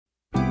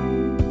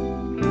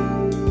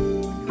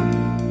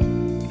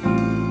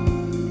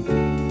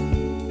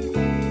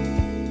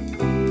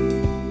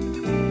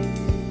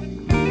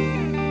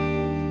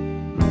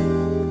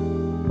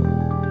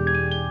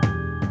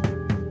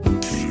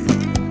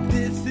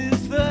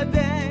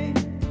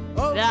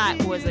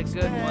That was a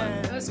good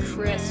one. That was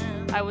crisp.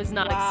 I was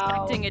not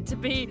expecting it to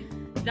be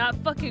that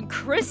fucking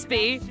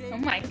crispy. Oh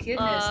my goodness,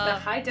 the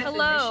high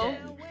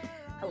definition.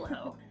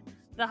 Hello.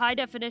 The high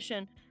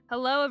definition.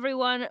 Hello,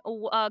 everyone.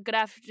 Good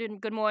afternoon,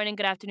 good morning,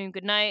 good afternoon,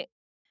 good night.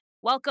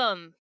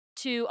 Welcome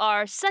to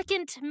our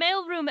second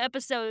mailroom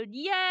episode.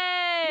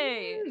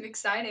 Yay!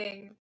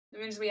 Exciting.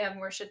 It means we have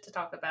more shit to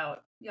talk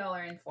about. Y'all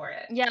are in for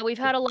it. Yeah, we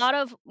have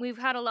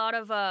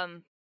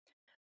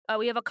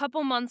a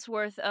couple months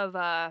worth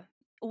of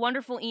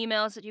wonderful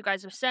emails that you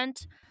guys have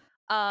sent,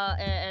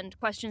 and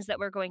questions that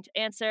we're going to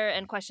answer,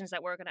 and questions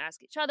that we're going to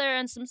ask each other,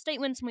 and some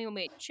statements we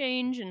may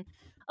change, and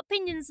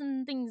opinions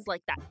and things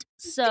like that.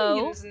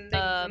 So, Opinions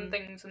and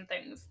things and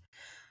things.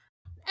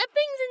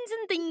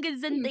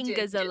 Opinions and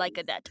things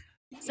like that.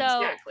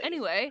 So, Exactly.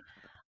 anyway,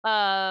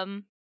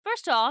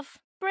 first off,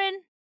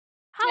 Bryn,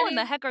 how Jenny? in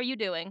the heck are you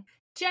doing?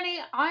 Jenny,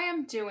 I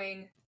am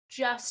doing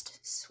just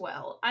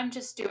swell. I'm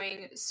just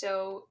doing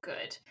so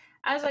good.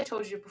 As I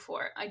told you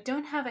before, I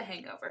don't have a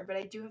hangover, but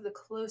I do have the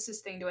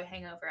closest thing to a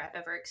hangover I've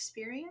ever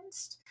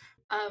experienced.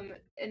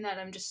 In that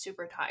I'm just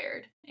super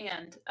tired.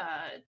 And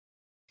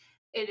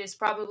it is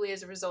probably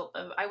as a result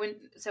of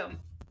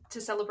to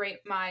celebrate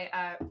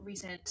my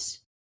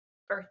recent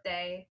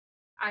birthday,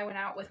 I went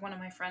out with one of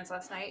my friends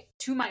last night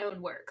to my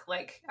own work.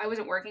 Like, I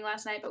wasn't working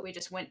last night, but we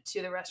just went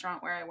to the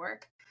restaurant where I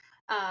work.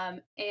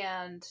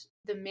 And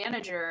the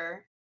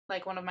manager,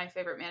 like one of my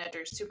favorite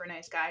managers, super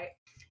nice guy,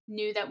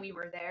 knew that we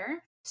were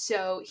there.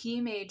 So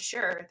he made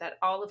sure that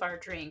all of our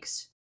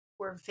drinks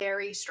were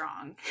very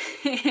strong.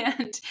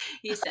 And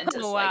he sent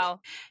us like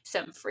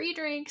some free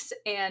drinks,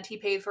 and he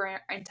paid for our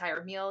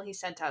entire meal. He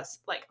sent us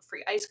like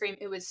free ice cream.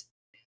 It was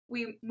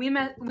we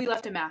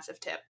left a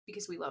massive tip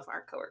because we love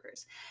our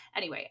coworkers.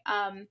 Anyway,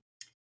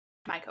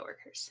 my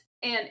coworkers.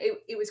 And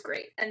it was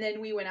great. And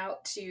then we went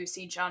out to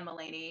see John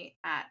Mulaney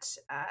at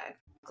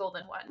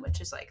Golden One,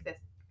 which is like the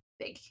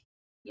big,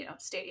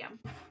 stadium.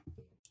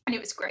 And it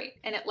was great.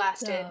 And it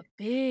lasted... The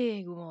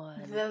big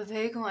one.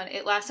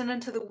 It lasted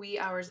until the wee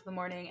hours of the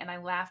morning, and I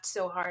laughed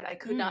so hard I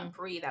could not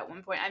breathe at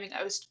one point. I mean,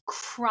 I was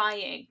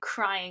crying,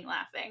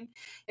 laughing.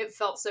 It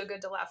felt so good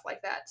to laugh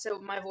like that. So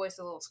my voice is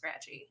a little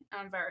scratchy.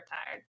 I'm very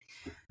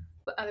tired.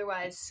 But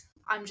otherwise,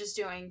 I'm just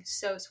doing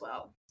so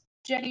swell.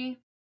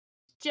 Jenny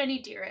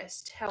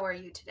dearest, how are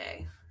you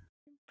today?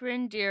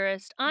 Bryn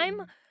dearest,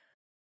 I'm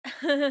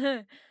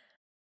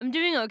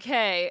doing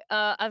okay.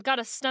 I've got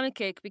a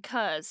stomachache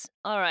because,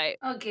 alright.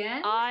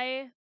 Again?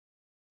 I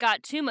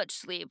got too much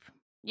sleep.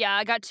 Yeah,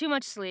 I got too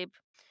much sleep.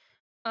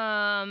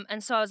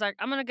 And so I was like,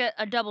 I'm gonna get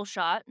a double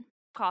shot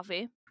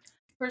coffee.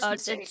 First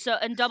mistake.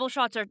 And double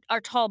shots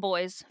are tall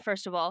boys,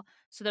 first of all.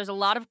 So there's a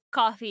lot of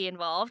coffee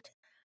involved.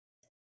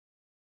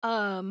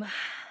 So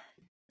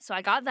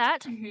I got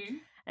that,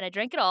 and I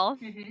drank it all.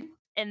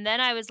 And then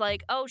I was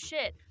like, oh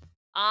shit,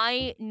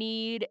 I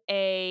need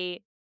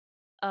a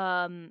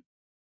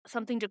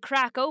something to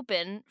crack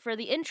open for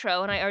the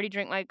intro, and I already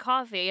drank my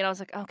coffee, and I was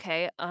like,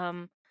 okay,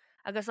 I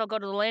guess I'll go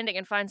to the landing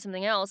and find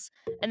something else.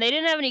 And they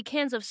didn't have any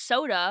cans of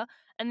soda,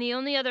 and the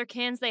only other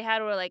cans they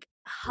had were like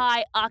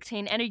high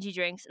octane energy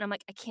drinks, and I'm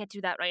like, I can't do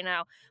that right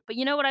now. But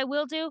you know what I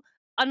will do?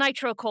 A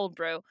nitro cold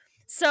brew.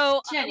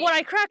 So Jenny, what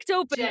I cracked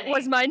open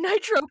was my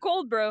nitro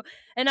cold brew,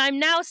 and I'm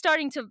now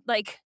starting to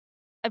like,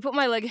 I put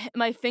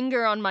my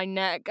finger on my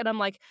neck, and I'm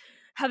like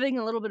having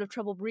a little bit of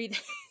trouble breathing.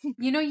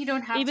 You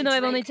don't have even to though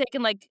drink. I've only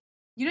taken like,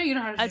 you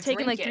don't have to I've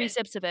taken like 3 it.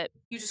 sips of it.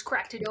 You just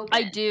cracked it open.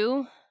 I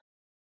do.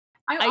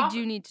 I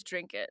do need to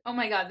drink it. Oh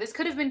my god, this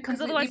could have been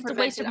completely otherwise it's a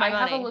waste of my money. I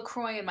have money. a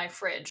LaCroix in my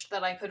fridge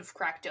that I could have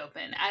cracked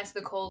open as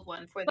the cold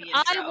one for the But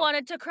intro. I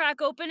wanted to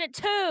crack open it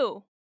too.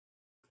 All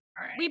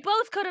right. We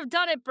both could have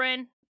done it,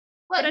 Bryn.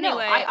 But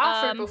anyway, no, I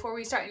offered before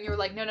we start, and you were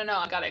like, no,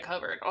 I got it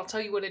covered. I'll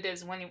tell you what it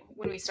is when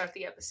we start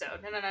the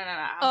episode. No.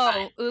 I'm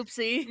fine.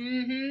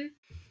 Oopsie.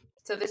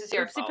 So this is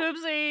your Oopsie fault.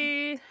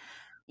 poopsie.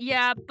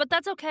 Yeah, but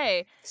that's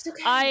okay. It's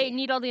okay. I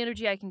need all the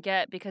energy I can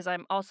get because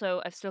I've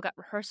still got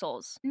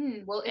rehearsals.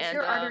 Well, if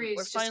your arteries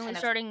just finally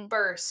starting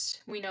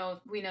burst, we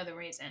know the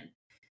reason.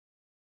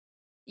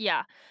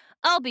 Yeah,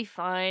 I'll be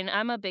fine.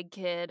 I'm a big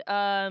kid.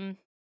 But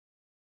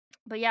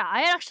yeah,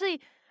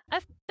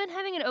 I've been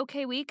having an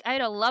okay week. I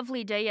had a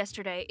lovely day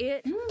yesterday.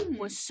 It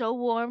was so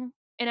warm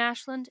in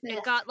Ashland. Ugh.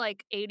 It got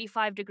like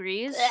 85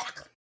 degrees.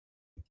 Ugh.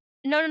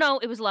 No,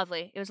 it was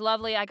lovely. It was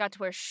lovely. I got to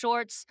wear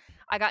shorts.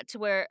 I got to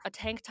wear a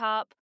tank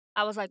top.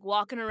 I was like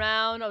walking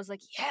around. I was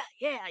like,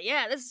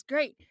 yeah, this is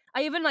great.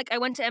 I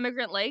went to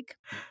Emigrant Lake.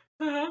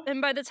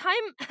 And by the time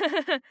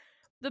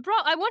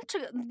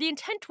the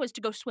intent was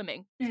to go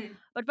swimming.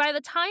 But by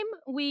the time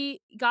we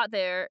got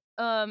there,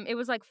 it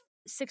was like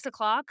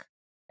 6:00,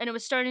 and it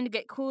was starting to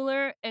get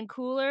cooler and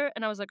cooler,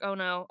 and I was like, oh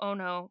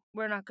no,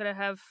 we're not gonna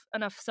have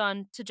enough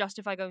sun to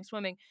justify going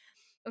swimming.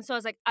 And so I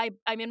was like,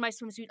 I'm in my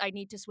swimsuit, I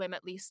need to swim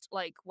at least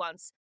like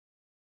once.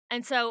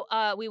 And so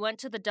we went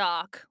to the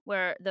dock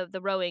where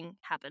the rowing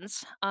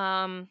happens.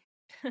 And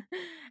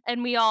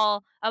I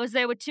was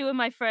there with 2 of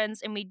my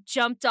friends, and we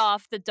jumped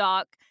off the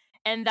dock,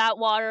 and that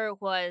water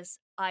was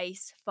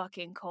ice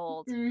fucking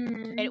cold.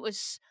 And it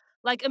was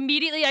Like,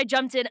 immediately I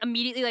jumped in,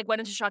 immediately, like, went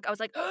into shock. I was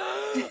like,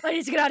 "I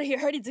need to get out of here.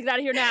 I need to get out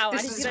of here now. I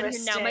This need to is get a out of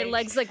here now." My mistake.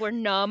 legs, like, were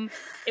numb.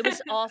 It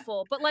was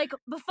awful. But, like,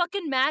 the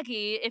fucking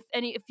Maggie,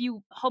 if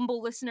you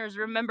humble listeners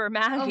remember Oh,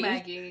 Maggie,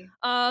 Maggie.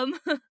 um,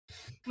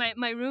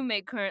 my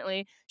roommate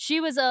currently, she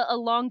was a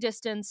long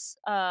distance,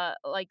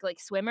 like,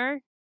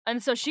 swimmer,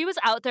 and so she was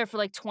out there for,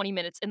 like, 20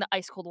 minutes in the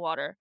ice cold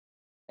water.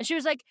 And she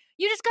was like,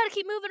 "You just gotta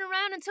keep moving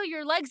around until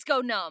your legs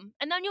go numb,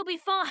 and then you'll be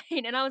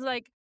fine." And I was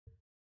like,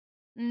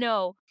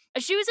 "No."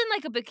 And she was in,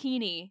 like, a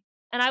bikini,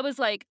 and I was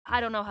like, "I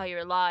don't know how you're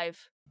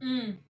alive."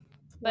 Mm.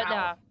 But,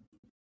 Wow.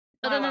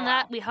 other Wow, than wow,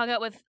 that, wow. we hung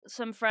out with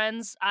some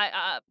friends.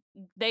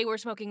 They were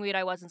smoking weed,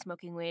 I wasn't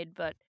smoking weed,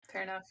 but,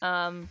 Fair enough.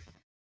 um,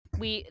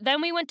 we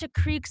went to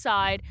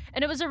Creekside,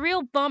 and it was a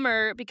real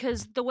bummer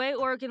because the way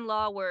Oregon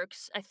law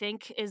works, I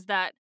think, is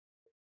that,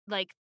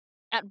 like,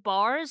 at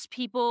bars,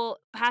 people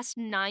past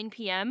 9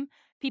 p.m.,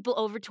 people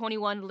over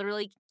 21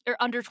 literally or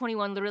under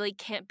 21 literally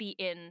can't be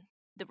in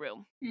the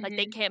room. Like,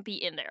 they Mhm. can't be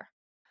in there.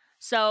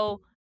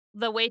 So,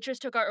 the waitress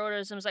took our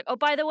orders and was like, "Oh,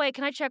 by the way,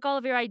 can I check all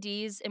of your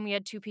IDs?" And we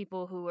had 2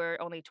 people who were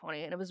only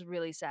 20, and it was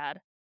really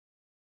sad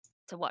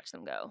to watch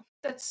them go.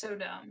 That's so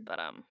dumb. But,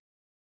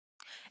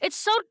 it's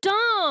so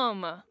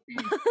dumb!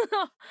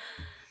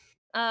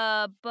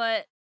 Mm.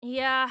 But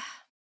yeah.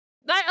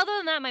 Other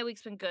than that, my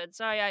week's been good.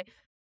 Sorry, I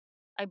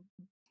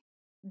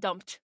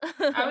dumped.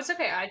 I was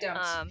okay. I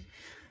dumped. Um,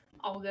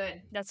 All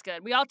good. that's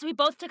good. We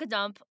both took a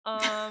dump.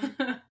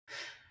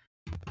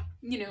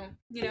 You know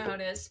how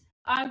it is.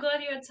 I'm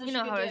glad you had You such a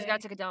know good how it is. You gotta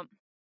day. take a dump.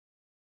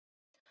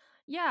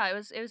 Yeah, it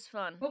was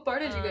fun. What bar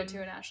did you go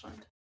to in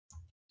Ashland?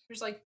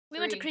 There's like We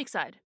went to 3.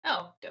 Creekside.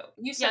 Oh, dope.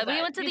 You Yeah, said we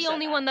that. went to You the said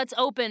only that. one that's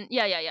open.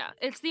 Yeah.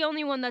 It's the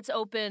only one that's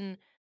open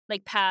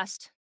like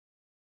past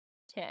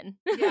 10.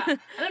 Yeah. I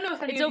don't know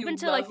if any It's of you open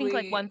till I think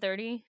like lovely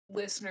 1:30.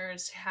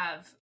 listeners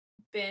have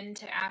been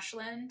to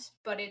Ashland,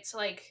 but it's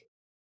like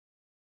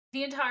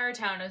the entire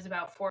town is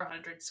about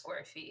 400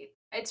 square feet.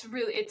 It's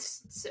really,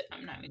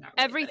 I'm not, I mean, not really,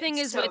 but Everything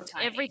it's is so with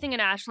tiny. everything in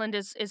Ashland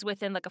is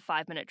within like a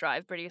 5-minute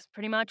drive, pretty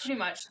much. Pretty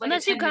much like a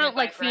Unless you 10-minute count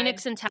like bike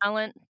Phoenix ride. and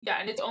Talent. Yeah,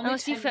 and it's only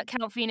Unless you 10.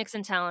 count Phoenix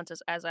and Talent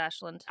as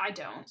Ashland. I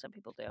don't. Some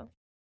people do.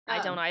 I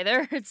don't Um,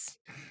 either. It's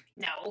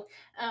no.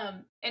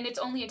 And it's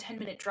only a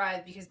 10-minute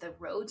drive because the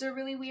roads are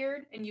really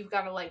weird and you've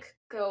got to like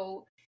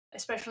go,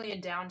 especially in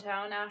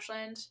downtown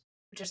Ashland,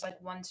 which is like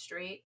one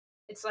street.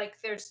 It's like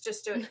they're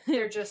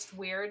just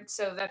weird.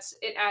 So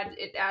it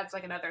adds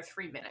like another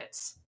 3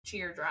 minutes to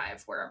your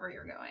drive wherever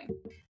you're going.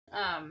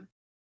 Um,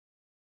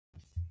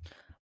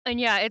 and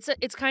yeah,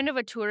 it's kind of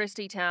a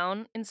touristy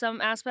town in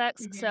some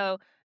aspects. mhm. So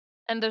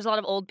and there's a lot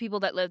of old people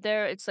that live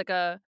there. It's like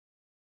a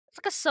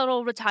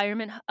subtle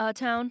retirement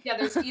town Yeah,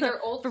 there's either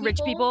old for rich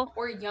people people.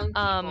 or young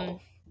Um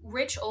people.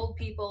 Rich old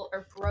people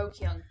or broke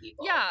young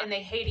people, yeah. and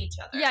they hate each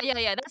Yeah, other. yeah,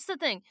 yeah. That's the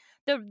thing.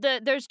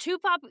 There's two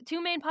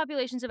main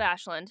populations of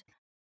Ashland.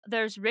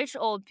 There's rich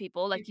old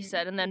people, like you Mhm.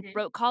 said, and then Mhm.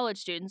 broke college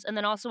students, and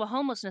then also a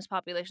homelessness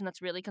population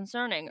that's really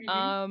concerning.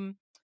 Mhm.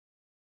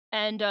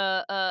 And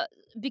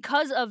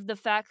because of the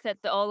fact that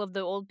all of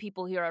the old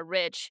people here are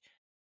rich,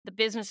 the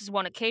businesses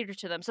want to cater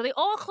to them, so they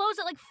all close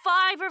at like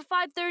 5 or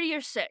 5:30 or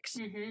 6.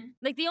 Mhm.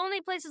 Like the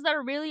only places that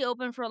are really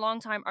open for a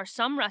long time are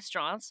some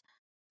restaurants,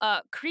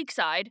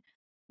 Creekside,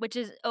 which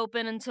is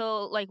open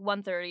until like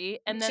 1:30,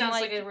 and then Sounds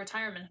like a like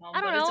retirement home, I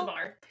don't but it's a know,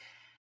 bar.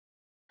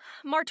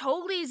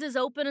 Martoli's is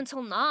open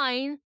until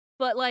 9,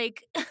 but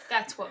like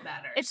That's what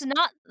it's matters.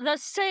 not the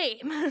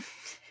same.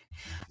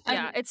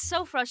 Yeah, And it's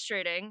so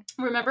frustrating.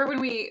 remember when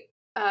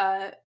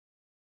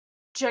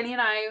Jenny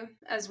and I,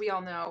 as we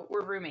all know,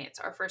 were roommates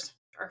our first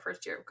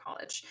year of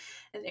college,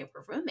 and they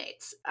were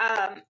roommates.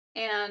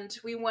 And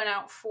we went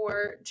out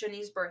for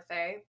Jenny's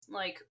birthday,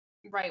 like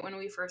right when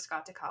we first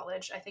got to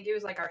college. I think it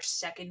was like our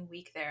second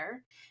week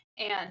there,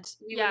 and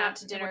we went Yeah, out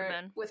to it would have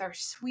dinner been. with our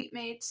suite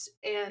mates,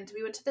 and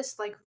we went to this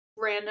like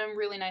random,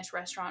 really nice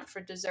restaurant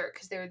for dessert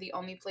because they were the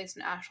only place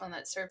in Ashland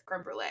that served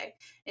creme brulee,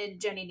 and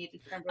Jenny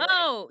needed creme brulee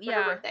Oh, for her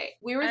yeah. birthday.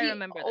 We were I the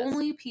remember this.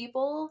 only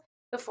people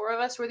the 4 of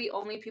us were the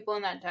only people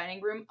in that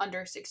dining room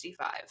under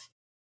 65.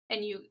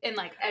 And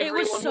like It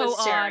was everyone so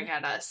was staring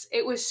odd. at us.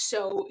 It was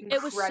so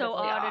It was so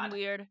incredibly odd and odd.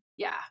 weird.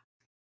 Yeah.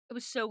 It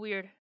was so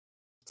weird.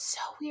 So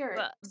weird.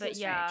 So But strange.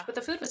 yeah. But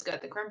the food was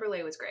good. The creme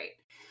brulee was great.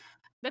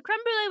 The creme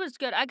brulee was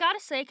good. I gotta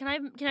say, can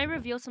I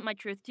reveal my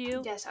truth to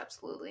you? Yes,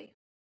 absolutely.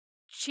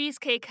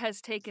 Cheesecake has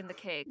taken the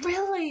cake as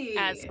Really?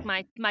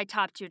 my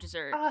top 2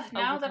 dessert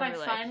Now over that creme I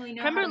brulee. finally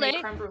know Creme how to make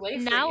brulee, creme brulee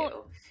for now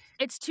you.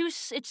 it's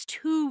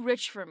too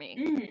rich for me.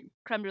 Mm.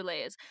 Creme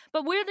brulee is.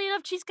 But weirdly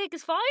enough, cheesecake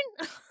is fine.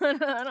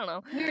 I don't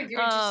know. Weird.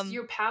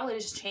 Your palate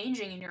is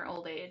changing in your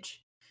old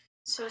age.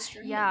 So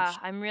Yeah, strange.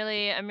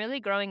 I'm really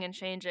growing and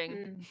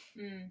changing.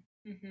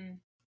 Mm-hmm.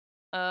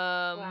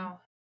 Um,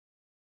 Wow.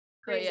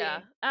 but yeah,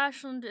 Crazy.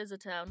 Ashland is a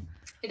town.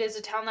 It is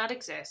a town that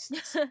exists.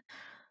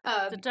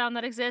 The Um, town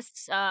that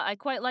exists. I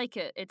quite like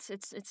it. It's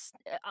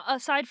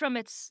aside from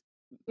its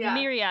yeah.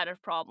 myriad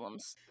of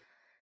problems,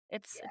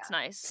 It's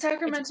nice. It's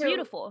Sacramento.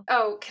 beautiful.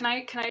 Oh, can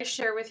I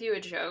share with you a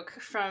joke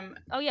from?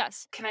 Oh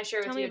yes. Can I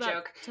share with you a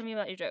joke? Tell me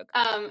about your joke.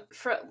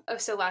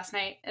 So last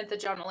night at the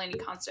John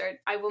Mulaney concert,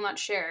 I will not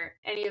share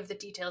any of the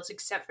details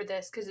except for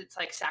this because it's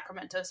like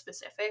Sacramento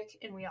specific,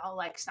 and we all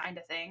like signed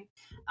a thing,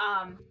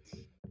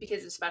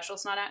 because the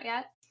special's not out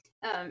yet.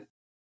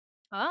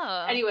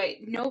 Oh. Anyway,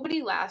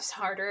 nobody laughs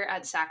harder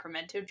at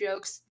Sacramento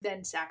jokes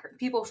than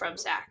people from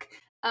Sac.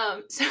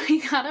 So he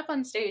got up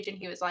on stage and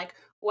he was like,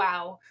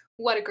 "Wow,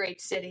 what a great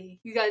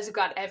city! You guys have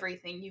got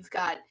everything. You've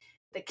got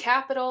the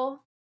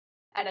Capitol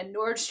and a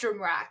Nordstrom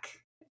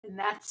rack, and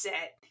that's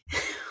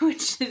it."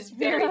 Which is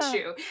very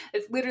true.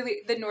 It's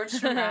literally the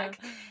Nordstrom rack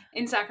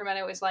in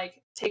Sacramento is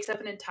like takes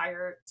up an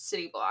entire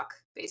city block,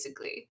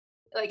 basically.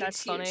 Like That's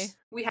it's huge. funny.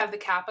 We have the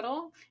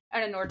Capitol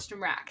and a Nordstrom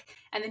rack,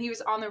 and then he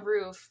was on the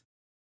roof.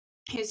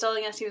 He was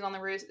telling us he was on the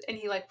roof, and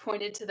he like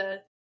pointed to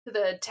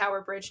the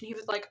tower bridge, and he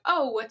was like,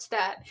 "Oh, what's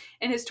that?"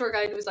 And his tour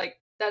guide was like,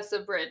 "That's the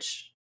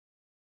bridge."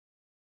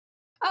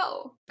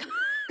 Oh.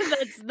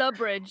 That's the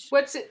bridge.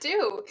 What's it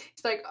do?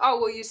 He's like, "Oh,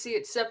 well, you see,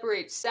 it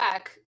separates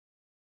Sac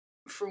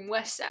from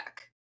West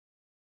Sac."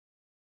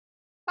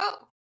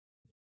 Oh.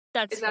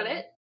 That's Is that funny.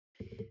 it?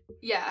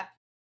 Yeah.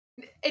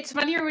 It's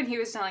funnier when he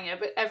was telling it,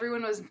 but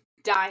everyone was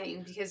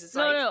dying because it's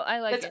like, No, I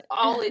like that's it.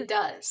 all it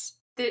does.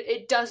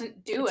 It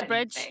doesn't do It's a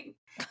bridge. anything.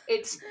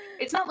 It's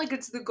not like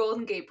it's the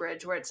Golden Gate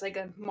Bridge where it's like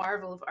a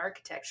marvel of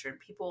architecture and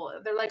people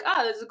they're like,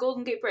 there's a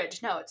Golden Gate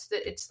Bridge. No,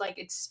 it's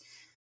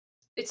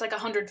like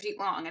 100 feet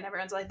long and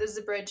everyone's like, this is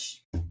a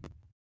bridge.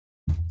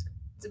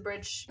 It's a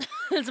bridge.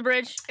 It's a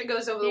bridge. It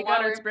goes over Here the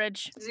water. It's a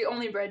bridge. It's the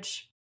only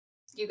bridge.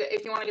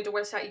 If you want to get to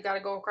West Hat, you got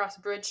to go across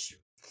the bridge.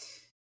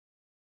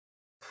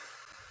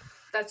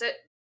 That's it.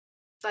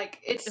 Like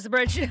It's a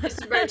bridge.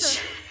 It's a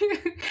bridge.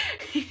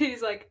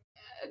 He's like,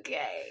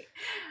 okay.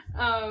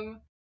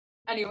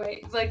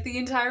 Anyway, like the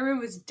entire room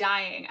was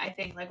dying, I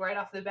think, like right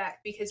off the bat,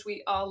 because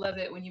we all love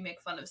it when you make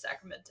fun of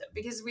Sacramento.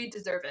 Because we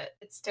deserve it.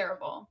 It's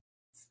terrible.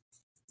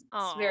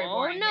 It's very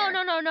boring.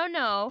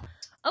 No.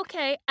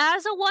 Okay,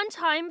 as a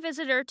one-time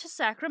visitor to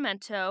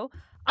Sacramento,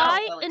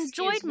 I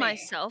enjoyed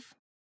myself.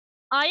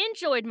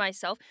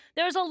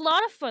 There was a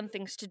lot of fun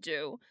things to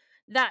do.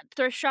 That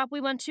thrift shop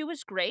we went to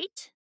was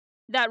great.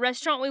 That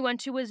restaurant we went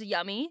to was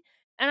yummy.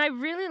 And I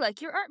really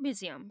like your art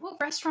museum. What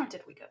restaurant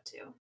did we go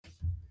to?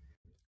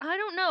 I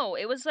don't know.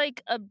 It was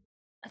like I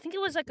think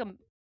it was like a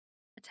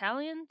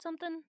Italian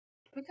something.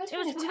 We go to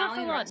an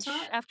Italian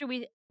restaurant? After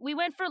we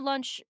went for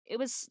lunch. It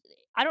was,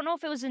 I don't know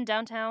if it was in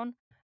downtown.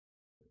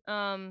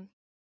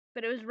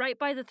 But it was right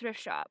by the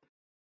thrift shop.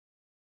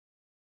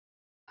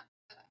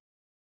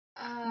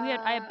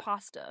 I had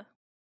pasta.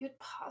 You had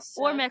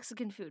pasta? Or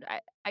Mexican food.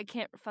 I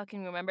can't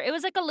fucking remember. It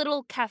was like a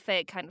little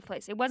cafe kind of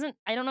place. It wasn't,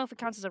 I don't know if it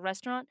counts as a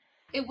restaurant.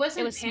 It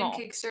wasn't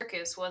Pancake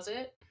Circus, was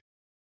it?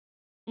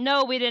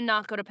 No, we did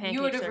not go to Pancake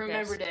Circus. You would have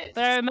remembered it.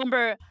 But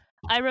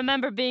I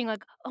remember being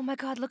like, oh my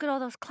god, look at all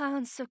those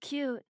clowns, so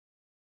cute.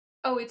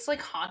 Oh, it's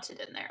like haunted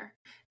in there.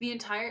 The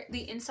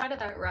inside of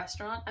that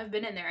restaurant, I've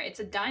been in there. It's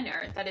a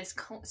diner that is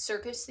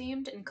circus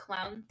themed and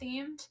clown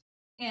themed.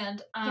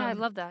 And yeah, I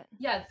love that.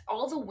 Yeah,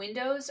 all the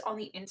windows on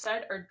the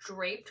inside are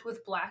draped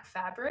with black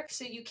fabric,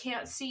 so you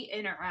can't see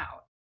in or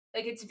out.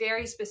 Like it's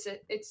very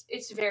specific.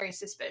 It's very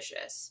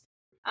suspicious.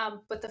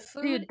 But the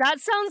food, dude, that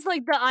sounds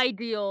like the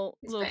ideal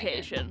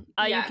location.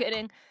 Are you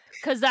kidding?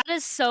 Because that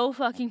is so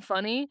fucking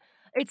funny.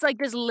 It's like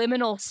this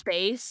liminal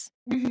space.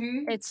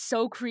 Mm-hmm. It's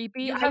so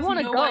creepy. You I want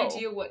to go. No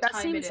idea what that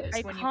time seems it is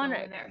iconic. When you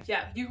go in there.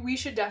 Yeah, we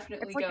should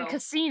definitely go. It's like a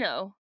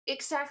casino.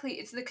 Exactly,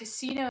 it's the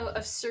casino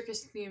of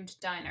circus themed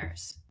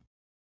diners.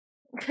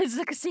 It's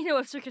the casino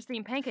of circus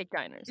themed pancake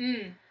diners.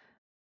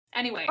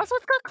 Anyway. Also,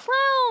 it's got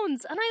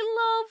clowns, and I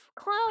love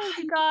clowns,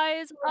 you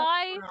guys.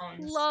 I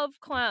love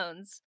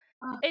clowns.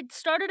 It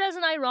started as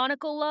an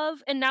ironical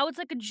love, and now it's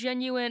like a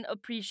genuine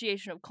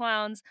appreciation of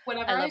clowns.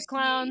 Whenever I love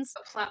clowns.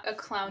 A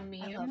clown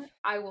meme,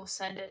 I will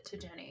send it to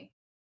Jenny.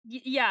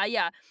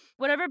 Yeah.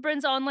 Whenever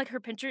Bryn's on like her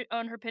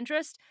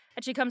Pinterest,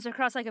 and she comes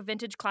across like a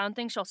vintage clown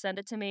thing, she'll send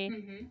it to me.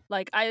 Mm-hmm.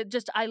 Like I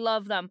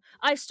love them.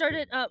 I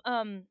started.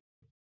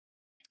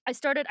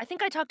 I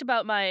think I talked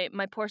about my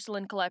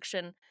porcelain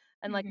collection.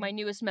 And like my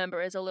newest member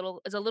is a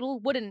little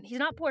wooden. He's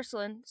not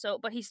porcelain,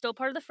 but he's still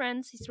part of the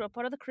Friends. He's still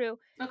part of the crew.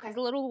 Okay. He's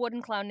a little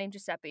wooden clown named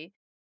Giuseppe,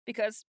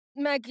 because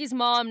Maggie's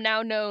mom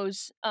now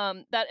knows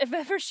that if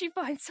ever she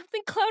finds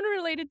something clown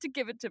related, to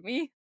give it to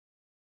me.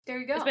 There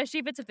you go.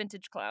 Especially if it's a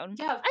vintage clown.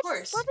 Yeah, of course.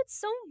 I just love it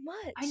so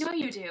much. I know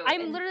you do.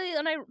 I'm literally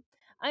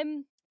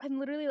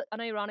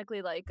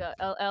unironically like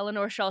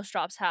Eleanor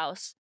Shellstrop's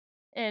house,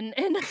 in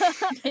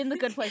The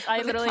Good Place.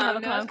 I literally have a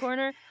clown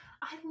corner.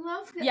 I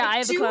love that. Yeah, I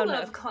have a clown nook. I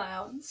love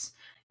clowns.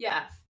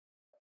 Yeah.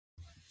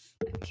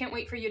 Can't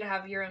wait for you to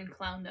have your own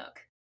clown nook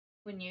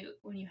when you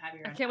have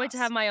your own I can't wait to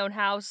have my own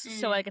house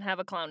so I can have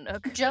a clown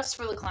nook. Just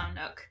for the clown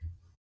nook.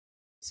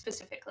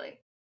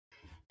 Specifically.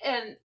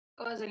 And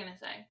what was I gonna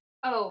say?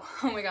 Oh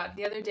my god,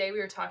 the other day we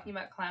were talking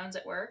about clowns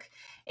at work,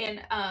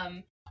 and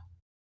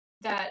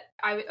that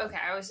I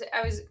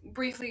was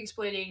briefly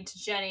explaining to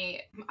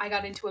Jenny, I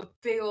got into a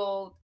big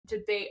old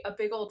debate, a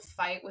big old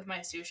fight with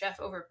my sous chef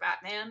over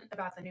Batman,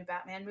 about the new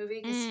Batman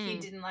movie, because he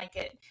didn't like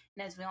it,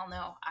 and as we all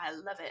know, I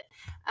love it.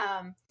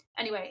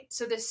 Anyway,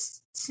 so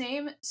this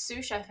same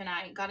sous chef and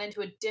I got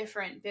into a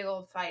different big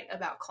old fight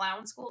about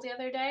clown school the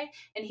other day,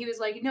 and he was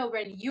like, "No,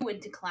 Bren, you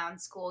went to clown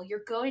school.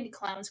 You're going to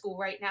clown school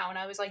right now." And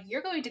I was like,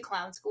 "You're going to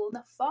clown school in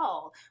the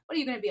fall. What are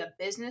you going to be, a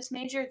business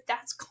major?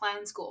 That's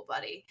clown school,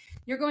 buddy.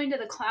 You're going to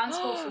the clown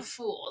school for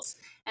fools."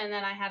 And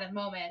then I had a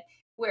moment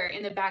where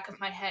in the back of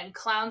my head,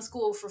 "Clown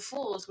School for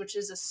Fools," which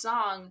is a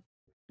song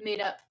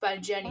made up by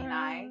Jenny and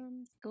I,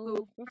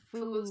 who for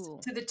fools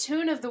fools. to the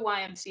tune of the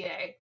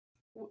YMCA.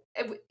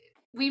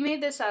 We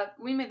made this up.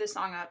 We made this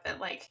song up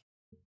at like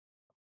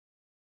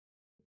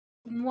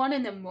 1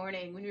 a.m.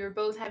 when we were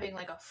both having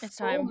like a It's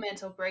full time.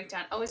 mental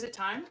breakdown. Oh, is it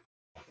time?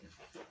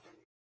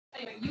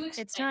 Anyway, you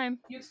explain. It's time.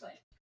 You explain.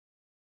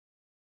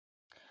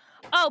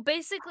 Oh,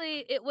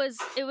 basically, it was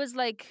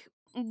like,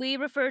 we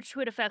refer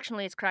to it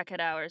affectionately as crackhead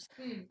hours.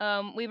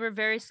 We were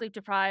very sleep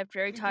deprived,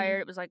 very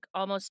tired. It was like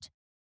almost.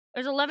 It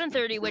was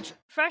 11:30, which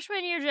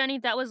freshman year, Jenny,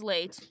 that was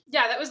late.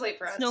 Yeah, that was late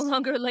for us. It's no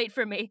longer late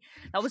for me.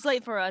 That was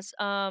late for us.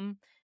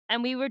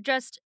 And we were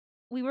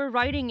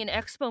writing an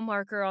expo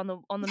marker on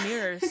the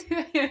mirrors. We're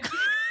writing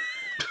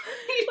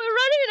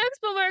an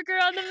expo marker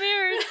on the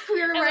mirrors.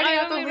 We were writing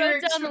out the we wrote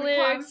lyrics down for the the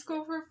Clown lyrics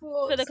School for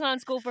Fools. for the Clown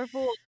School for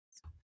Fools.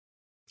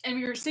 And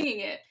we were singing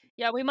it.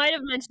 Yeah, we might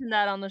have mentioned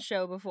that on the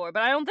show before,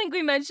 but I don't think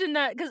we mentioned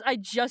that because I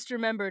just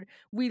remembered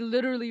we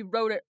literally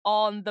wrote it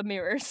on the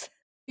mirrors.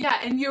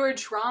 Yeah, and you were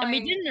drawing. And we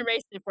didn't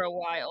erase it for a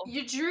while.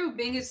 You drew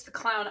Bingus the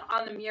Clown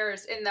on the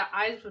mirrors, and the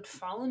eyes would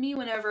follow me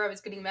whenever I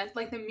was getting met.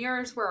 Like, the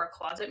mirrors were our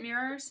closet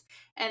mirrors,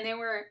 and they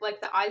were, like,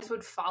 the eyes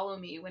would follow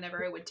me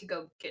whenever I went to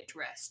go get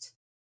dressed.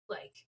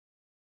 Like,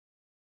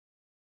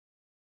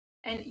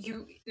 and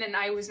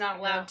I was not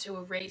allowed to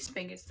erase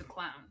Bingus the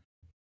Clown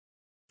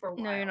for a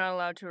while. No, you're not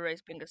allowed to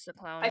erase Bingus the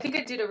Clown. I think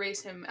I did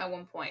erase him at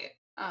one point.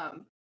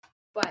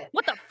 But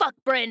what the fuck,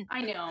 Bryn?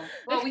 I know.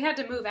 Well, we had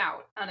to move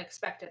out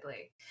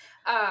unexpectedly.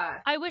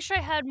 I wish I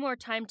had more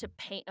time to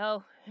paint.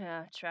 Oh,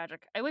 yeah,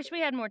 tragic. I wish I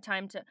had more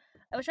time to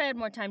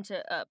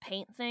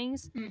paint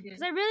things,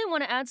 because I really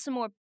want to add some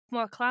more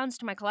clowns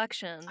to my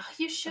collection. Oh,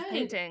 you should. Of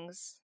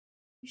paintings.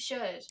 You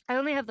should. I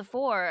only have the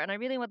 4, and I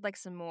really would like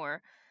some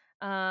more.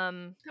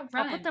 I'll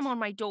put them on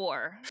my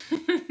door,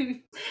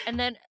 and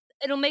then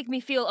it'll make me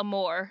feel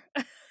amore.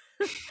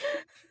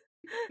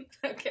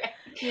 Okay.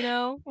 You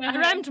know? I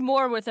rhymed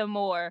more with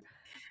amore,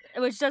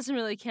 which doesn't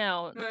really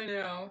count. I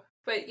know.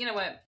 But you know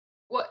what?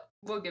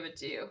 We'll give it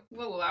to you.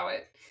 We'll allow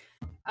it.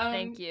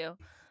 Thank you.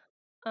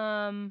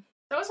 That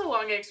was a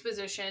long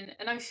exposition,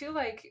 and I feel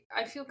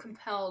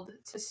compelled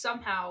to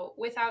somehow,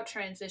 without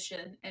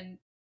transition and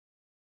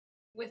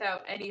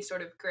without any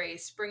sort of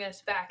grace, bring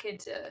us back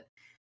into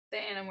the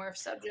Animorph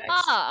subject.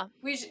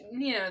 We should,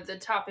 the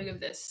topic of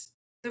this.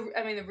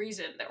 The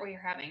reason that we're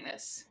having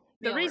this.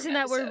 The reason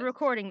that we're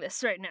recording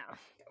this right now.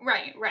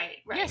 Right.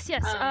 Yes.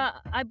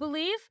 I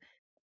believe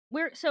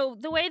so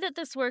the way that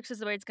this works is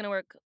the way it's going to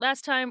work.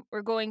 Last time,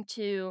 we're going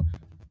to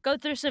go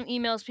through some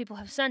emails people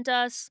have sent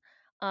us,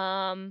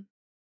 and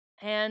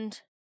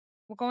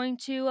we're going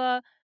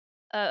to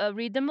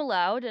read them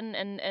aloud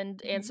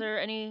and answer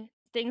any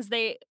things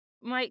they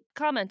might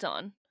comment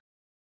on.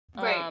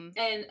 Right,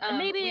 and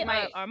maybe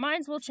our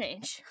minds will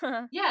change.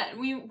 Yeah,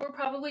 we're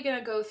probably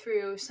gonna go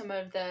through some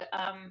of the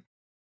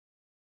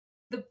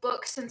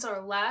books since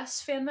our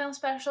last fan mail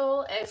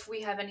special. If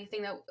we have any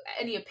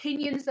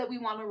opinions that we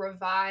want to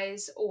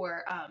revise,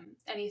 or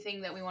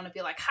anything that we want to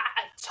be like, "Ha!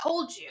 I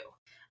told you."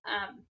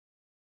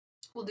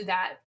 We'll do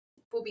that.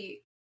 We'll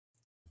be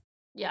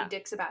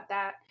dicks about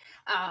that.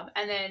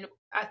 And then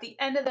at the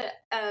end of the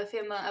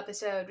fan mail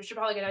episode, which is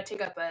probably going to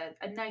take up a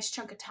nice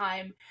chunk of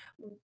time,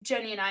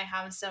 Jenny and I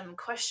have some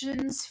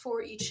questions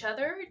for each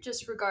other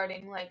just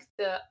regarding like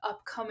the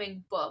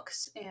upcoming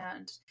books,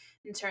 and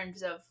in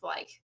terms of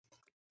like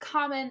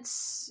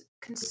comments,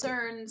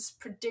 concerns,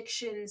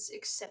 predictions,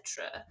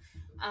 etc.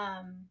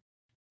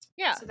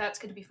 So that's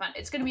going to be fun.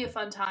 It's going to be a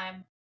fun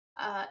time.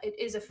 It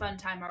is a fun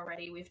time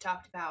already. We've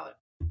talked about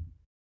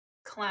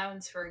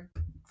clowns for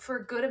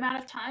a good amount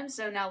of time,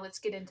 so now let's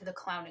get into the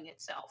clowning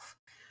itself.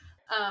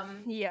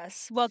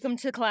 Yes, welcome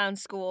to Clown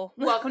School.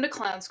 Welcome to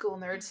Clown School,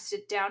 nerds.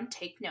 Sit down,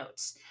 take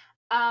notes.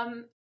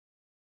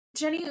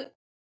 Jenny,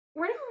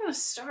 where do we want to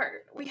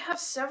start? We have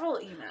several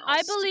emails.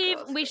 I believe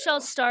we shall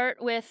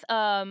start with,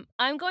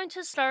 I'm going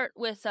to start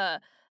with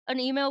an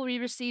email we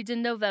received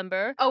in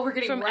November. Oh, we're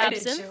getting from right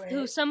Absinthe, into it.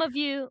 who some of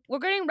you, we're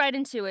getting right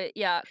into it,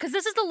 yeah, because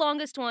this is the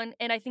longest one,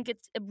 and I think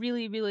it's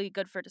really, really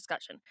good for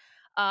discussion.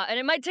 And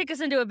it might take us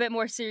into a bit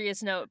more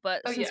serious note,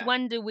 but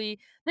when do we?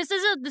 This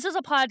is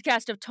a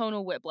podcast of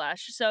tonal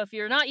whiplash. So if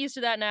you're not used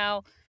to that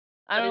now,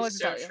 I don't know what to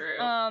tell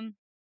you.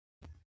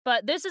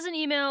 But this is an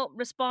email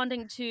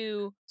responding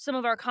to some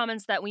of our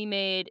comments that we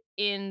made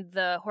in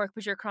the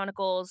Hork-Bajir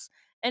Chronicles,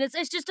 and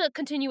it's just a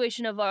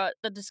continuation of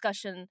the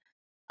discussion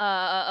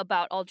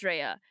about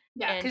Aldrea.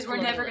 Yeah, because we're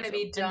never going to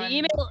be done. And the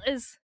email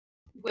is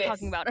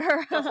talking with about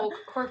her. the whole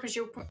corpus,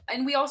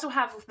 and we also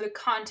have the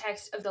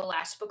context of the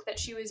last book that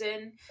she was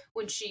in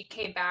when she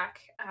came back,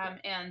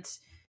 and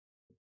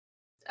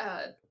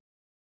uh,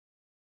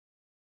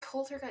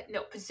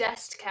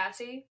 possessed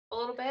Cassie a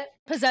little bit.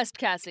 Possessed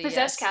Cassie,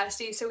 Possessed yes.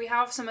 Cassie. So we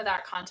have some of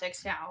that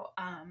context now.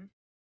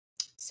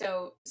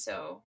 So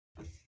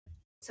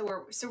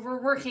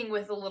we're working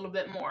with a little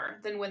bit more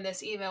than when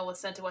this email was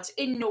sent to us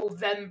in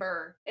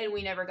November and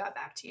we never got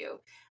back to you.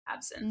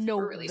 Absinthe.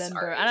 We're really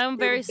November. And sorry. I'm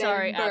very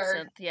sorry, November.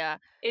 Absinthe, yeah.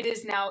 It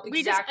is now We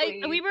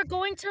exactly were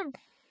going to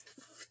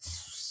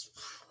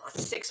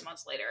 6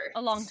 months later.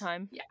 a long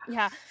time. Yeah.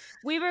 Yeah.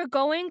 We were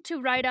going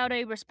to write out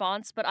a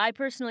response, but I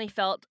personally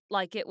felt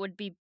like it would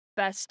be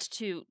best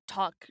to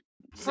talk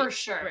For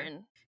sure.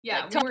 written.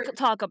 Yeah, like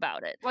talk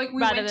about it. Like we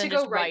rather went than to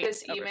go just write write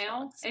this a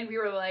email response. and we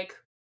were like,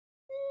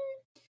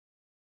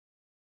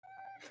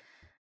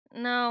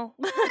 no.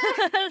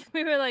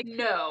 We were like,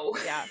 no.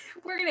 Yeah.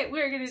 we're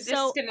gonna this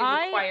So is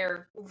gonna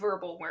require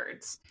verbal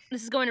words.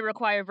 This is going to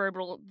require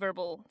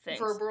verbal things.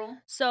 Verbal.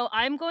 So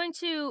I'm going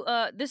to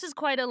this is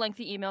quite a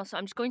lengthy email, so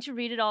I'm just going to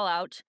read it all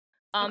out.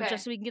 Okay.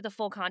 Just so we can get the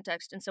full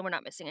context and so we're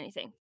not missing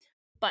anything.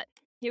 But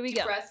here we Deep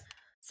go. breath.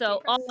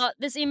 So Deep breath.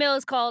 this email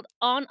is called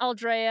On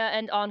Aldrea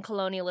and on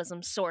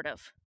Colonialism, sort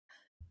of.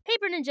 Hey,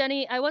 Bryn and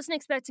Jenny, I wasn't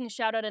expecting a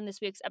shout out in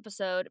this week's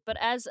episode, but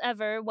as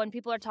ever, when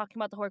people are talking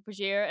about the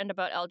Hork-Bajir and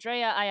about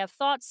Aldrea, I have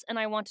thoughts, and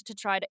I wanted to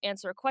try to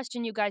answer a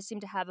question you guys seem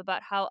to have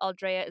about how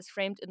Aldrea is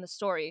framed in the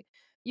story.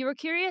 You were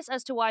curious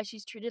as to why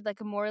she's treated like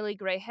a morally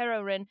gray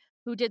heroine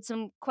who did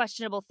some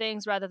questionable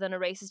things rather than a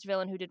racist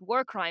villain who did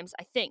war crimes,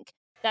 I think.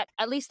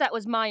 At least that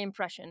was my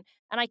impression,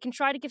 and I can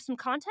try to give some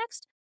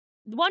context.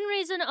 One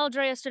reason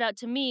Aldrea stood out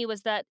to me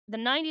was that the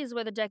 90s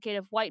were the decade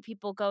of white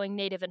people going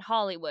native in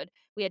Hollywood.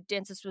 We had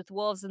Dances with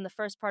Wolves in the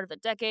first part of the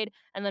decade,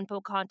 and then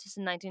Pocahontas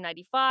in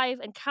 1995,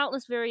 and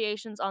countless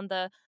variations on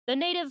the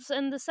natives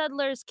and the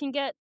settlers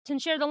can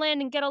share the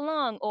land and get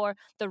along, or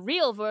the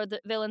real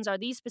villains are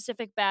these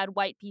specific bad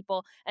white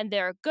people, and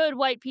there are good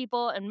white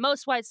people, and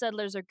most white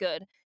settlers are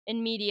good.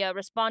 In media,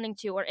 responding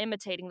to or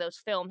imitating those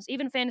films.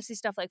 Even fantasy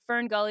stuff like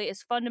Fern Gully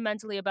is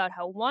fundamentally about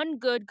how one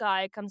good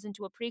guy comes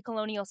into a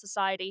pre-colonial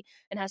society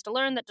and has to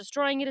learn that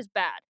destroying it is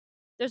bad.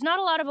 There's not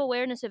a lot of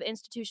awareness of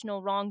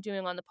institutional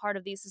wrongdoing on the part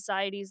of these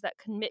societies that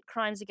commit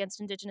crimes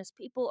against indigenous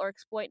people or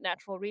exploit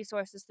natural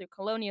resources through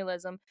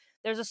colonialism.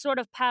 There's a sort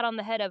of pat on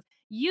the head of,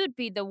 you'd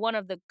be the one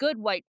of the good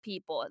white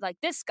people, like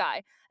this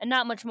guy, and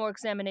not much more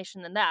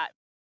examination than that.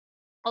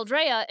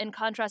 Aldrea, in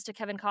contrast to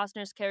Kevin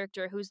Costner's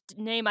character, whose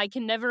name I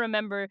can never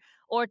remember,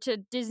 or to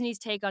Disney's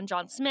take on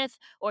John Smith,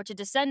 or to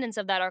descendants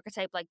of that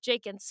archetype like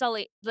Jake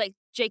Sully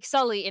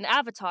in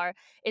Avatar,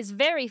 is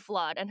very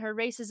flawed, and her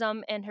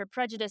racism and her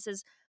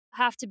prejudices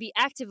have to be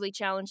actively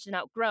challenged and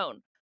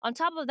outgrown. On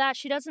top of that,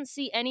 she doesn't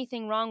see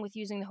anything wrong with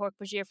using the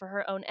Hork-Bajir for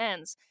her own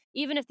ends,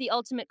 even if the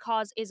ultimate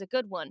cause is a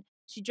good one.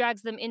 She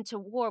drags them into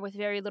war with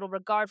very little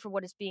regard for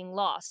what is being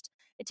lost.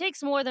 It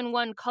takes more than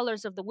one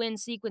Colors of the Wind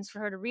sequence for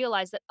her to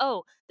realize that,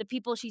 oh, the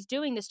people she's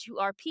doing this to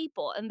are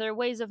people, and their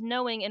ways of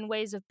knowing and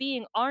ways of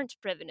being aren't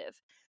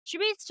primitive. She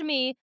reads to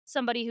me,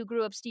 somebody who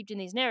grew up steeped in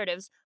these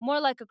narratives, more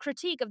like a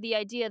critique of the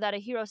idea that a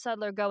hero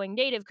settler going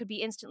native could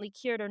be instantly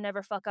cured or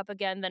never fuck up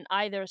again than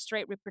either a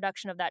straight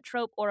reproduction of that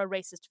trope or a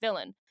racist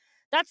villain.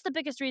 That's the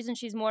biggest reason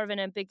she's more of an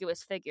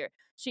ambiguous figure.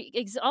 She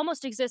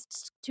almost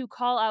exists to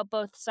call out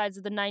both sides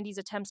of the 90s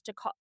attempts to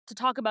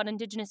talk about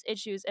indigenous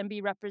issues and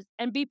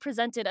be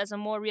presented as a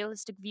more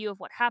realistic view of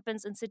what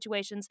happens in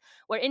situations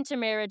where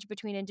intermarriage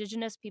between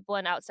indigenous people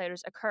and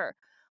outsiders occur.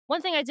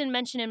 One thing I didn't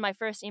mention in my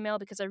first email,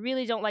 because I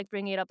really don't like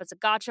bringing it up as a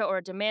gotcha or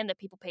a demand that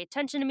people pay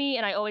attention to me,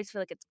 and I always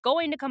feel like it's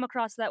going to come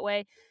across that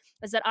way,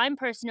 is that I'm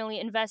personally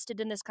invested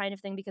in this kind of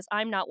thing because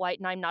I'm not white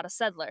and I'm not a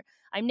settler.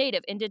 I'm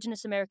Native,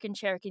 Indigenous American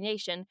Cherokee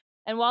Nation,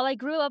 and while I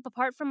grew up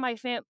apart from my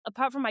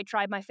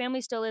tribe, my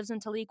family still lives in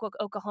Tahlequah,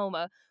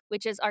 Oklahoma,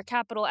 which is our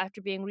capital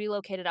after being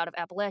relocated out of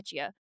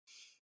Appalachia.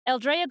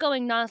 Aldrea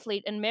going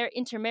non-athlete and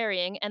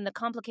intermarrying, and the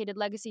complicated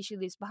legacy she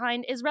leaves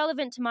behind, is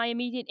relevant to my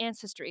immediate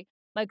ancestry.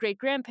 My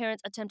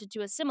great-grandparents attempted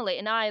to assimilate,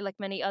 and I, like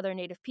many other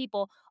Native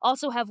people,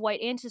 also have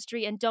white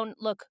ancestry and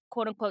don't look,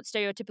 quote-unquote,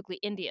 stereotypically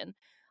Indian.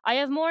 I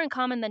have more in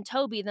common than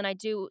Toby than I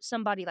do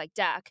somebody like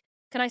Dak.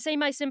 Can I say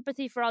my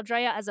sympathy for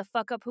Aldrea as a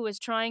fuck-up who is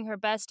trying her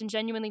best and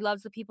genuinely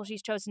loves the people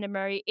she's chosen to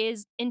marry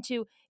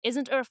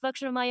isn't a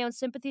reflection of my own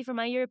sympathy for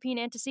my European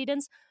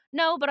antecedents?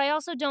 No, but I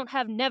also don't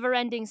have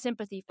never-ending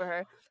sympathy for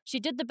her. She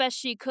did the best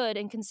she could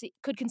and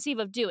could conceive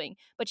of doing,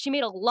 but she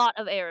made a lot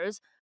of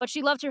errors. But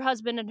she loved her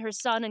husband and her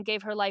son and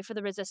gave her life for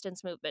the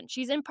resistance movement.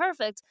 She's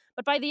imperfect,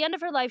 but by the end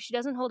of her life, she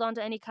doesn't hold on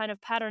to any kind of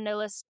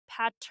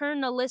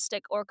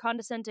paternalistic or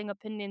condescending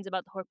opinions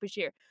about the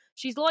Hork-Bajir.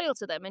 She's loyal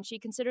to them, and she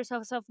considers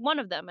herself one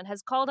of them and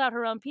has called out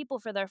her own people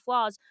for their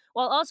flaws,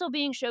 while also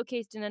being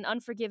showcased in an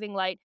unforgiving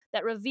light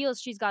that reveals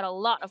she's got a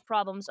lot of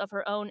problems of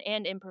her own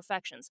and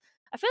imperfections.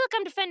 I feel like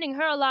I'm defending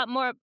her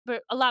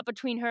a lot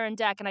between her and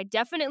Dak, and I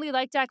definitely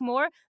like Dak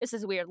more. This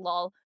is weird,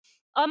 lol.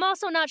 I'm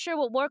also not sure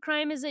what war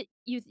crime is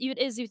you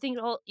think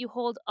you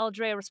hold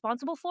Aldrea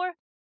responsible for.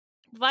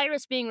 The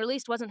virus being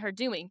released wasn't her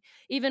doing,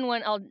 even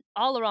when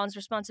Oleron's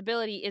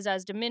responsibility is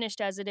as diminished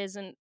as it is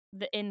in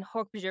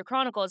Hork-Bajir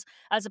Chronicles,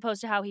 as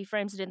opposed to how he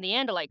frames it in the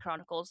Andalite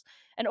Chronicles.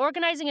 And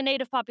organizing a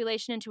native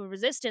population into a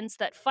resistance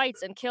that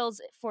fights and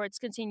kills for its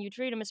continued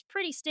freedom is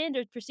pretty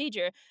standard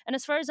procedure, and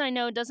as far as I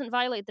know, doesn't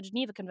violate the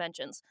Geneva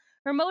Conventions.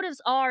 Her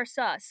motives are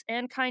sus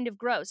and kind of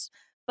gross,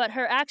 but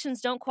her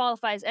actions don't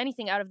qualify as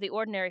anything out of the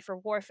ordinary for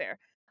warfare.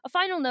 A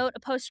final note, a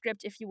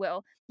postscript, if you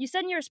will. You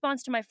said in your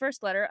response to my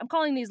first letter, I'm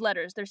calling these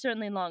letters, they're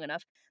certainly long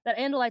enough, that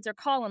Andalites are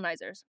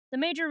colonizers. The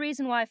major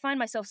reason why I find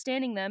myself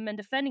standing them and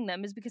defending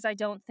them is because I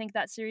don't think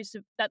that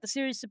the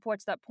series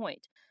supports that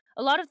point.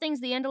 A lot of things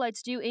the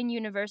Andalites do in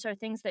universe are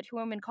things that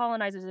human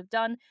colonizers have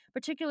done,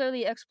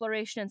 particularly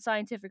exploration and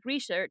scientific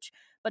research,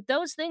 but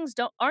those things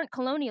aren't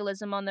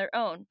colonialism on their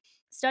own.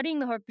 Studying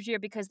the Hork-Bajir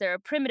because they're a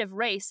primitive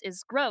race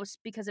is gross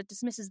because it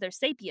dismisses their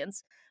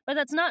sapience, but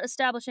that's not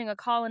establishing a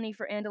colony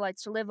for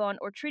Andalites to live on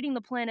or treating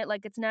the planet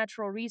like its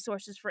natural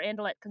resources for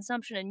Andalite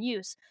consumption and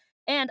use.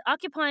 And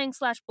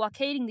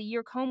occupying/blockading the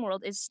Yeerk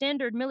homeworld is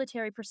standard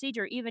military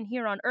procedure even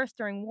here on Earth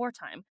during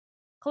wartime.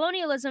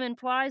 Colonialism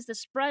implies the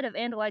spread of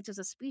Andalites as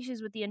a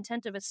species with the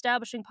intent of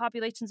establishing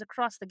populations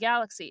across the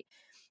galaxy.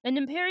 And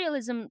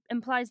imperialism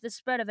implies the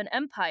spread of an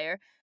empire,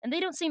 and they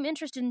don't seem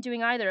interested in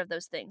doing either of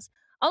those things.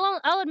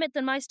 I'll admit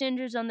that my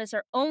standards on this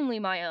are only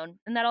my own,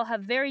 and that I'll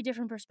have very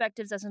different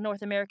perspectives as a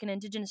North American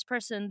indigenous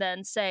person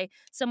than, say,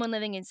 someone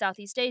living in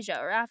Southeast Asia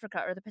or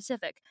Africa or the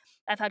Pacific.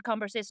 I've had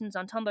conversations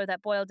on Tumblr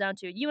that boil down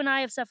to, you and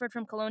I have suffered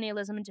from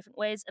colonialism in different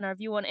ways, and our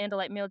view on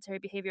Andalite military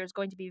behavior is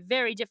going to be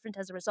very different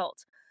as a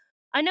result.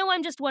 I know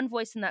I'm just one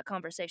voice in that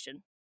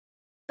conversation.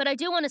 But I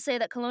do want to say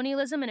that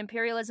colonialism and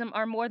imperialism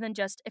are more than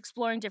just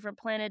exploring different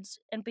planets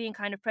and being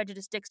kind of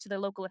prejudiced dicks to their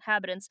local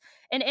inhabitants,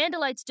 and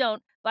Andalites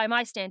don't, by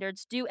my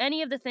standards, do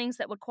any of the things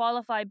that would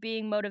qualify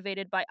being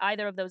motivated by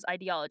either of those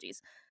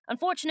ideologies.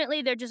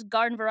 Unfortunately, they're just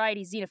garden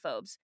variety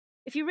xenophobes.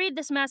 If you read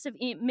this massive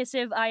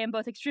missive, I am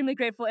both extremely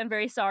grateful and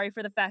very sorry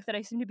for the fact that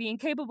I seem to be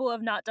incapable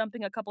of not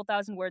dumping a couple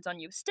thousand words on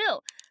you.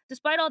 Still,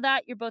 despite all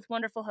that, you're both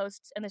wonderful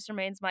hosts, and this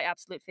remains my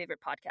absolute favorite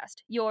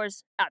podcast.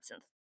 Yours,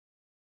 Absinthe.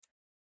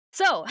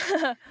 So,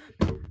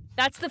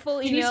 that's the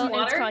full You need email some in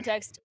its water?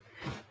 context.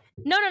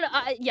 No.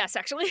 Yes,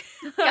 actually.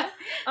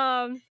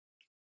 Yeah.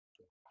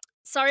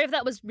 Sorry if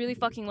that was really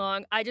fucking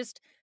long. I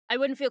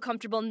wouldn't feel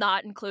comfortable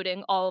not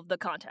including all of the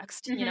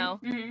context, you know?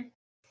 Mm-hmm.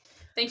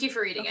 Thank you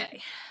for reading Okay.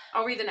 it.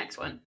 I'll read the next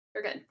one.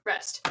 We're good.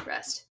 Rest.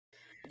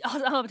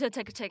 I'll have to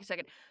take a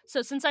second.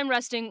 So, since I'm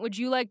resting, would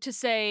you like to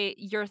say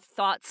your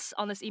thoughts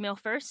on this email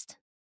first?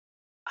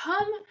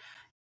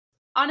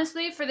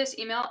 Honestly, for this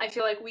email, I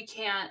feel like we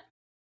can't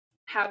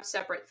have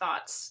separate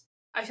thoughts.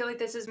 I feel like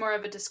this is more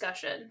of a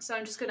discussion. So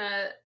I'm just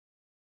gonna,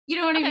 you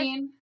know what I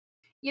mean?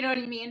 You know what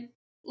I mean?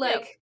 Like,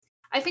 Yep.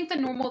 I think the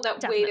normal way that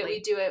Definitely. we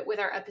do it with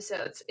our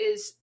episodes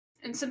is,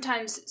 and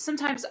sometimes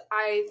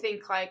I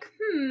think like,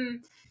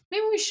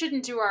 maybe we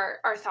shouldn't do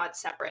our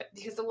thoughts separate,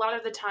 because a lot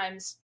of the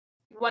times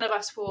one of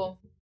us will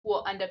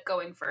end up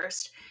going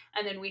first,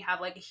 and then we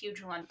have like a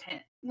huge long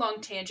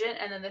tangent,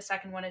 and then the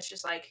second one is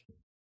just like,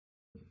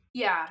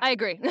 yeah, I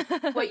agree.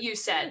 what you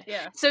said.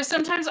 Yeah. So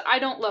sometimes I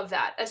don't love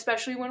that,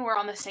 especially when we're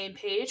on the same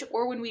page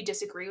or when we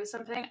disagree with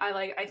something.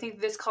 I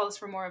think this calls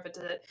for more of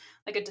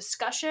a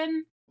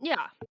discussion.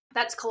 Yeah.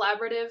 That's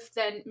collaborative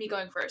than me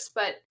going first,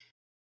 but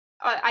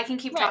I can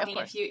keep Right, of talking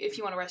course. if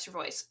you want to rest your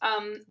voice.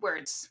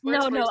 Words. No,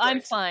 I'm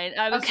Words. fine.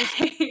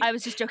 I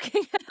was just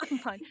joking. I'm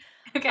fine.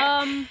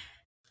 Okay.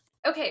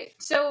 Okay,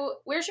 so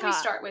where should we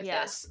start with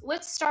yeah. this?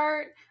 Let's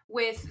start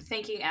with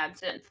thanking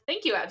Absinthe.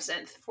 Thank you,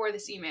 Absinthe, for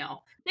this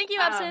email. Thank you,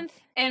 Absinthe.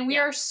 And we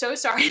are so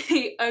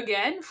sorry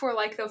again for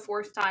like the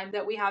fourth time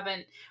that we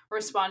haven't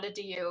responded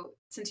to you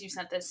since you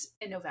sent this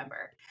in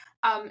November.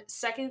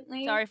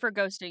 Secondly, sorry for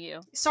ghosting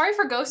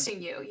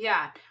you.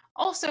 Yeah.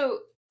 Also,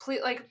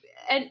 please, like,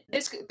 and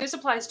this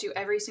applies to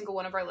every single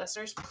one of our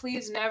listeners.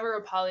 Please never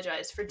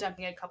apologize for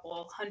dumping a couple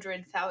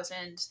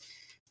 100,000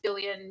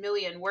 billion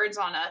million words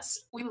on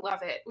us. We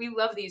love it. We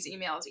love these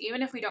emails,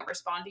 even if we don't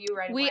respond to you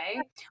right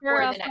away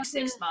or in the next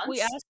 6 months.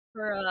 We ask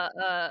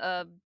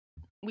for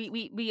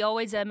we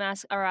always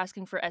are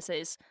asking for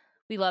essays.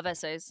 We love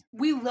essays.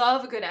 We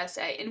love a good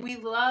essay, and we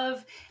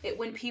love it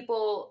when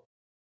people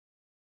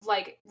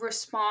like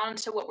respond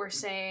to what we're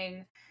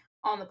saying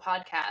on the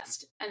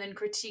podcast and then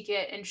critique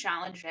it and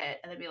challenge it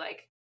and then be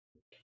like,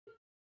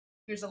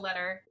 here's a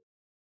letter,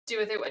 do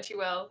with it what you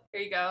will,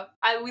 here you go.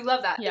 We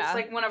love that. It's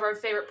like one of our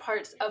favorite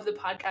parts of the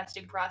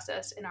podcasting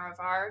process and of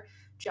our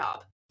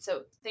job.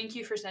 So thank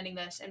you for sending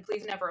this, and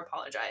please never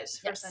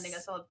apologize for sending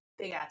us a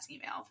big ass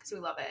email, because we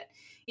love it,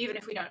 even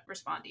if we don't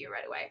respond to you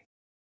right away.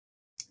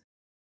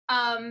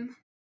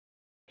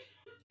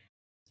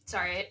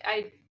 Sorry,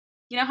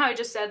 you know how I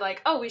just said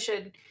like, oh, we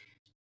should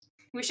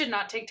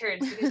not take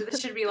turns, because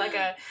this should be like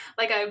a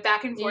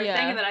back and forth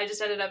thing, and then I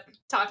just ended up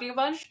talking a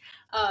bunch.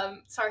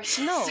 Sorry.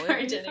 No,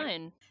 sorry, you're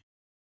fine.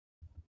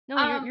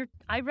 No, you're.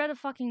 I read a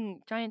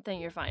fucking giant thing.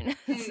 You're fine.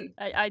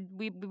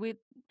 We.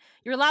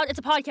 You're allowed. It's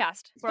a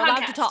podcast. We're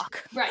allowed to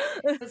talk. Right.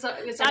 That's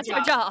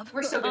our job.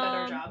 We're so good at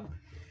our job.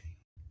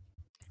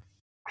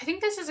 I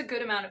think this is a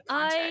good amount of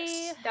I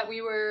context that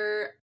we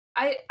were.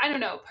 I don't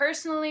know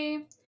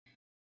personally.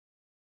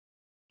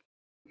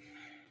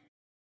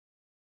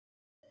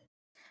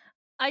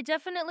 I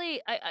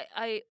definitely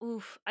I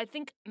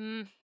think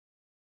I'm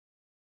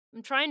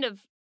trying to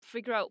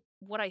figure out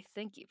what I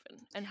think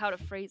even and how to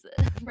phrase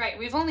it. Right,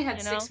 we've only had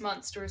You know? 6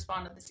 months to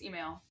respond to this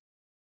email,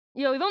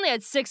 We've only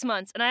had 6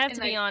 months, and I have and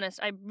to be like, honest,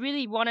 I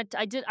really wanted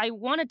to I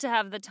wanted to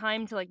have the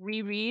time to, like,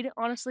 reread,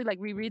 honestly, like,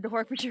 reread the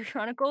Hork-Bajir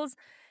Chronicles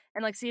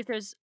and, like, see if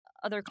there's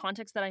other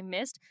context that I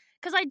missed.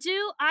 Because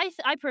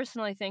I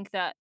personally think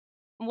that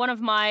one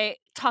of my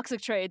toxic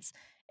traits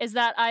is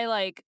that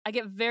I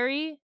get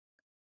very,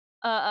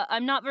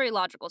 I'm not very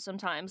logical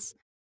sometimes.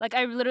 Like,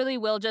 I literally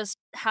will just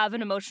have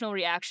an emotional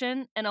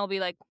reaction, and I'll be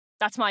like,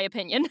 "That's my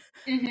opinion."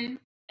 hmm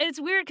It's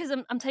weird because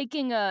I'm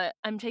taking an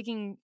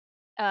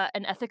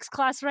ethics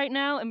class right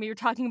now, and we were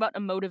talking about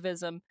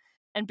emotivism,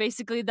 and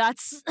basically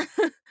that's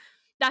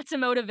that's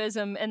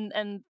emotivism,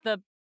 and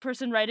the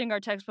person writing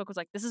our textbook was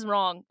like, "This is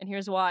wrong, and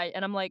here's why,"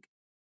 and I'm like,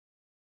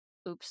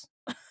 "Oops,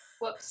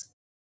 whoops.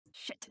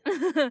 shit."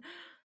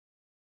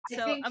 I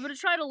So think I'm gonna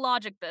try to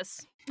logic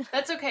this.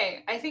 that's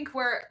okay. I think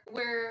we're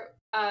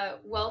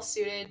well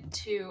suited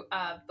to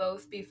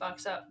both be fuck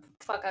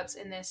ups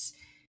in this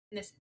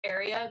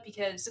area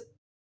because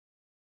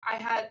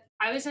I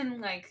was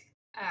in like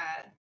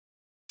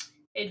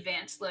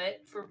advanced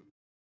lit for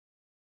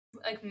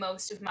like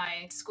most of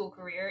my school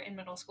career in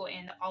middle school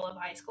and all of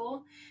high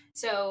school.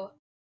 So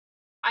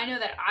I know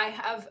that I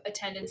have a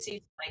tendency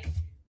to like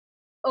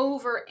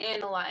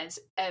overanalyze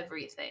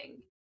everything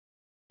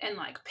and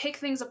like pick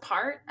things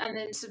apart and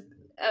then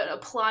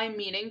apply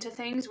meaning to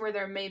things where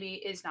there maybe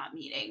is not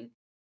meaning.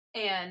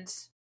 And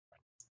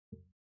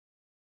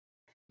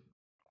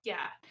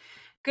yeah,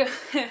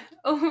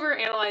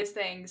 overanalyze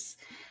things,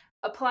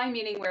 apply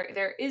meaning where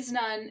there is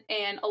none,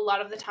 and a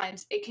lot of the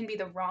times it can be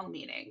the wrong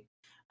meaning.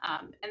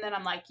 And then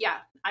I'm like, yeah,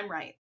 I'm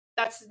right.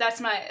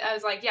 That's my. I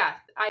was like, yeah,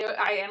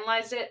 I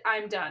analyzed it.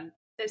 I'm done.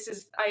 This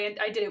is I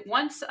did it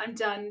once. I'm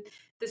done.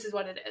 This is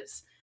what it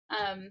is.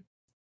 Um,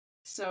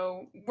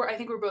 so I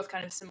think we're both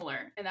kind of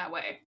similar in that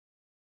way.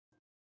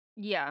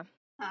 Yeah.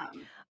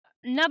 Um,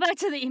 Now back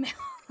to the email.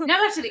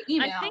 Now back to the I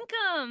email. think,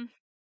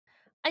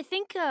 I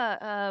think,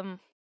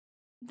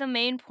 the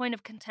main point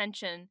of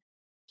contention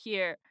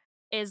here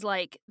is,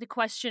 like, the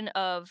question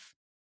of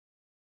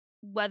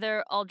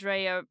whether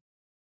Aldrea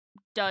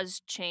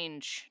does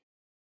change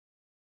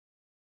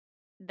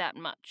that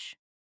much,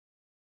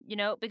 you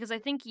know? Because I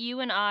think you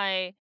and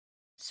I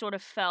sort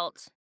of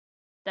felt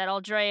that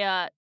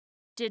Aldrea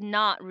did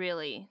not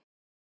really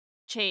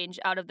change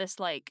out of this,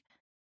 like,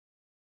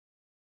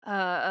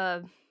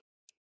 uh,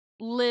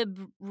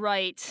 lib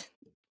right,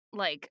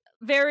 like,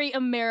 very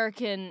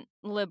American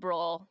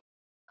liberal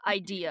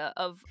idea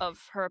of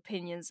her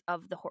opinions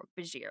of the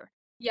Hork-Bajir.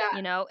 Yeah,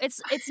 You know?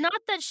 It's not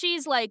that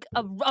she's, like,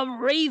 a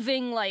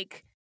raving,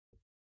 like,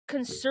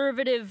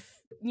 conservative,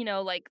 you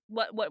know, like,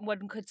 what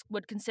one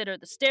would consider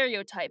the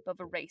stereotype of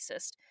a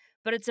racist,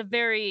 but it's a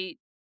very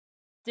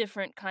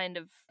different kind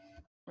of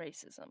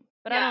racism.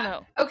 But I don't yeah.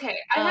 know. Okay,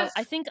 I have.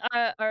 I think,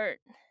 our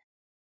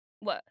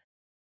what?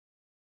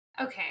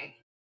 Okay,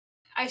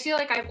 I feel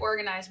like I've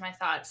organized my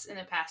thoughts in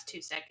the past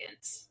 2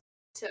 seconds.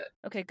 To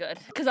Okay, good,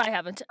 because I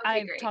haven't. okay,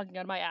 I'm great. talking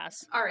out of my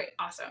ass. All right,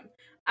 awesome.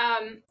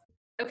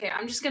 Okay,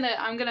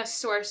 I'm gonna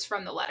source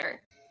from the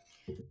letter.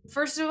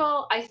 First of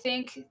all, I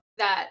think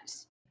that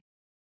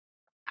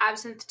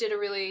Absinthe did a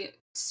really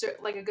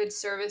like a good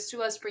service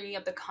to us, bringing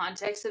up the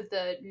context of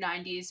the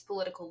 '90s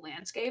political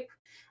landscape,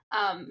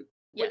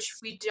 which Yes.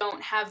 we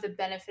don't have the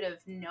benefit of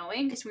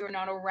knowing because we were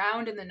not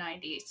around in the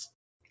 '90s,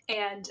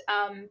 and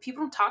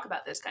people don't talk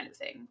about this kind of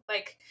thing.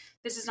 Like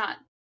this is not.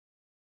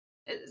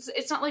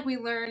 It's not like we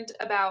learned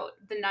about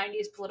the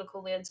 '90s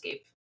political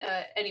landscape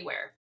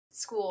anywhere,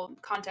 school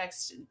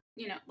context,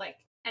 you know, like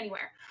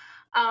anywhere.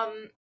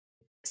 Um,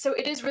 so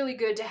it is really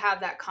good to have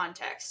that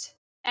context.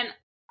 And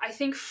I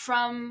think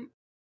from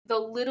the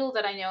little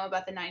that I know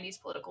about the '90s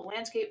political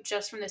landscape,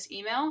 just from this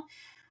email,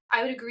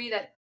 I would agree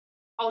that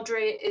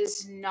Aldrea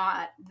is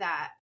not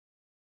that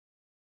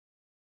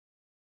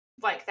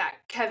like that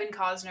Kevin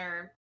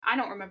Costner. I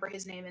don't remember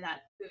his name in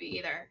that movie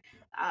either.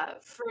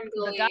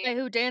 The guy Ferngully,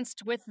 who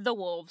danced with the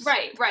wolves.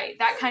 right,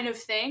 that kind of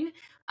thing.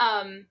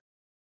 Um,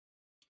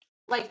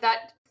 like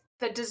that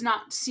does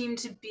not seem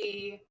to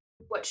be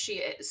what she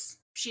is.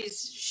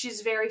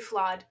 She's very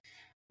flawed,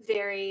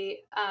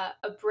 very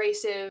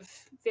abrasive,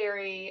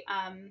 very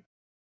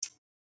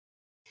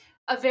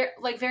a very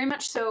like very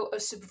much so a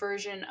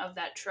subversion of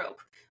that trope,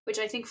 which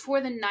I think for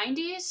the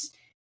 '90s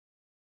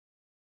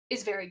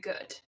is very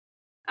good.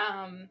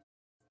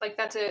 Like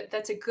that's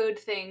a good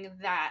thing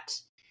that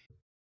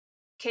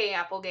Kay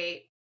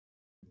Applegate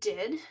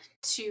did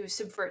to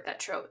subvert that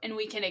trope, and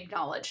we can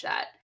acknowledge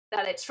that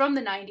it's from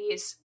the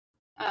 '90s.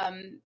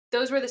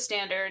 Those were the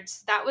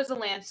standards. That was the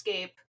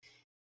landscape.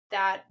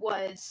 That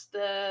was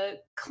the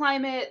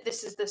climate.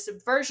 This is the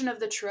subversion of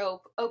the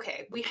trope.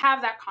 Okay, we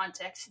have that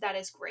context. That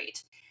is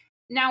great.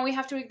 Now we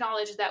have to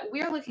acknowledge that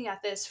we're looking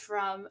at this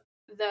from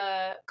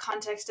the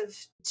context of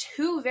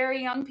two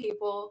very young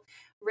people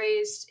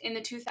raised in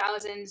the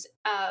 2000s,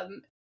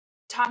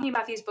 talking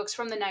about these books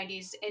from the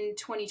 90s in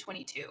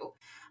 2022,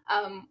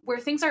 where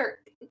things are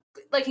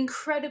like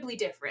incredibly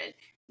different.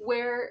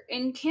 Where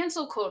in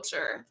cancel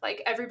culture,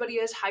 like everybody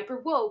is hyper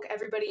woke,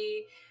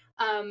 everybody,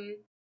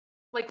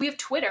 like we have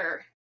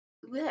Twitter.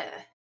 Blech,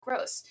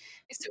 gross.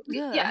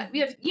 Yeah, we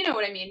have, you know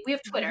what I mean? We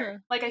have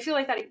Twitter. Like, I feel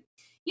like that,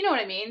 you know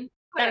what I mean?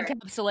 That Twitter.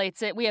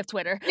 encapsulates it. We have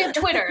Twitter. We have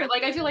Twitter.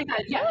 Like, I feel like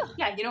that. Yeah,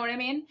 yeah, you know what I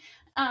mean?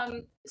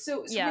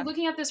 So we're Yeah.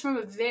 looking at this from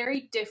a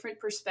very different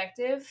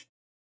perspective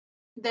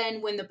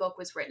than when the book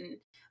was written.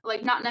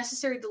 Like, not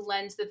necessarily the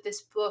lens that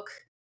this book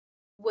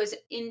was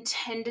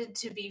intended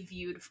to be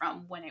viewed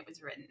from when it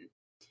was written.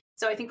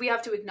 So I think we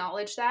have to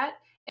acknowledge that.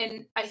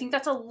 And I think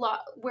that's a lot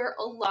where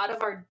a lot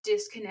of our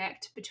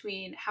disconnect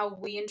between how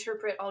we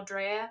interpret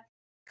Aldrea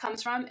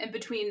comes from, and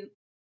between,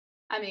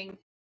 I mean,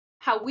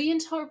 how we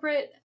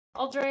interpret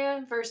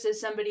Aldrea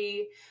versus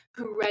somebody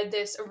who read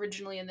this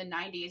originally in the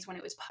 90s when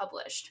it was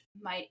published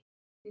might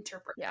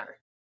interpret Yeah, her.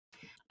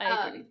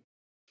 I agree.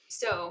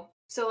 So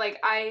like,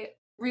 I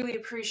really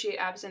appreciate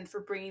Absinthe for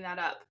bringing that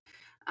up,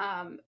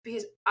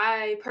 because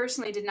I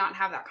personally did not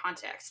have that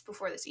context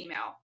before this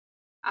email.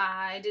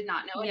 I did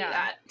not know any of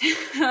Yeah.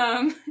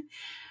 that.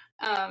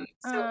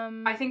 So I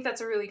Um, think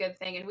that's a really good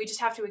thing, and we just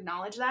have to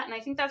acknowledge that. And I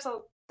think that's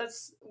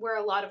where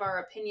a lot of our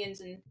opinions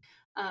and,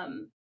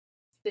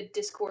 the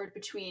discord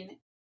between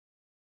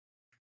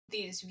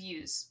these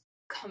views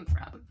come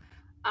from.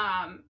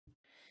 Um,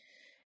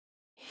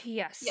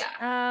 yes.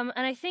 yeah.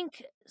 And I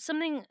think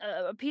something,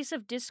 a piece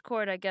of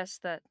discord, I guess,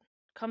 that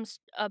comes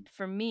up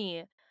for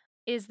me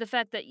is the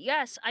fact that,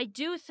 yes, I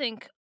do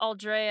think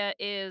Aldrea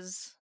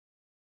is,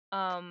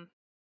 um,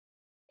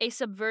 a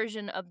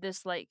subversion of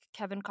this, like,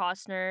 Kevin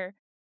Costner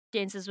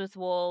Dances with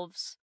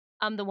Wolves,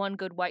 I'm the one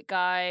good white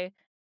guy,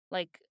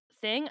 like,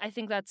 thing. I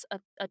think that's a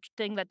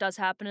thing that does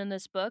happen in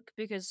this book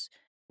because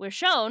we're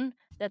shown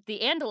that the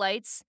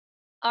Andalites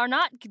are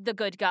not the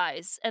good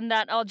guys and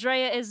that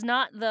Aldrea is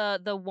not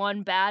the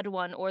one bad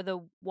one or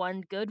the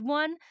one good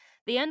one.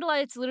 The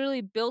Andalites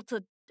literally built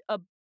a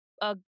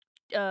a,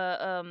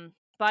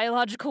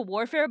 biological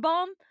warfare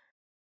bomb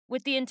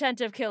with the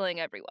intent of killing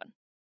everyone.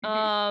 Hmm.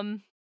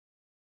 Um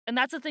and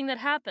that's the thing that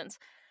happens.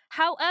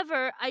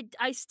 However,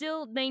 I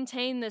still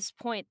maintain this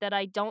point that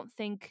I don't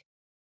think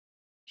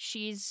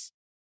she's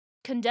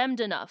condemned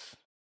enough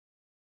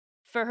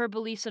for her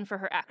beliefs and for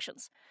her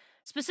actions.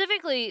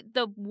 Specifically,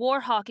 the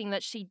war hawking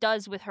that she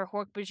does with her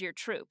Hork-Bajir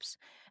troops.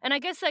 And I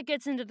guess that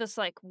gets into this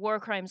like war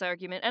crimes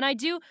argument. And I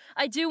do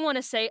want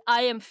to say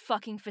I am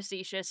fucking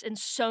facetious in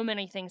so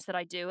many things that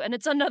I do, and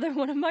it's another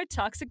one of my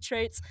toxic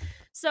traits.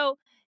 So,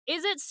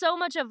 is it so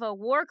much of a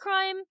war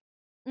crime?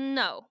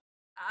 No.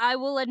 I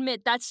will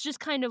admit that's just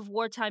kind of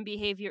wartime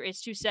behavior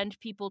is to send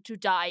people to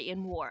die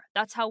in war.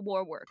 That's how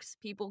war works.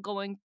 People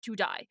going to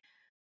die.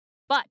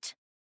 But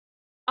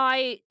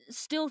I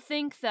still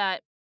think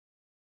that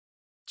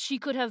she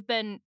could have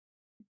been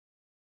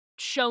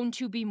shown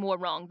to be more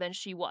wrong than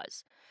she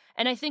was.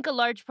 And I think a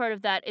large part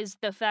of that is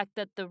the fact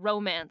that the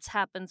romance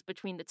happens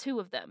between the two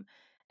of them.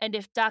 And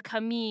if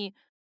Dakami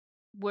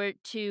were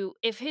to,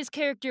 if his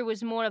character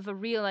was more of a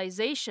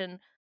realization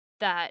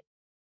that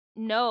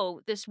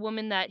no, this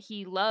woman that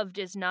he loved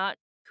is not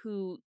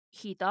who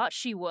he thought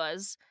she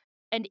was,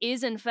 and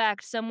is in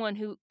fact someone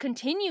who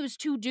continues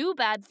to do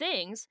bad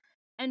things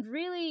and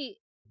really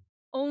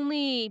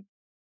only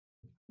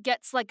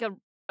gets like a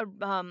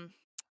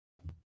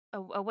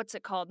what's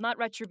it called? Not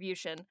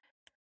retribution.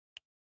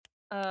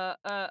 Uh,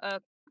 uh, uh,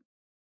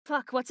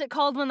 fuck. What's it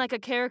called when like a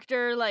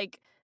character like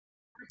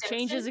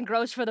changes Redemption. and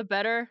grows for the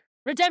better?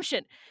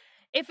 Redemption.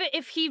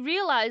 If he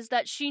realized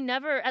that she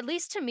never, at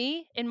least to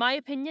me, in my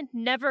opinion,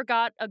 never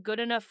got a good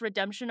enough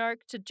redemption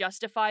arc to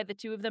justify the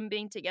two of them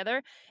being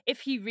together, if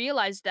he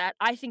realized that,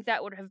 I think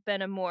that would have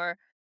been a more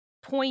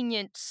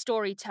poignant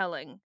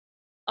storytelling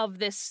of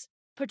this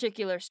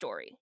particular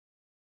story.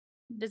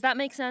 Does that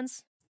make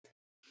sense?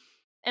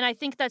 And I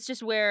think that's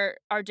just where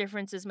our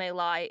differences may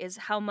lie, is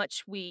how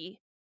much we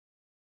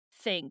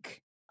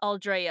think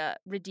Aldrea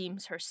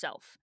redeems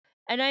herself.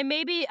 And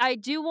I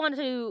do want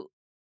to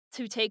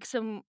take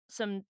some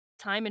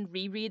time and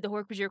reread the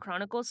Hork-Bajir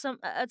Chronicles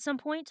at some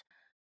point.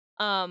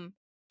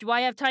 Do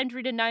I have time to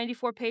read a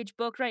 94-page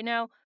book right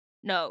now?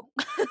 No.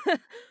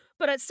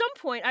 But at some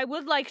point I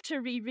would like to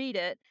reread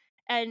it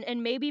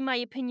and maybe my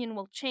opinion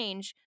will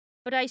change,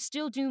 but I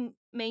still do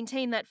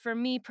maintain that for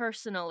me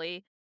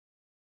personally,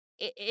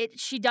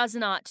 she does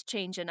not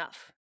change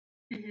enough.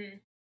 Hmm.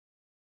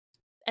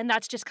 And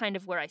that's just kind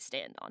of where I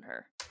stand on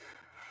her.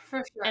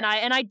 For sure. And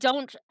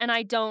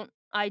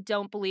I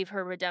don't believe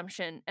her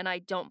redemption, and I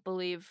don't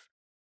believe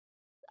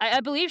I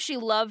believe she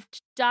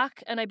loved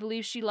Doc, and I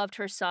believe she loved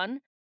her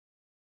son.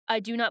 I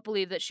do not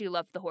believe that she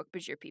loved the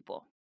Hork-Bajir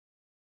people.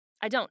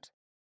 I don't.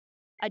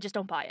 I just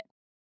don't buy it,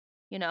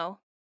 you know?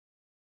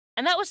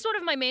 And that was sort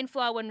of my main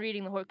flaw when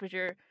reading the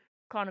Hork-Bajir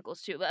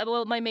Chronicles too.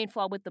 Well, my main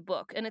flaw with the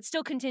book, and it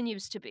still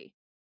continues to be.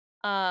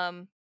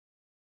 Um,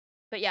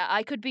 but yeah,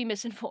 I could be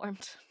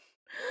misinformed.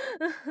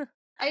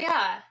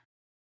 Yeah,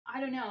 I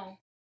don't know.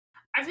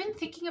 I've been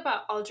thinking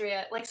about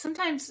Aldrea. Like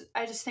sometimes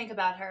I just think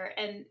about her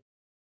and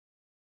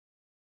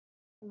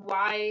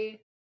why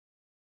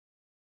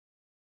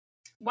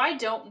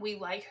don't we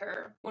like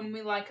her when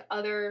we like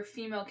other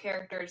female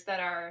characters that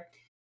are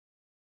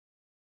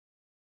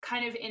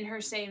kind of in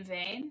her same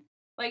vein?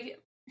 Like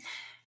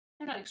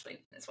I'm not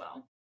explaining this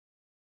well.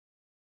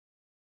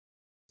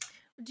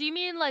 Do you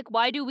mean like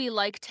why do we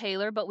like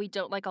Taylor but we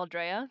don't like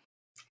Aldrea?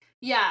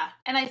 Yeah,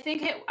 and I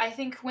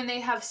think when they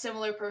have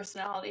similar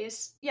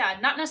personalities, yeah,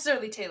 not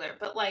necessarily Taylor,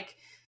 but like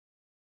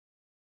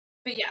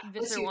but yeah,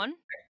 let's Visser use one?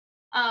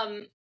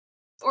 um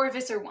or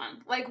Visser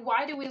one. Like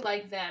why do we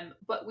like them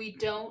but we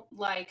don't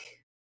like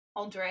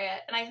Aldrea?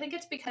 And I think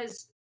it's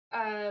because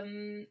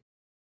um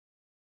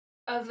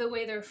of the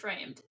way they're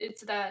framed.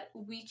 It's that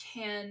we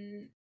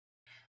can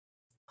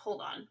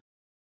hold on.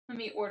 Let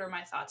me order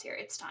my thoughts here.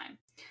 It's time.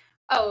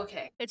 Oh,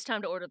 okay. It's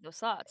time to order those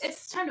thoughts.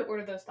 It's time to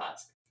order those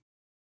thoughts.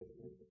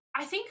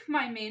 I think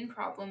my main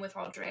problem with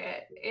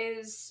Aldrea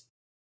is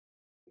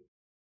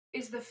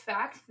the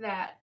fact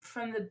that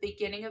from the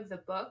beginning of the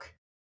book,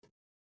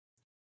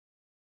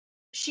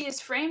 she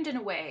is framed in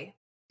a way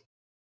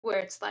where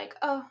it's like,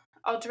 oh,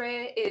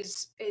 Aldrea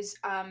is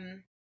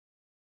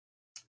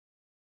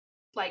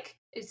like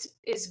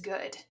is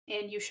good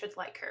and you should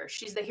like her.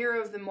 She's the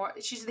hero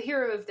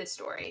of this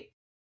story.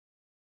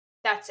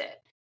 That's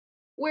it.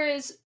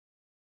 Whereas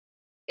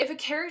if a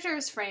character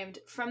is framed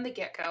from the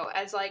get-go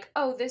as like,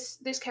 oh, this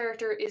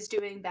character is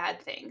doing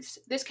bad things.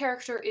 This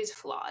character is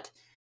flawed.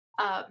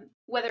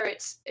 Whether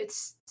it's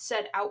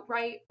said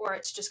outright or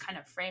it's just kind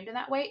of framed in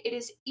that way, it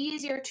is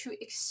easier to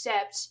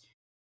accept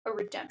a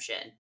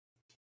redemption.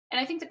 And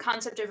I think the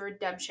concept of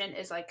redemption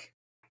is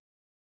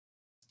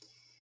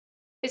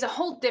a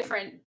whole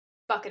different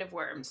bucket of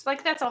worms.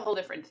 Like that's a whole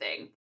different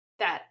thing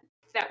that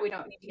we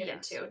don't need to get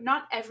Yes. into.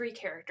 Not every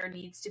character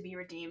needs to be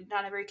redeemed.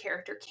 Not every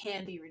character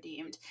can be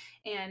redeemed,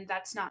 and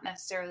that's not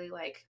necessarily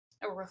like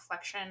a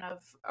reflection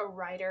of a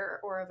writer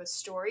or of a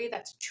story.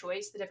 That's a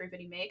choice that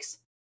everybody makes.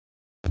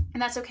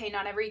 And that's okay.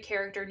 Not every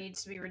character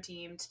needs to be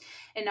redeemed,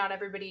 and not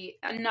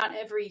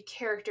every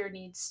character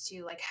needs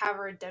to like have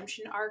a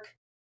redemption arc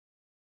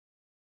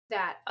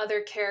that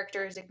other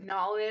characters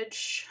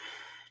acknowledge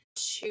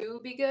to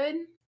be good.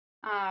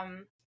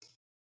 Um,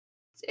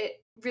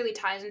 it really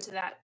ties into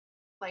that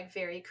like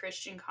very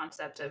Christian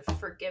concept of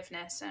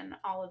forgiveness and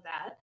all of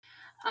that.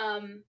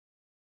 Um,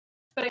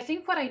 but I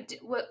think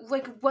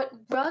what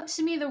rubs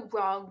me the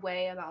wrong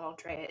way about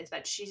Aldrea is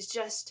that she's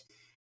just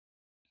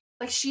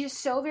like she is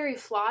so very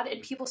flawed,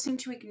 and people seem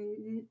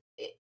to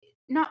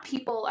not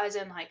people as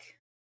in like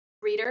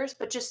readers,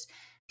 but just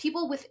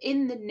people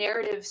within the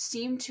narrative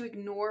seem to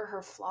ignore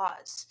her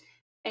flaws,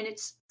 and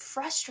it's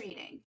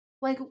frustrating.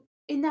 Like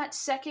in that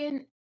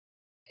second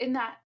in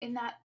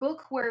that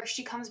book where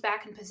she comes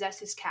back and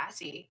possesses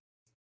Cassie,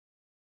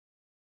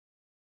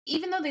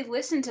 even though they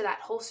listened to that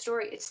whole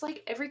story, it's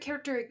like every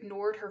character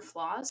ignored her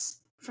flaws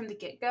from the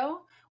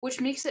get-go,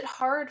 which makes it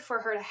hard for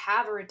her to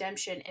have a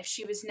redemption if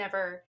she was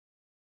never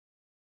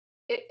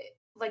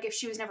like if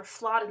she was never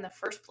flawed in the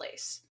first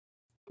place.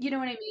 You know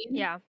what I mean?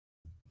 Yeah.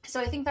 So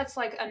I think that's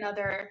like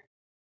another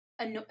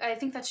I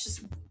think that's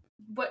just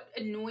what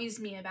annoys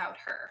me about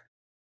her.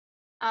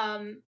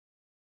 Um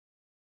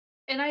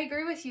and I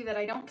agree with you that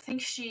I don't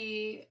think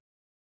she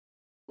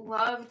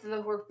loved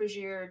the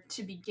Hork-Bajir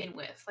to begin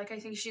with. Like I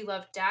think she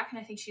loved Dak and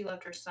I think she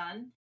loved her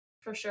son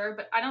for sure,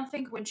 but I don't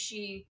think when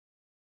she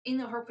in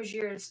the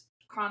Hork-Bajir's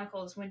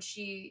chronicles when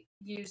she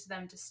used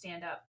them to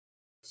stand up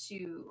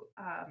to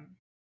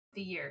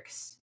the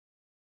Yerks,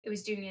 it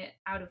was doing it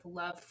out of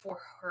love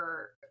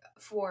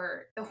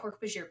for the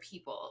Hork-Bajir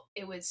people.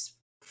 It was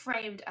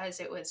framed as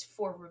it was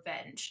for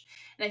revenge.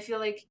 And I feel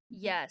like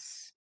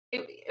Yes.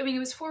 I mean, it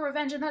was for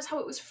revenge, and that's how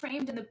it was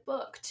framed in the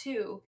book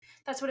too.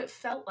 That's what it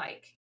felt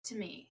like to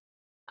me,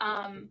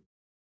 um,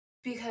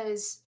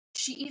 because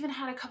she even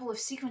had a couple of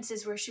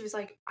sequences where she was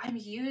like, "I'm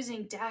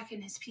using Dak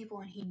and his people,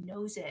 and he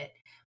knows it.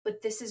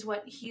 But this is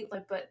what he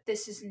like. But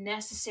this is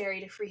necessary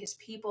to free his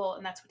people,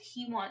 and that's what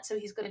he wants. So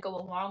he's going to go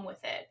along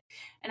with it."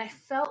 And I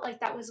felt like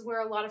that was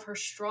where a lot of her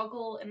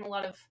struggle and a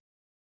lot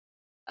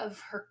of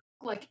her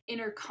like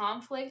inner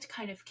conflict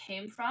kind of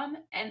came from.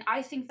 And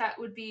I think that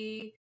would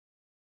be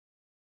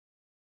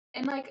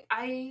and like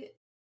I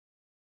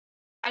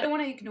don't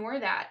want to ignore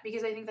that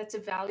because I think that's a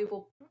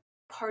valuable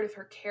part of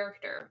her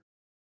character.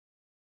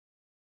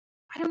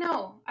 I don't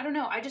know. I don't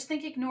know. I just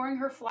think ignoring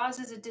her flaws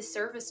is a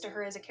disservice to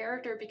her as a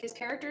character because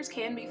characters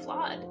can be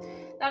flawed.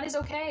 That is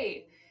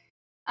okay.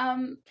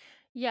 Um,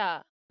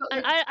 Yeah. but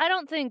And like, I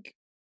don't think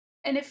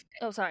and if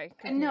oh sorry, no,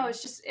 continue.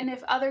 it's just and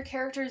if other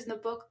characters in the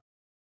book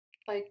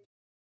like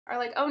are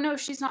like, oh no,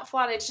 she's not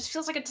flawed. It just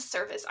feels like a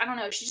disservice. I don't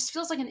know. She just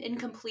feels like an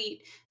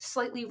incomplete,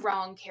 slightly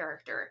wrong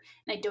character,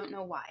 and I don't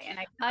know why. And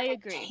I feel I like I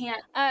agree.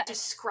 can't Uh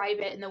describe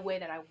it in the way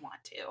that I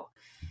want to.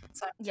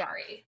 So I'm yeah.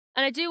 sorry.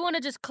 And I do want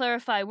to just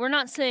clarify, we're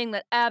not saying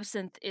that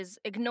Absinthe is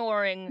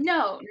ignoring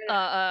No.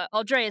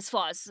 Aldrea's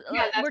flaws.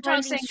 Yeah, that's We're why I'm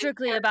talking saying the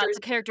strictly about characters the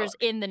in the characters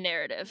book. in the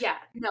narrative. Yeah,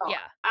 no. Yeah.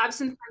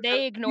 Absinthe brings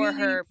They up ignore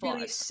really, her really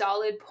flaws.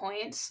 solid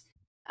points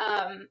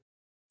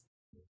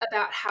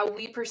about how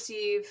we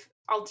perceive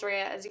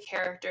Aldrea as a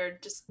character,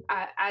 just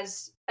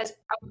as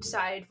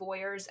outside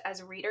voyeurs,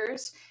 as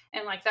readers,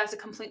 and like that's a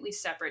completely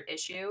separate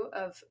issue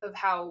of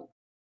how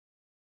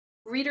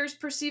readers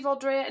perceive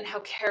Aldrea and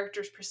how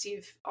characters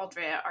perceive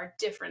Aldrea are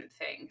different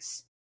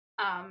things.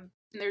 And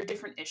they're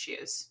different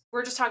issues.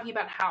 We're just talking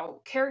about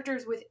how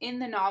characters within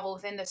the novel,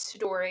 within the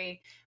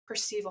story,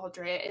 perceive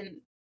Aldrea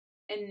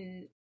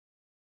and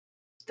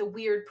the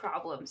weird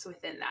problems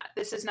within that.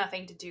 This has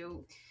nothing to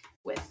do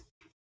with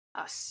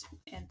us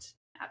and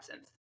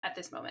Absinthe at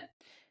this moment.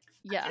 I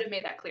Yeah. should have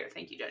made that clear.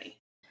 Thank you, Jenny.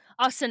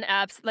 Us and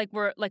Abs,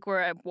 we're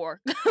at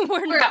war.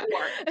 We're not at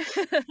war.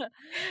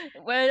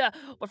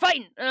 we're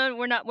fighting.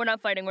 We're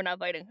not fighting. We're not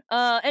fighting.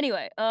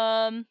 Anyway,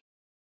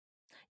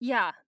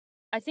 yeah.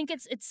 I think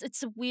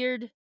it's a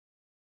weird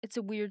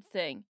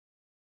thing.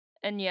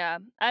 And yeah,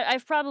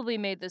 I've probably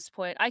made this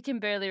point. I can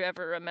barely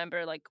ever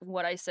remember like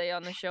what I say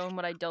on the show and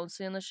what I don't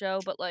say on the show,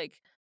 but like,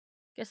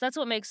 guess that's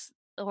what makes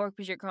the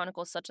Hork-Bajir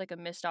Chronicles such like a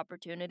missed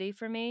opportunity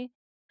for me.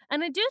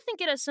 And I do think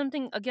it has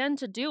something again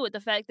to do with the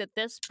fact that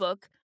this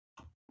book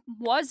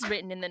was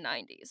written in the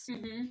 90s.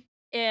 Mm-hmm.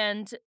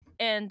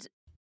 And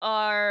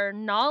our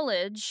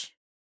knowledge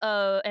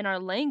and our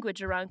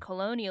language around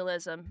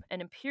colonialism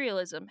and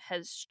imperialism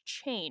has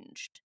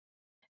changed.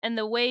 And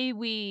the way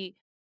we,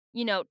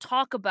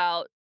 talk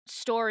about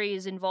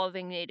stories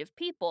involving Native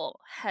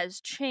people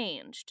has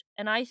changed.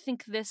 And I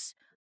think this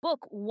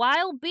book,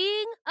 while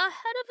being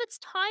ahead of its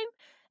time,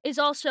 is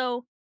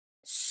also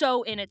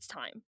so in its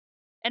time.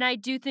 And I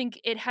do think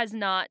it has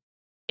not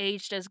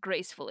aged as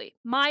gracefully.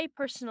 My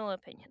personal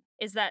opinion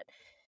is that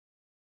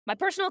my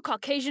personal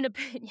Caucasian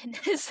opinion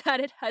is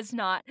that it has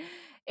not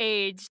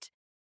aged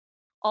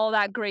all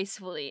that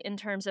gracefully in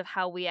terms of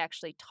how we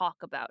actually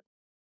talk about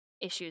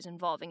issues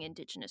involving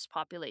indigenous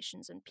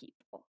populations and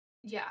people,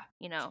 Yeah,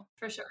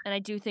 for sure. And I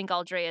do think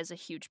Aldrea is a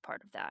huge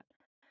part of that.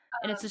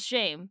 And it's a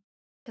shame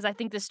because I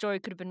think this story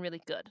could have been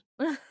really good.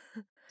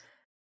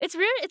 It's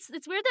weird.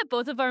 It's weird that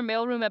both of our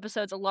mailroom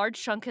episodes, a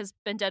large chunk has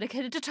been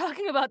dedicated to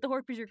talking about the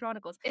Hork-Bajir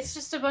Chronicles. It's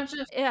just a bunch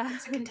of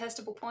it's a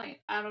contestable point.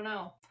 I don't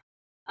know.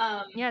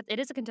 Yeah, it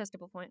is a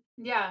contestable point.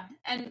 Yeah,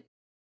 and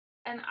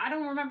I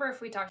don't remember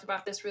if we talked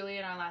about this really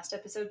in our last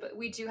episode, but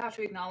we do have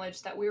to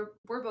acknowledge that we're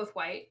both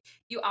white.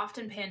 You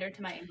often pander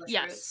to my English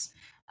roots.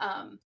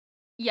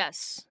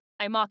 Yes,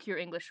 I mock your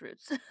English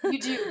roots. You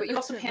do, but you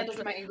also pander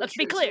to my English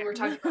roots when we're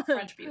talking about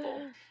French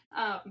people.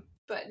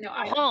 But no,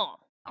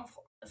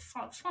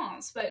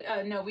 France. But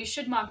no, we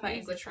should mock my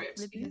English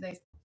roots because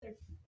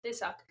they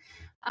suck.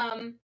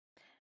 I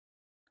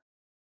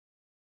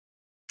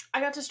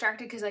got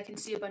distracted because I can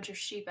see a bunch of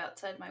sheep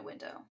outside my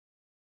window.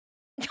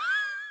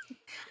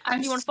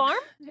 You want to farm?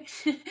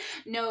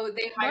 No,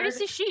 they hired. Where do you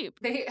see sheep?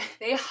 They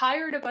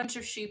hired a bunch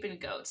of sheep and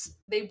goats.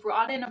 They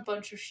brought in a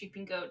bunch of sheep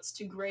and goats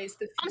to graze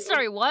the field. I'm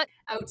sorry, what?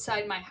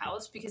 Outside my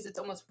house because it's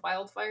almost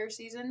wildfire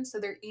season, so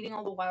they're eating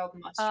all the wild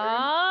mustard.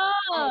 Oh.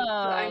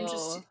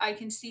 I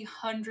can see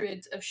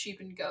hundreds of sheep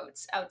and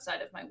goats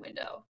outside of my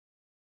window.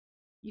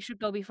 You should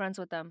go be friends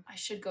with them. I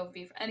should go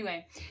be.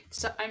 Anyway,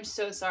 so I'm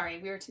so sorry.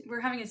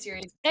 We're having a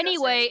serious.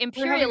 Anyway,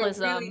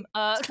 imperialism. We're having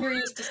a really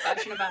serious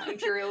discussion about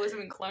imperialism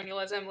and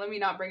colonialism. Let me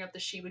not bring up the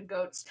sheep and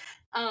goats.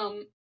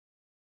 What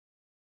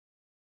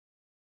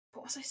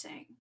was I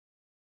saying?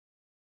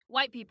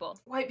 White people.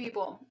 White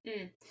people.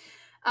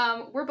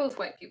 We're both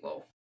white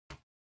people.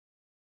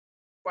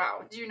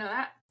 Wow, did you know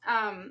that?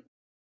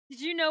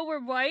 Did you know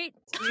we're white?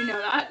 Did you know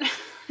that?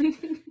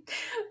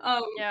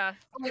 Yeah,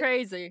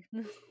 crazy.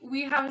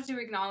 We have to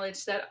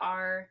acknowledge that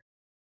our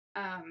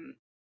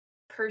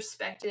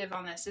perspective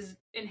on this is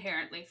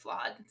inherently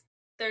flawed.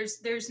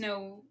 There's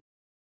no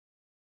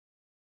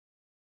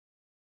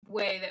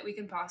way that we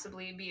can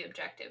possibly be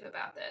objective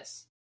about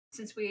this,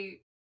 since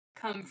we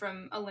come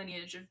from a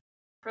lineage of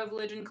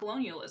privilege and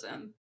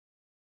colonialism.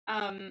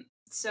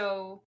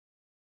 So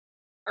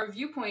our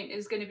viewpoint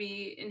is going to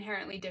be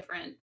inherently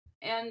different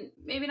and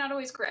maybe not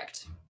always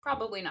correct.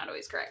 Probably not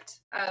always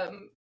correct.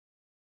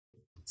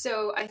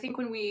 So I think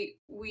when we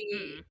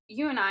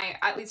you and I,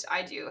 at least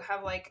I do,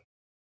 have like,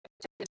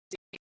 but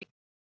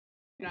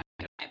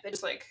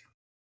just like,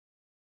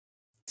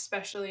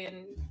 especially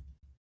in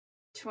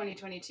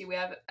 2022, we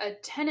have a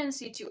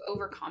tendency to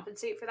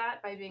overcompensate for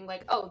that by being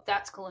like, oh,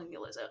 that's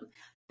colonialism,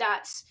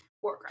 that's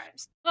war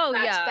crimes. Oh,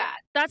 that's yeah. that.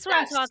 That's what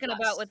I'm talking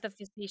about with the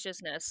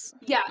facetiousness.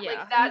 Yeah,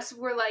 like that's,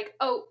 we're like,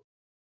 oh,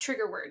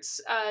 trigger words.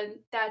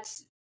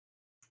 That's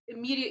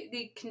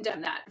immediately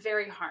condemn that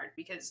very hard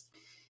because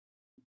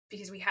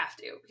we have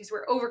to, because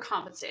we're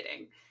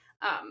overcompensating.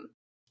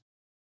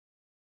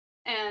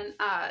 And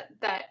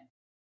that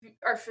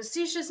our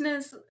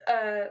facetiousness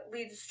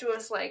leads to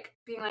us like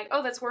being like,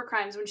 oh, that's war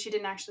crimes, when she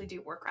didn't actually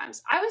do war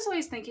crimes. I was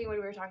always thinking when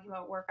we were talking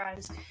about war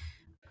crimes,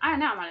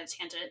 now I'm on a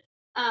tangent.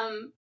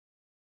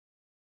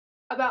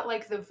 about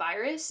like the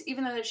virus,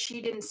 even though that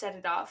she didn't set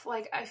it off.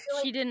 Like I feel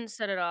like She didn't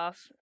set it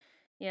off.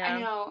 I Yeah.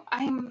 know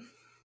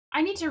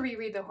I need to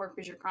reread the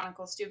Hork-Bajir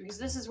Chronicles too because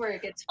this is where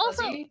it gets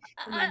Also, fuzzy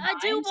in my I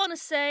do mind. want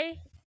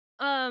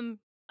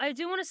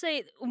to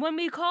say, when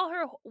we call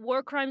her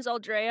War Crimes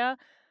Aldrea,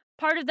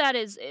 part of that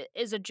is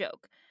a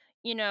joke,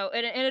 you know,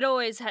 and it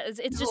always has.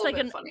 It's It's a just little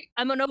like bit funny.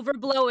 I'm an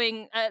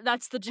overblowing.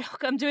 That's the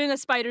joke. I'm doing a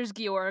Spider's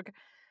Georg,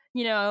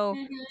 you know,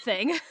 Mhm.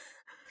 thing,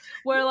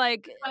 where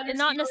like Fighters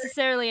not Georg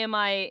necessarily am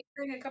I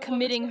doing a couple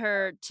committing episodes.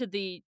 her to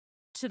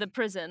the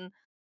prison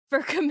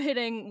for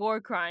committing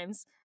war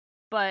crimes,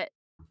 but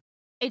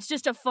it's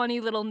just a funny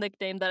little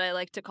nickname that I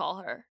like to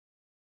call her.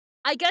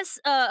 I guess,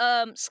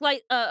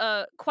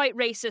 quite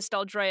racist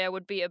Aldrea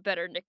would be a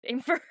better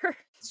nickname for her.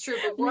 It's true,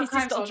 but War Racist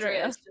Crimes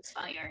Aldrea Aldrea. is just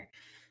funnier.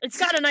 It's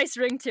got a nice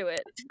ring to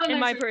it, It's so in nice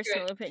my to do it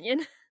personal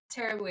opinion.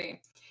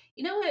 terribly.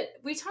 You know what?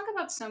 We talk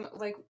about some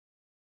like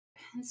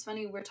it's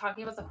funny we're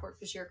talking about the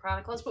Hork-Bajir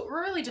Chronicles, but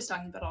we're really just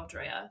talking about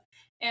Aldrea.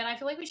 And I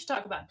feel like we should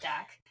talk about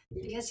Dak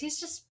because he's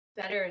just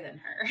better than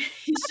her.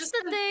 He's That's just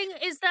the the thing,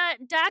 is that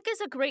Dak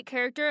is a great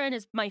character and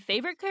is my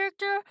favorite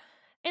character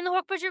in the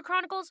Hawkbutcher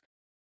Chronicles,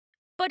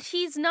 but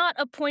he's not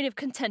a point of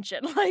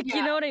contention, like, you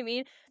yeah, know what I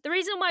mean? The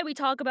reason why we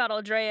talk about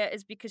Aldrea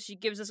is because she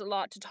gives us a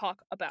lot to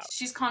talk about.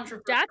 she's Dak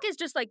controversial. is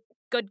just, like,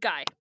 good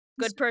guy,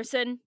 He's good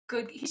person,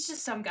 good. He's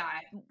just some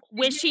guy. And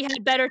wish he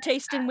had better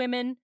taste in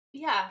women.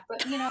 yeah,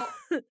 but you know,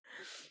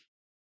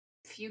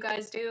 if you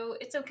guys do,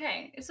 it's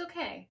okay. It's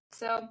okay.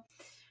 So,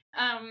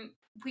 um,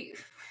 we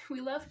we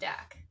love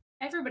Dak.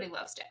 Everybody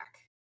loves Dak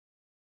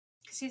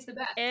because he's the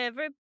best.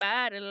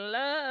 Everybody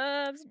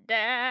loves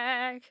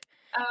Dak.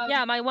 Um,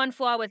 Yeah, my one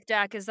flaw with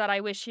Dak is that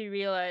I wish he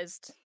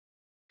realized.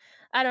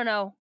 I don't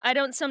know. I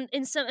don't some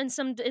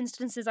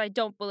instances I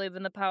don't believe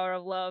in the power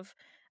of love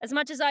as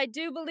much as I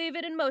do believe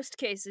it in most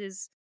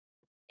cases.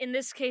 In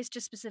this case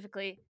just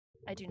specifically,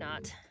 I do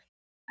not.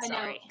 I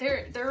know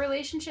Sorry. their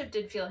relationship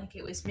did feel like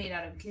it was made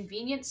out of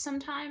convenience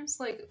sometimes.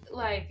 Like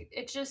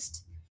it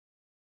just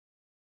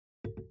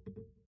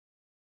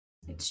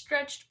it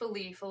stretched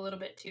belief a little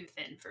bit too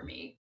thin for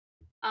me.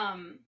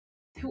 Um,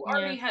 who Yeah.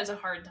 already has a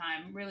hard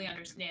time really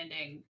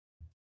understanding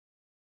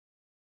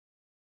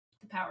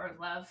the power of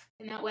love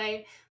in that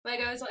way. Like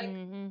I was like,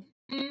 Mhm.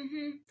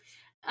 mm-hmm.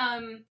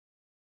 Um,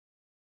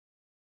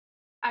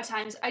 at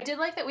times I did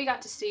like that we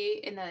got to see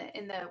in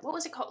the what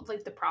was it called,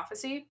 like the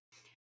prophecy.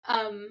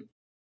 Um,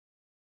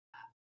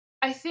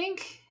 I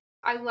think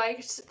I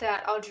liked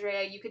that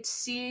Aldrea. You could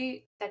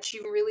see that she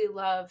really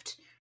loved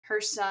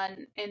her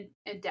son and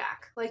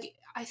Dak. Like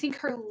I think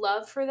her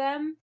love for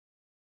them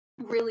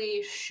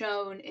really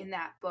shone in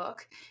that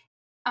book.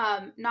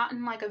 Not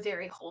in like a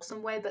very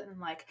wholesome way, but in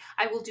like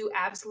I will do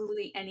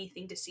absolutely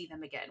anything to see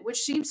them again,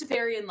 which seems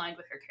very in line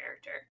with her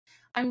character.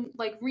 I'm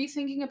like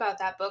rethinking about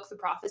that book, The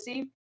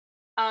Prophecy.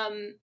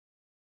 Um,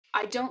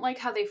 I don't like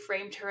how they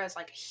framed her as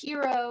like a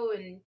hero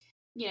and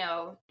you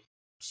know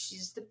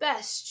she's the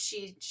best.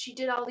 She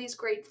did all these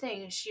great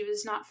things. She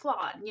was not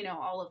flawed,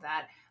 all of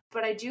that.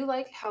 But I do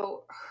like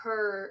how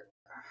her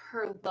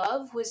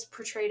love was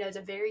portrayed as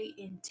a very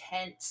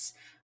intense,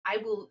 I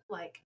will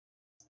like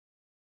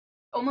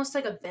almost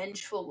like a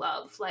vengeful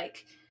love.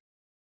 Like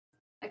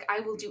I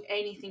will do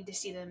anything to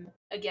see them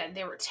again.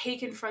 They were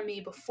taken from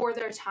me before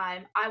their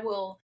time.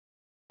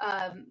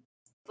 Um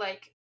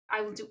I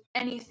will do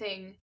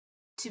anything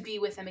to be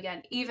with them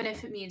again, even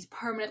if it means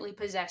permanently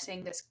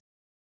possessing this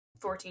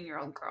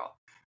 14-year-old girl.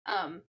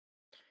 Um,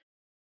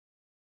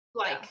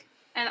 Yeah.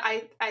 and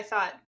I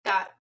thought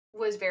that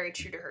was very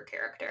true to her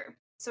character.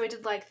 So I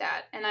did like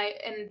that,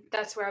 and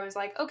that's where I was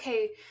like,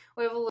 okay,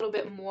 we have a little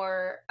bit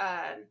more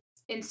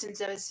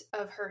instances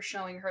of her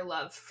showing her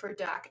love for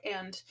Dak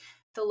and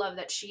the love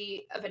that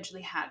she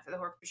eventually had for the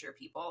Hork-Bajir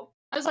people.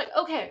 I was like,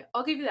 okay,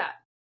 I'll give you that.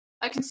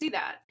 I can see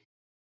that.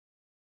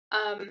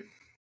 Um,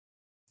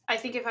 I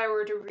think if I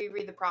were to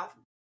reread the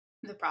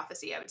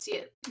prophecy, I would see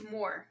it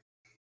more.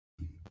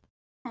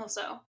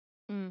 Also,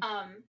 Mm.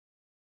 um,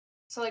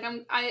 so like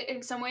I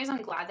in some ways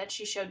I'm glad that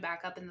she showed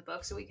back up in the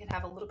book so we could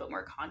have a little bit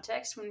more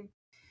context when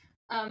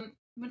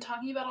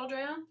talking about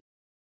Aldrea.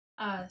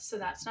 So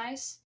that's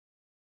nice.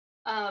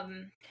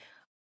 Um,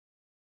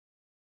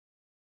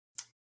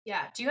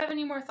 yeah. Do you have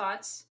any more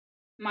thoughts?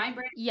 My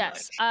brain is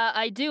Yes, mush.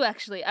 I do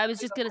actually. I was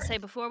Okay, just go gonna for it. say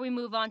before we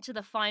move on to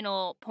the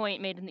final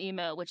point made in the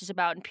email, which is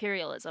about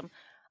imperialism.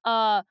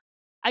 Uh,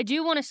 I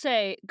do want to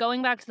say,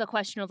 going back to the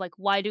question of like,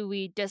 why do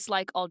we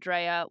dislike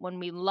Aldrea when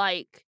we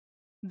like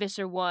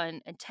Visser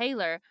One and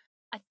Taylor?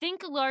 I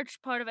think a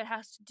large part of it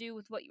has to do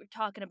with what you were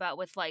talking about,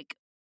 with like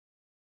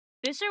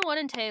Visser One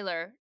and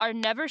Taylor are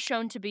never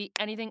shown to be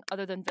anything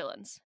other than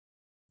villains.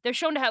 They're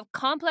shown to have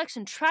complex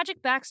and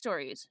tragic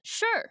backstories,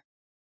 sure,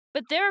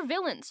 but they're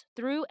villains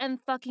through and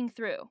fucking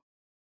through.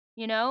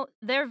 You know,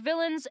 they're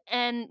villains,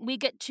 and we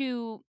get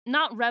to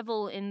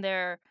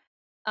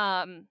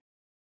um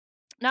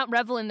not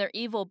revel in their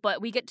evil, but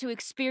we get to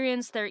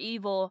experience their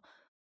evil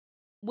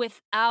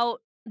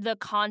without the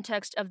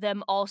context of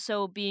them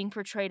also being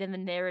portrayed in the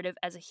narrative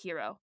as a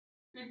hero.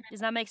 Mhm, Does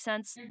that make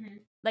sense? mhm.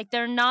 Like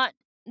they're not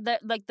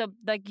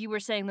like you were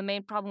saying, the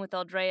main problem with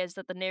Aldrea is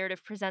that the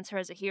narrative presents her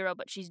as a hero,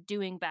 but she's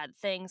doing bad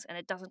things, and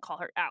it doesn't call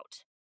her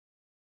out.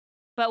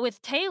 But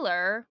with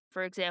Taylor,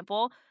 for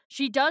example,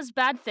 she does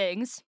bad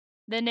things,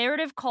 the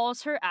narrative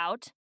calls her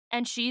out,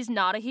 and she's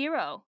not a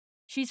hero.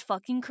 She's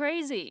fucking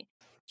crazy.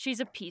 She's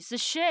a piece of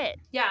shit.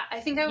 Yeah, I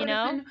think I You would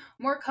have know? been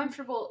more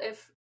comfortable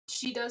if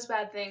she does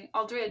bad thing.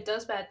 Aldrea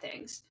does bad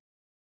things.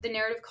 The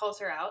narrative calls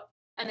her out,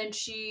 and then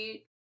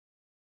she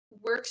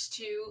works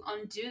to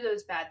undo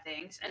those bad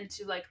things and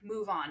to like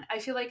move on. I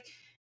feel like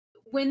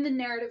when the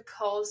narrative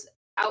calls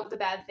out the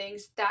bad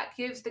things, that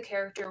gives the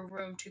character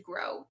room to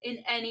grow in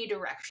any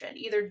direction.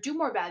 Either do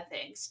more bad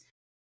things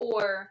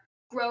or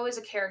grow as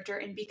a character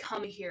and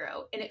become a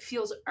hero, and it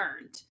feels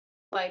earned.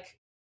 Like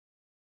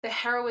the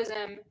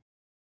heroism,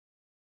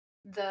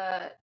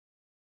 the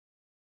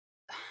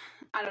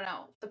I don't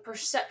know, the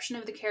perception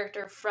of the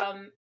character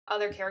from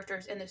other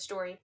characters in the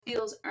story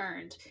feels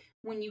earned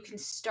when you can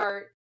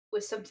start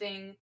with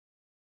something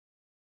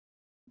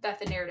that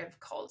the narrative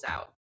calls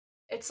out.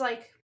 It's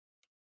like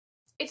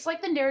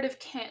the narrative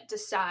can't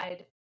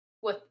decide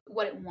what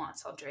it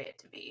wants Aldrea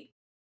to be.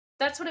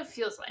 That's what it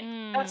feels like.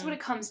 That's what Mm, it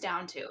comes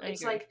down to. I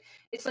agree.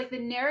 It's like the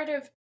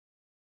narrative,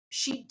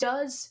 she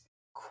does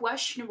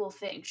questionable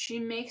things. She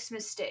makes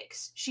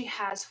mistakes. She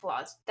has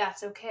flaws.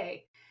 That's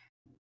okay.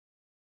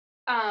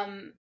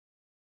 Um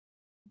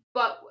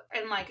but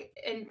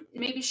and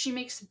maybe she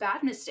makes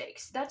bad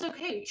mistakes. That's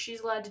okay. She's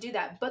allowed to do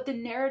that. But the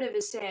narrative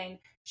is saying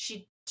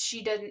she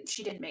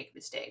didn't make a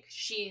mistake.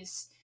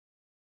 She's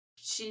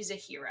a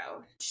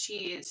hero.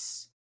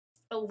 She's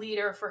a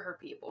leader for her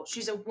people.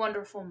 She's a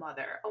wonderful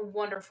mother, a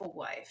wonderful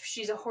wife.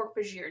 She's a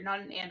Hork-Bajir, not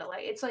an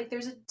Andalite. It's like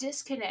there's a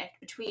disconnect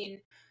between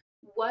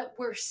what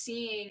we're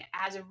seeing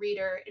as a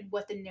reader and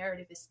what the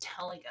narrative is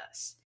telling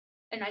us.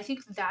 And I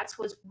think that's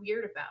what's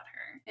weird about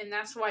her. And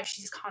that's why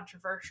she's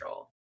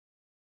controversial.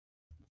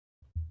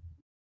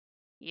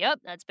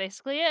 Yep, that's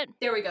basically it.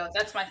 There we go.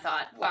 That's my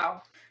thought.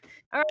 Wow.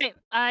 All right,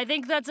 I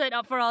think that's it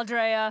up for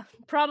Aldrea.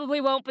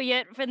 Probably won't be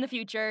it in the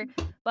future,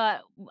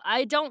 but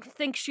I don't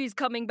think she's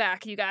coming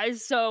back, you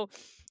guys. So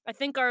I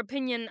think our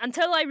opinion,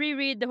 until I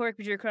reread the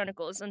Hork-Bajir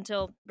Chronicles,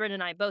 until Bryn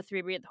and I both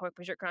reread the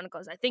Hork-Bajir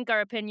Chronicles, I think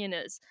our opinion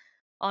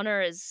on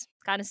her is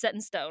kind of set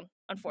in stone,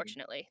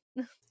 unfortunately.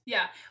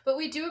 Yeah, but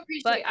we do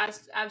appreciate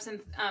But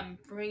Absinthe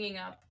bringing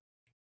up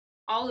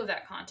all of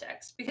that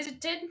context because it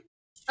did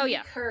oh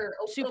yeah, tweak her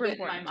a little super bit in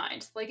my important.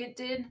 mind. Like it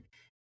did,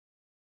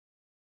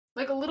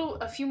 like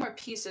a few more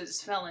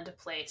pieces fell into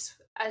place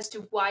as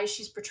to why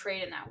she's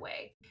portrayed in that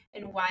way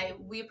and why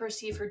we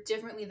perceive her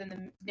differently than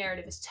the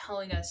narrative is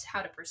telling us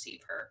how to perceive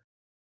her.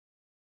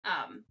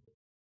 Um,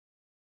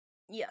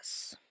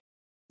 Yes.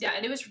 yeah,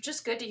 and it was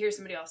just good to hear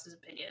somebody else's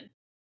opinion.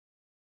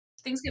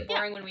 Things get Yeah,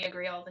 boring when we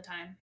agree all the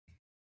time.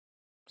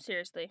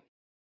 seriously.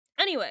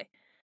 Anyway,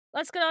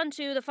 let's get on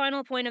to the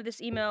final point of this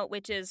email,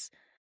 which is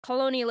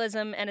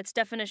colonialism and its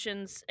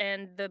definitions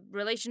and the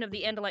relation of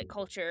the Andalite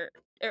culture,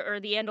 or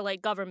the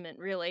Andalite government,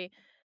 really,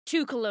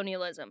 to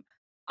colonialism.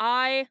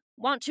 I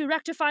want to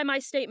rectify my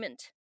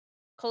statement.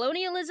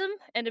 Colonialism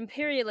and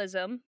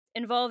imperialism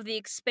involve the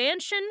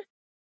expansion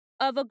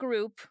of a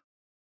group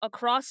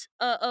across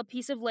a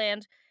piece of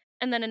land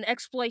and then an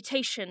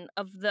exploitation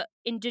of the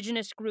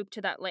indigenous group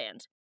to that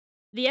land.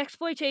 The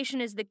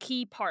exploitation is the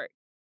key part.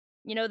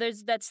 You know,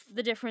 that's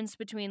the difference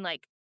between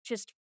like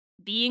just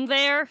being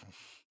there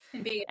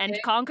And being a and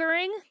dick.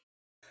 conquering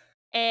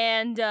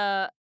and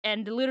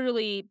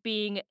literally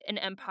being an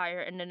empire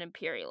and an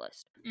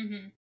imperialist.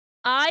 Mm-hmm.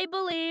 I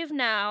believe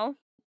now,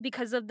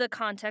 because of the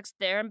context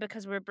there and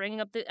because we're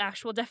bringing up the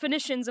actual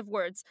definitions of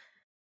words,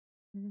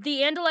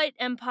 the Andalite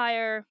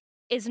Empire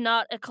is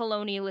not a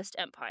colonialist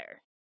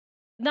empire.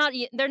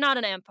 They're not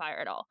an empire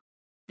at all.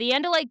 The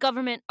Andalite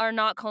government are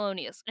not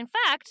colonialists. In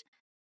fact,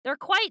 they're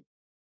quite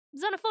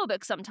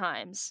xenophobic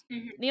sometimes.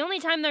 Mm-hmm. The only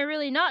time they're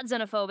really not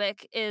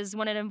xenophobic is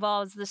when it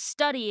involves the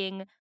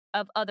studying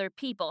of other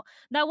people.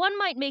 Now, one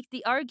might make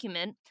the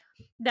argument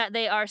that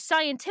they are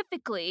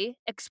scientifically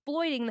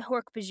exploiting the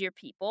Hork-Bajir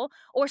people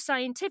or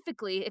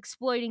scientifically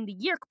exploiting the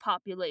Yeerk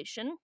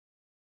population,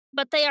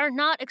 but they are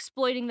not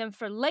exploiting them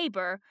for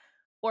labor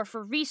or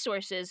for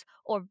resources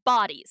or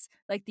bodies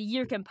like the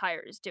Yeerk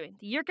Empire is doing.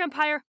 The Yeerk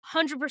Empire,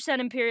 100%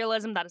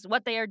 imperialism, that is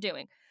what they are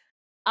doing.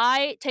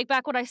 I take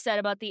back what I said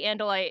about the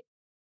Andalite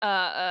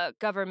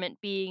government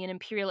being an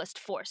imperialist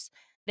force.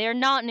 They are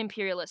not an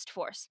imperialist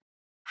force.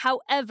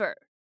 However,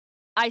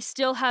 I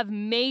still have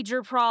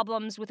major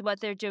problems with what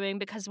they're doing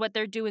because what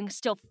they're doing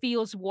still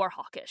feels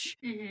warhawkish.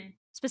 Mm-hmm.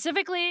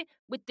 Specifically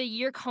with the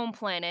Yeerk home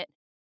planet,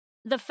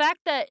 the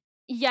fact that,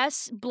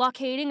 yes,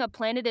 blockading a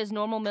planet is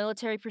normal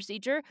military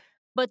procedure,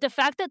 but the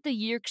fact that the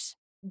Yeerks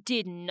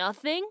did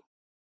nothing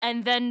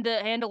and then the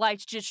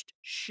Andalites just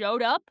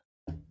showed up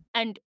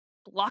and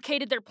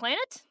blockaded their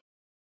planet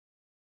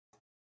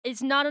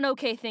is not an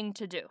okay thing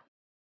to do.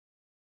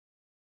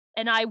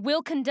 And I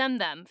will condemn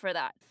them for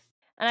that.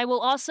 And I will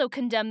also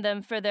condemn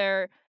them for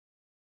their,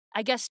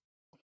 I guess,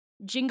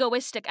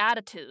 jingoistic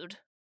attitude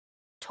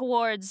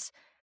towards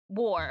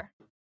war.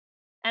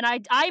 And I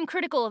am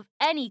critical of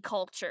any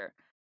culture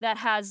that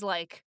has,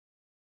 like,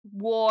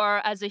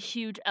 war as a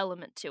huge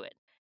element to it.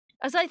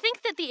 As I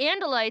think that the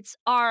Andalites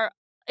are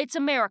it's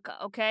America,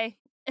 okay?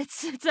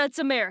 It's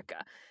America.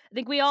 I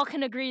think we all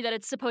can agree that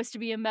it's supposed to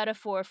be a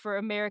metaphor for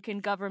American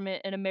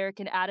government and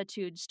American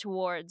attitudes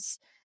towards,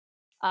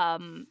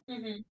 um,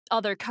 Hmm.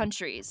 other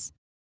countries.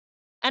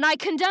 And I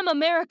condemn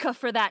America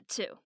for that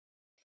too.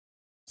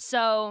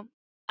 So,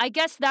 I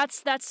guess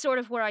that's sort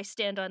of where I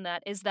stand on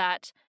that, is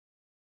that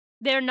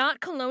they're not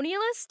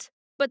colonialist,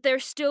 but they're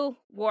still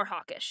war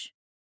hawkish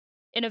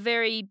in a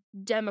very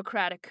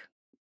democratic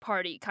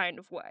party kind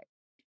of way.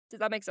 Does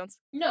that make sense?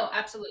 No,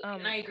 absolutely,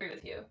 and Um, I agree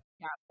with you.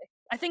 yeah.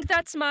 I think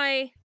that's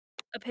my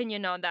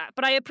opinion on that,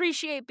 but I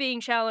appreciate being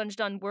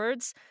challenged on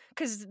words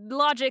because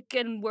logic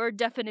and word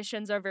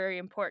definitions are very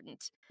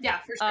important. Yeah,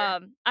 for sure. I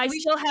And we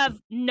still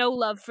have no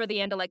love for the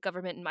Andalite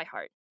government in my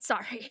heart.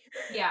 Sorry.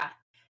 Yeah.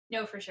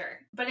 No, for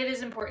sure. But it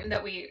is important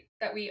that we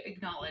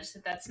acknowledge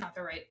that that's not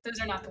the right those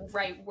are not the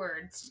right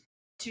words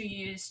to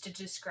use to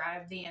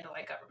describe the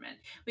Andalite government.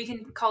 We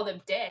can call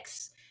them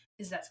dicks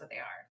because that's what they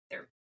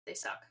are. They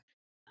suck.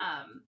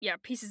 Um Yeah,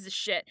 pieces of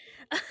shit.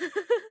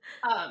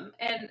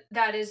 and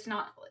that is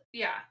not,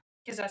 yeah,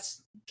 because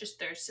that's just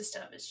their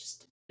system. It's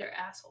just they're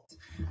assholes.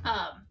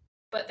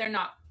 But they're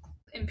not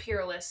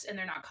imperialists and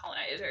they're not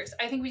colonizers.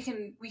 I think we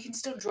can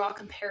still draw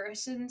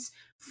comparisons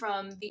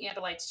from the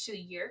Andalites to the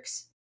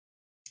Yerks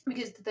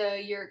because the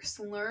Yerks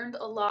learned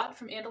a lot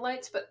from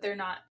Andalites, but they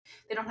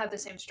don't have the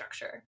same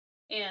structure.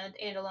 And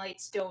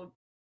Andalites don't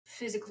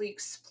physically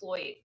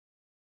exploit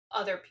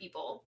other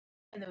people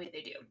in the way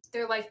they do.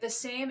 They're like the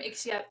same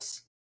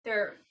except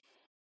they're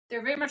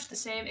they're very much the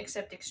same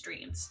except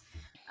extremes.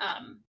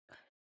 Um,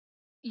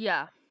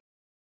 Yeah.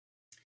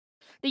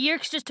 The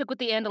Yerks just took what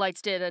the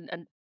Andalites did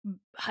and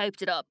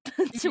hyped it up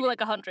to like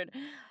 100.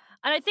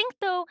 And I think,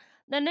 though,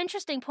 an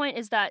interesting point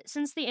is that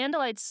since the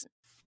Andalites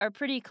are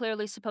pretty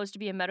clearly supposed to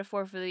be a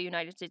metaphor for the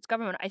United States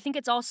government, I think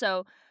it's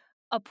also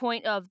a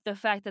point of the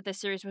fact that this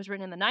series was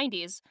written in the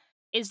 90s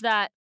is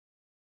that,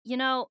 you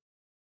know,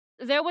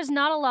 there was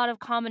not a lot of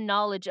common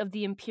knowledge of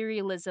the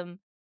imperialism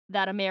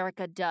that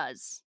America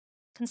does.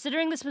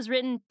 Considering this was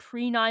written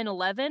pre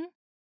 9/11,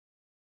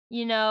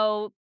 you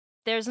know,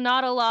 there's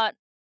not a lot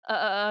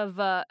of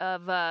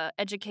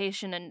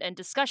education and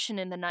discussion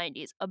in the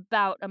 90s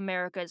about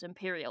America's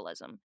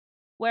imperialism.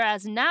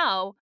 Whereas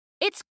now,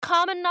 it's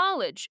common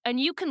knowledge, and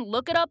you can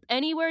look it up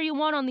anywhere you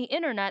want on the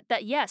internet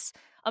that yes,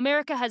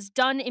 America has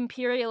done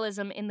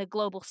imperialism in the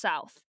global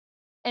south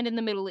and in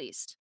the Middle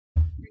East.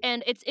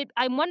 And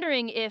I'm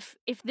wondering if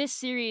this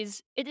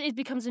series it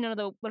becomes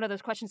another one of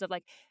those questions of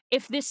like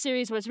if this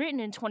series was written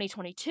in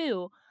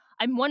 2022,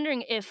 I'm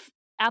wondering if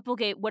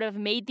Applegate would have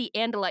made the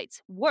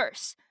Andalites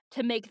worse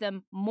to make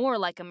them more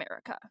like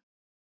America.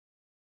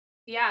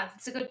 yeah,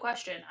 that's a good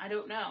question. I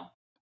don't know.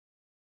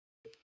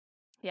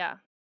 Yeah.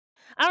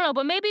 I don't know,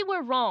 but maybe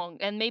we're wrong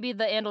and maybe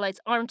the Andalites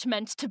aren't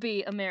meant to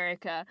be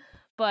America.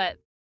 But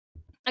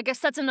I guess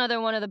that's another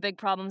one of the big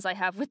problems I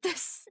have with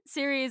this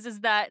series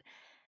is that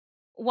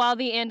while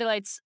the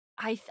Andalites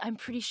I'm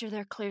pretty sure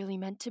they're clearly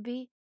meant to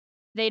be,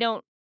 they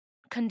don't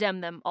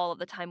condemn them all of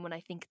the time when I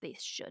think they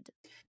should.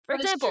 For That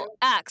is true. example,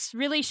 Axe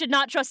really should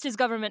not trust his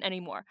government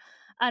anymore.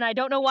 And I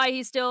don't know why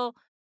he still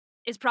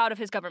is proud of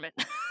his government.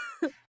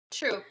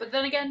 True, but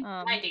then again,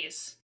 um,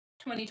 90s,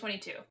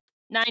 2022,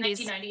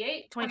 90s,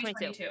 1998,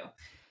 2022. 2022.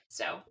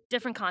 So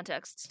Different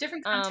context.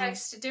 different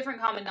context, different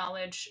common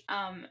knowledge,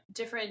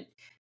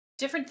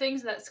 different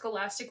things that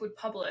Scholastic would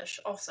publish.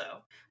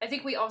 Also, I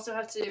think we also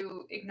have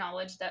to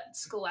acknowledge that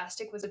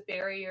Scholastic was a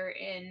barrier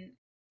in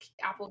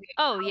Applegate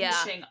Oh, yeah.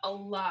 publishing a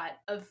lot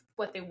of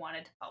what they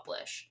wanted to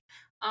publish.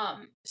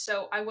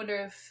 So I wonder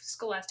if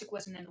Scholastic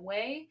wasn't in the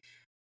way,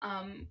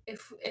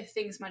 if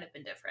things might have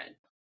been different.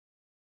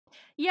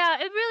 Yeah,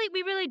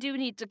 we really do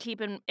need to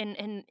keep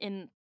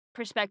in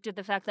perspective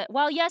the fact that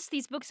while yes,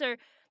 these books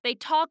they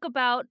talk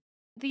about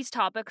these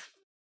topics,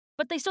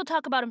 but they still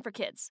talk about them for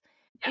kids.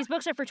 Yeah, These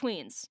books are for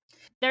tweens.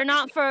 They're for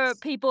not for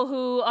tweens. people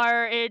who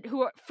are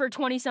for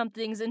 20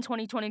 somethings in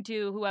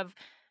 2022 who have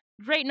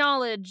great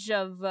knowledge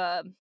of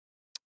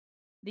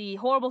the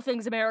horrible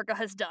things America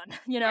has done,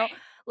 you know? Right.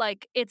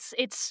 Like it's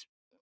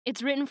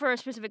written for a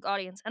specific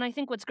audience. And I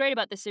think what's great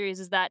about this series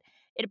is that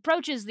it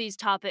approaches these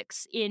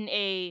topics in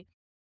a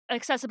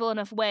accessible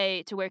enough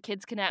way to where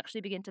kids can actually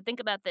begin to think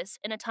about this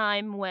in a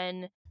time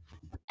when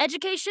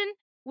education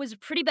was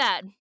pretty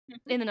bad Mhm.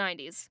 in the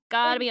 90s. It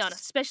Gotta be honest,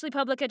 was especially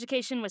public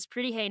education was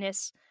pretty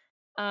heinous.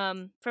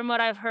 From what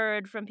I've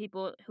heard from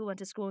people who went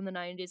to school in the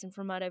 90s and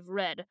from what I've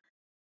read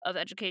of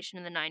education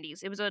in the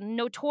 90s, it was a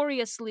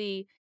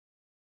notoriously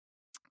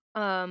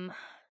um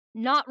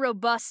not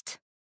robust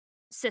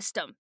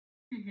system.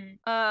 mhm,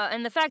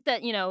 And the fact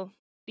that,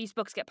 these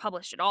books get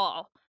published at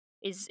all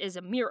is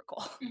a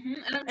miracle.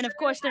 mhm, and I'm And sure of they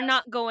course they're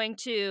not going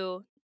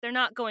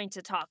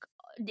to talk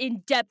in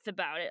depth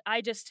about it.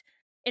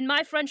 In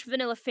my French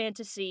vanilla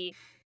fantasy,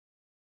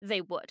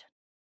 they would.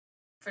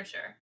 for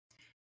sure.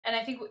 And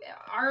I think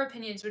our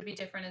opinions would be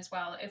different as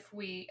well if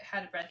we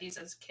had read these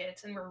as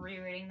kids and we're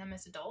rereading them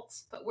as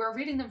adults. But we're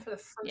reading them for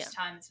the Yeah. first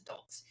time as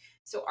adults.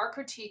 So our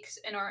critiques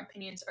and our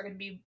opinions are going to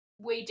be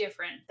way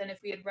different than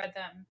if we had read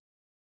them,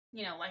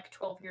 like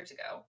 12 years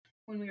ago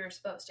when we were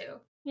supposed to.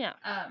 Yeah.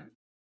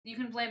 You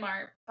can blame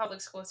our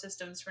public school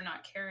systems for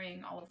not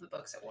carrying all of the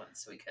books at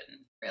once. We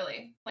couldn't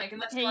really,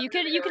 unless Hey, you wanted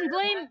to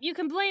read you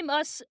can blame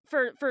us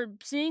for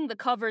seeing the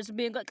covers and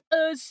being like,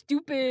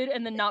 stupid,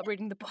 and then not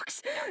reading the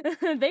books.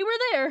 They were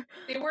there.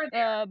 They were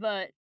there.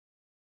 But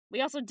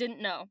we also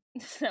didn't know.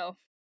 So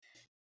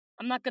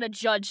I'm not gonna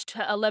judge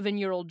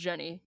 11-year-old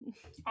Jenny.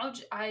 I'll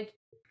judge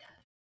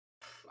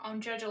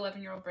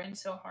 11-year-old Bryn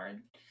so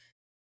hard.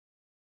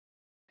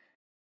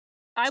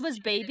 I was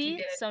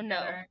baby, so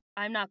no.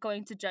 I'm not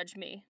going to judge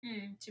me.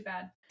 Too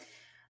bad.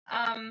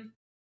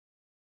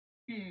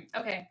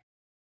 Okay.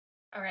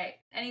 All right.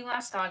 Any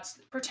last thoughts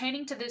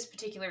pertaining to this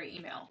particular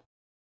email?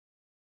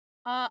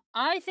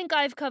 I think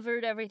I've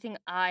covered everything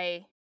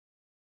I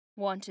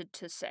wanted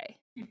to say.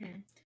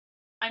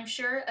 I'm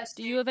sure.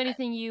 Do you have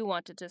anything you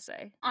wanted to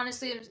say?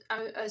 Honestly,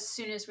 as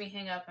soon as we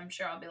hang up, I'm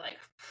sure I'll be like,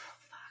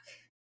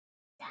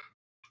 fuck.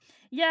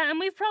 Yeah, and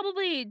we've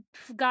probably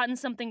gotten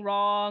something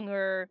wrong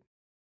or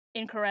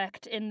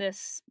incorrect in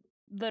this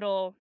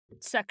little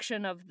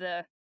section of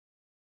the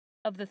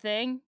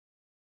thing.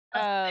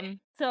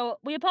 So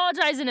we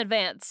apologize in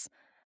advance,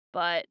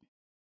 but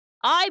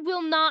I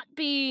will not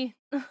be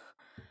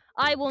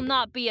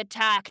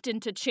attacked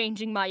into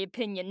changing my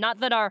opinion. Not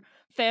that our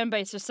fan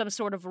base is some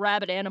sort of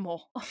rabid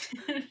animal.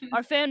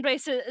 Our fan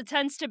base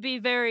tends to be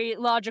very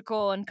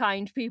logical and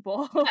kind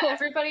people.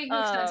 Everybody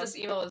who sends us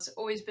email has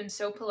always been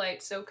so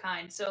polite, so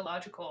kind, so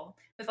logical,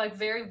 with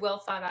very well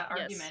thought out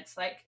arguments,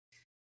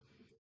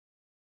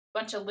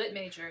 bunch of lit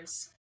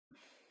majors.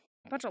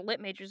 Bunch of lit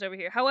majors over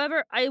here.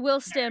 However, I will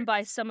stand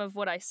by some of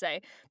what I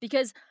say,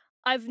 because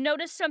I've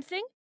noticed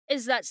something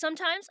is that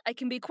sometimes I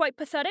can be quite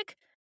pathetic,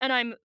 and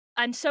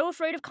I'm so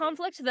afraid of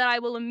conflict that I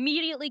will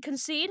immediately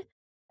concede,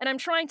 and I'm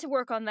trying to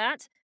work on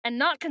that and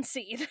not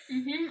concede.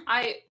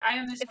 I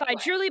am this if I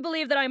truly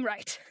believe that I'm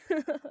right.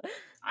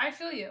 I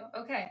feel you.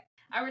 Okay.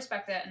 I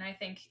respect that, and I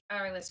think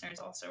our listeners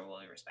also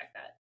will respect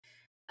that.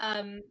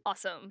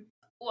 Awesome.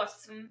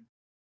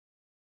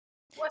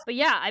 But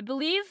yeah, I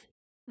believe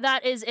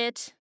that is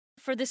it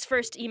for this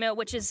first email,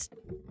 which is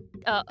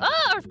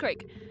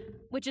earthquake,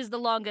 which is the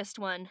longest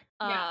one.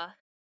 Yeah.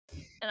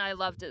 And I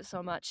loved it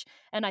so much,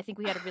 and I think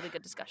we had a really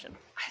good discussion.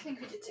 I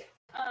think we did too.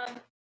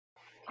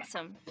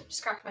 Awesome.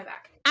 Just cracked my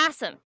back.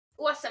 Awesome.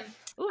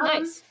 Ooh,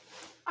 nice.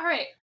 All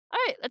right,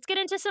 let's get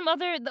into some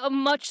other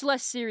much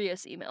less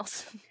serious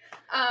emails.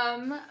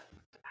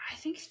 I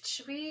think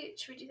should we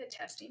do the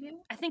test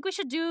email? I think we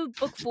should do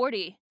book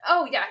 40.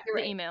 Oh yeah, you're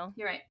right. The email.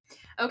 You're right.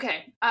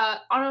 Okay.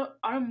 On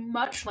a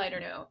much lighter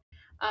note,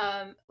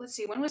 let's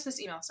see. When was this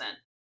email sent?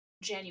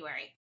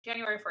 January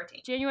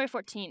 14th. January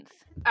 14th.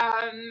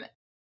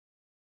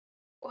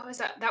 What was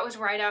that? That was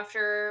right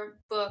after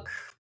book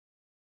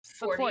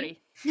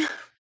 40.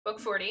 Book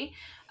 40.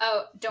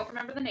 Oh, don't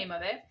remember the name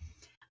of it.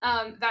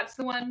 That's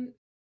the one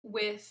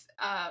with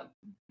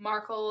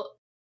Markle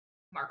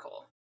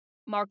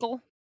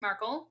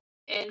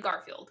and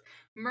Garfield.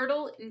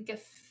 Myrtle and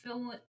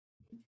Gaffinillin.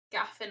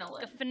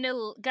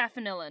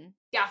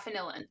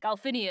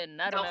 Galfinian,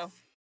 I don't know.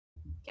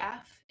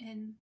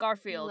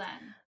 Garfield.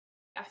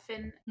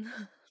 Gaffinillin.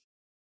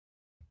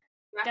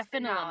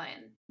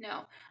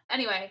 No.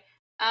 Anyway,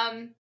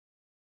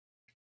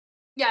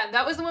 yeah,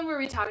 that was the one where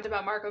we talked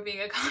about Marco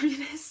being a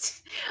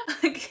communist.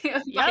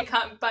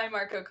 By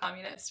Marco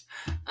communist.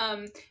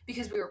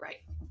 Because we were right.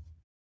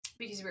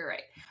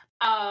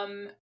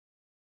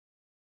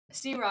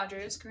 Steve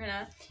Rogers,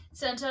 Karina,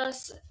 sent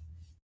us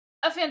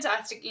a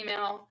fantastic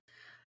email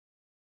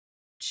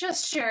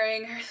just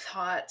sharing her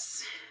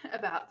thoughts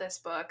about this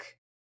book.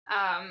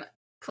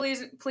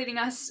 Pleading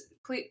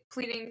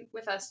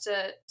with us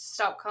to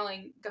stop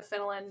calling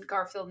Gaffinillin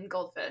Garfield and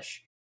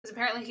Goldfish, because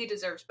apparently he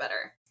deserves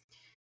better.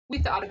 We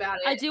thought about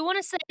it. I do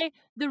want to say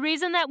the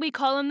reason that we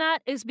call him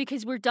that is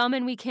because we're dumb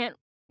and we can't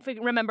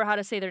remember how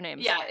to say their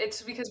names. Yeah,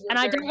 it's because we're and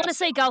I don't want to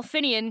say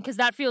Galfinian because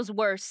that feels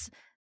worse.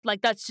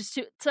 That's just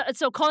too...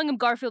 So calling him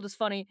Garfield is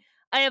funny.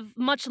 I have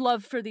much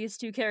love for these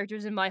two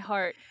characters in my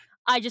heart.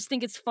 I just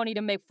think it's funny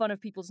to make fun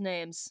of people's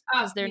names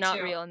because they're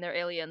not real and they're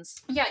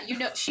aliens. Yeah,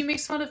 she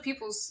makes fun of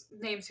people's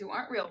names who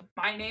aren't real.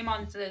 My name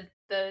on the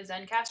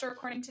Zencaster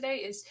recording today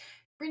is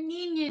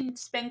Reninian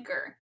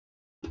Spenker.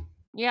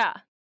 Yeah.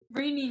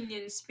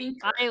 Reninian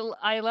Spenker.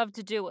 I love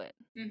to do it.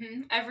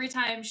 Every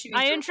time she.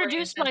 I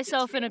introduced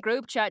myself in a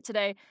group chat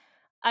today.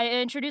 as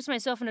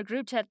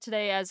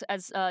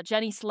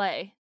Jenny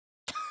Slay.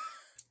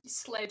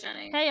 Slay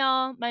Jenny. Hey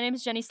y'all, my name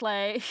is Jenny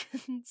Slay.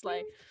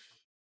 Slay.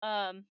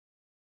 Oh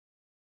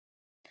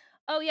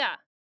yeah.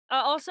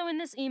 Also in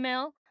this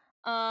email,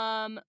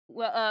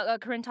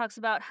 Corinne talks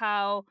about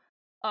how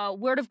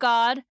Word of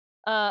God,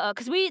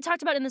 because we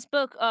talked about in this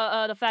book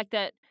the fact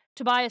that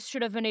Tobias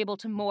should have been able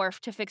to morph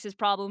to fix his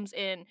problems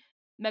in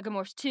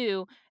Megamorphs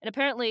 2, and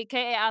apparently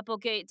K.A.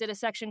 Applegate did a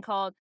section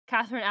called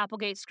Catherine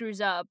Applegate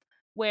screws up,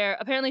 where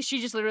apparently she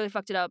just literally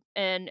fucked it up,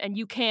 and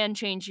you can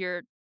change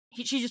your.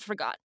 She just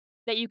forgot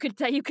that you could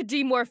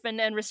demorph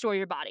and restore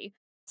your body.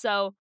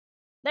 So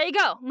there you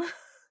go.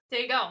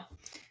 There you go.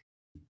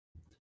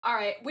 All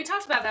right, we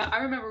talked about that. I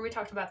remember we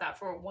talked about that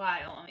for a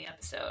while on the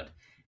episode.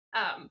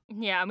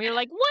 Yeah, and we were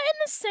like, what in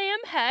the Sam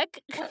heck?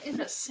 What in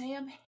the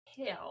Sam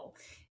hell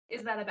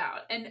is that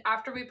about? And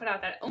after we put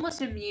out that,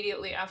 almost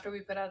immediately after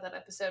we put out that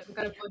episode, we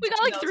got a bunch We of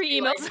got like emails 3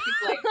 being emails.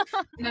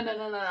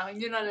 no,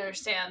 you don't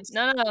understand.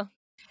 No.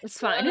 It's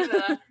fine.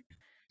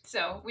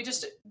 So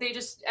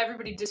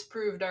everybody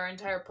disproved our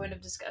entire point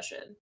of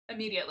discussion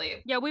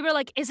immediately. Yeah, we were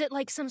like, is it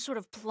like some sort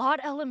of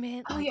plot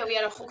element? Oh Like, yeah, we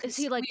had a whole. is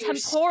he like we were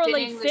temporally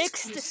spinning this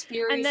fixed?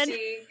 conspiracy. And then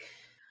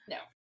no,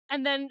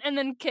 and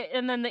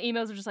then the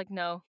emails were just like,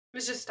 no. it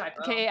was just a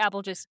typo. Okay,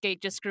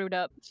 Applegate just screwed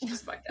up.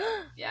 Just fucked up.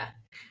 Yeah.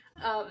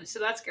 So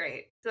that's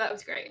great. So that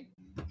was great.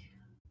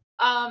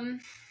 I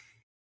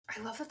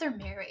love that they're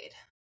married.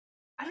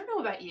 I don't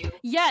know about you.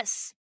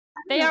 Yes,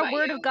 they are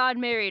word of God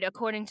married,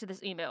 according to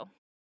this email.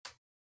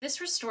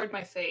 This restored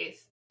my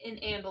faith in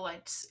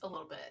Andalites a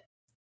little bit.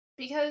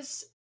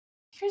 Because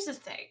here's the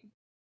thing.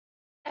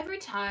 Every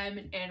time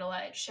an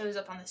Andalite shows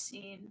up on the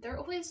scene, they're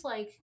always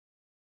like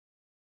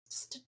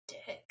just a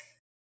dick.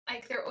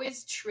 Like they're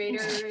always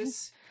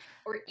traitors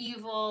or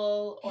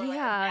evil or like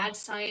a mad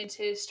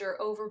scientist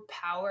or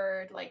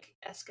overpowered like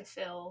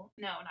Escafil.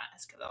 No, not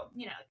Escafil.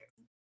 You know,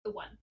 the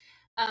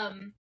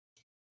one.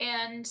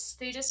 And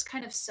they just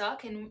kind of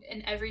suck, and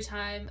every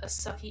time a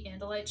sucky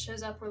Andalite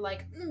shows up, we're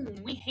like,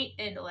 we hate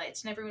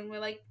Andalites. And everyone,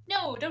 we're like,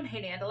 no, don't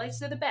hate Andalites,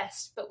 they're the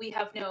best. But we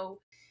have no,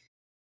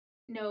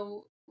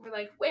 we're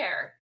like,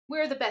 where?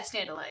 Where are the best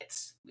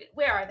Andalites?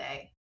 Where are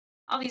they?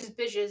 All these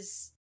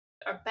bitches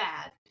are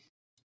bad.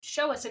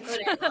 Show us a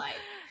good Andalite.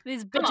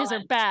 These bitches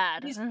are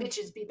bad. These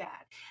bitches be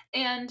bad.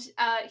 And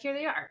here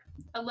they are,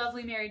 a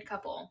lovely married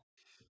couple.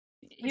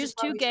 Here's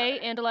 2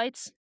 gay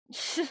Andalites.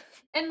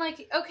 And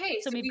like,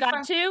 okay, so we've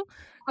got 2.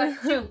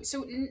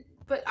 So,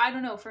 but I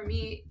don't know. For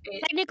me,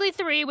 technically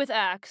 3 with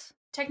Axe.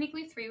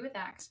 Technically 3 with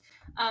Axe.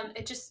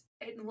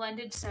 It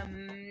lended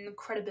some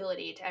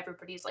credibility to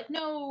everybody's like,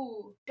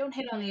 no, don't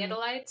hate on the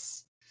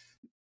Andalites,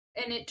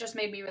 and it just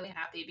made me really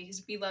happy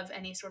because we love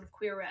any sort of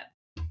queer rep.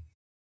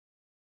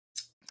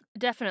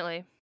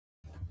 Definitely.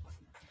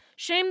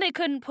 Shame they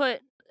couldn't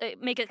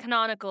make it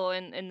canonical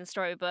in the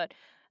story, but.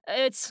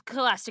 It's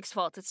Scholastic's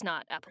fault. It's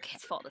not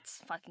Applegate's fault.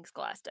 It's fucking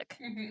Scholastic.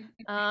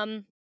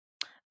 Oh,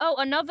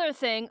 another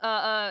thing.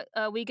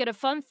 We get a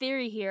fun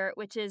theory here,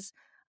 which is,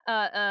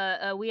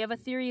 we have a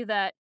theory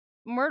that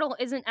Myrtle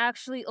isn't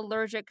actually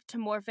allergic to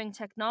morphing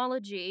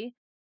technology,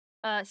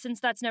 since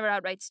that's never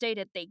outright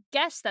stated. They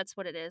guess that's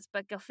what it is,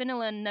 but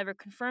Gilfinnan never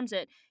confirms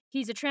it.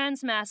 He's a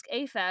transmask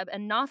AFAB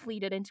and not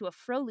leaded into a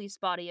Froley's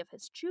body of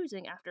his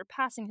choosing after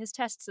passing his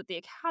tests at the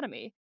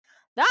Academy.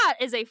 That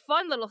is a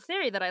fun little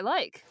theory that I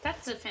like.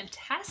 That's a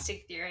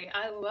fantastic theory.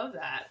 I love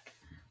that.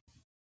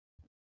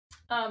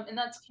 And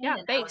that's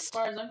canon now, as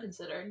far as I'm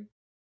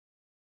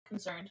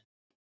concerned.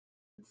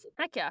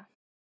 Heck yeah.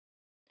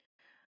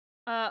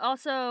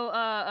 Also,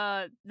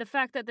 the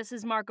fact that this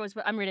is Marco's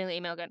book. I'm reading the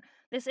email again.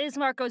 This is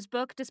Marco's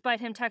book, despite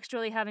him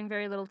textually having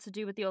very little to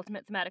do with the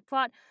ultimate thematic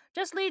plot,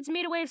 just leads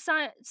me to wave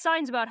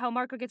signs about how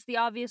Marco gets the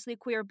obviously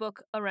queer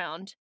book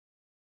around.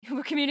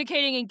 We're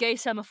communicating in gay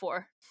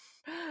semaphore.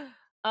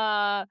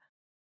 I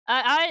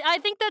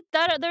think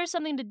that there's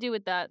something to do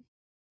with that.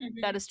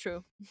 Mm-hmm. That is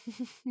true.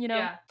 You know?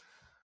 Yeah.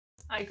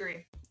 I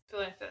agree. I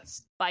feel like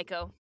this.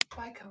 Biko.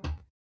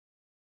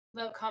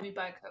 Love call me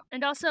Biko.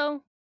 And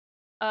also,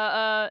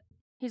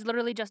 he's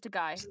literally just a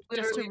guy.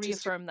 Just to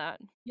reaffirm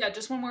that. Yeah,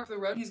 just one more for the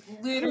road. He's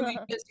literally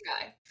just a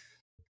guy.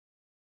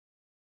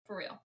 For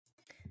real.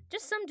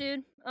 Just some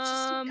dude.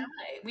 Just a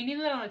guy. We need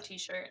that on a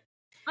t-shirt.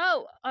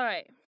 Oh,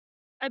 alright.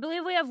 I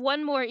believe we have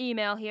one more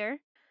email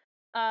here.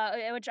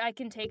 Which I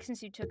can take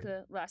since you took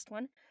the last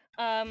one.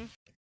 And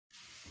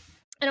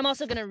I'm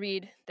also gonna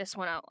read this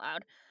one out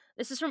loud.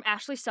 This is from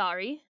Ashley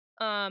Sari,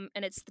 and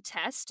it's the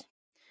test.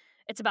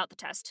 It's about the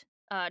test.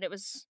 And it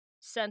was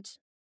sent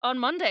on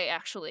Monday,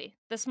 actually.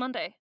 This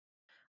Monday.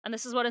 And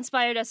this is what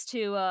inspired us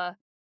to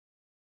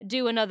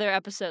do another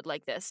episode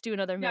like this. Do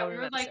another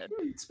mailroom episode. Like,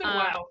 it's been a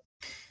while.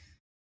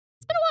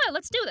 It's been a while.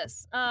 Let's do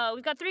this.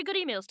 We've got 3 good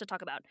emails to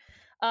talk about.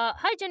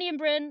 Hi, Jenny and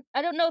Bryn.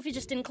 I don't know if you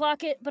just didn't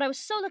clock it, but I was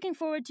so looking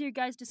forward to your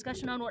guys'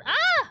 discussion on what...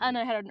 And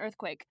I had an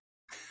earthquake.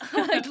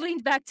 I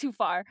leaned back too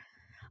far.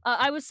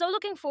 I was so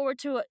looking forward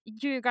to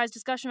your guys'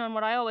 discussion on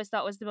what I always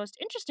thought was the most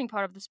interesting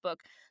part of this book.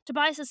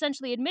 Tobias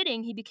essentially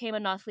admitting he became a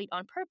Nothlete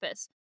on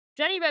purpose.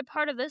 Jenny read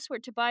part of this where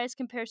Tobias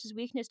compares his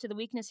weakness to the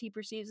weakness he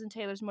perceives in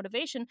Taylor's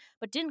motivation,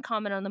 but didn't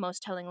comment on the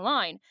most telling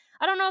line.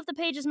 I don't know if the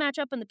pages match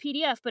up in the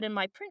PDF, but in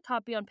my print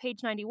copy on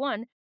page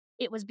 91...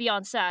 It was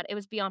beyond sad. It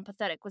was beyond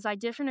pathetic. Was I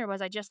different or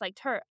was I just like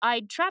her?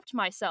 I'd trapped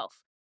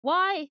myself.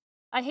 Why?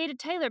 I hated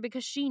Taylor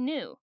because she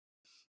knew.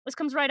 This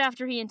comes right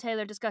after he and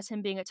Taylor discuss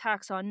him being a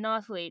taxon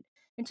Nothlete.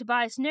 and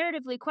Tobias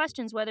narratively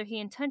questions whether he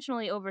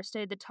intentionally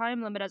overstayed the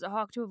time limit as a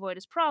hawk to avoid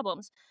his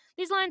problems.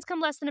 These lines come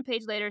less than a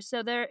page later,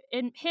 so they're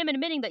in him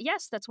admitting that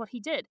yes, that's what he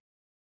did.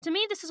 To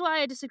me, this is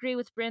why I disagree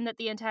with Bryn that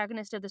the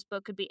antagonist of this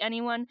book could be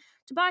anyone.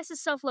 Tobias'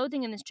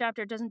 self-loathing in this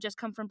chapter doesn't just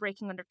come from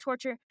breaking under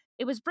torture.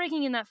 It was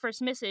breaking in that first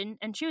mission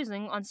and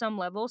choosing, on some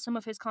level, some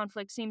of his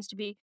conflict seems to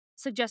be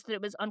suggest that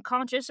it was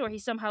unconscious, or he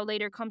somehow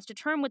later comes to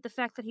term with the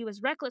fact that he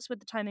was reckless with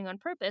the timing on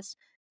purpose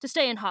to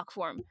stay in hawk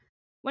form.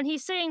 When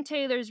he's saying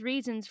Taylor's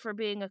reasons for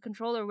being a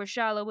controller were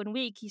shallow and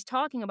weak, he's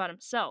talking about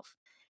himself.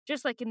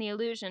 Just like in The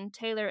Illusion,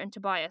 Taylor and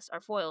Tobias are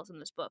foils in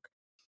this book.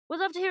 Would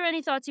love to hear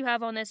any thoughts you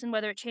have on this and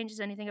whether it changes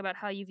anything about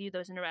how you view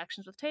those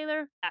interactions with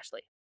Taylor.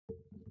 Ashley.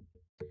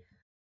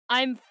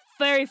 I'm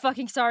very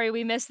fucking sorry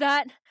we missed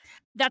that.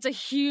 That's a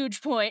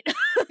huge point.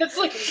 That's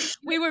like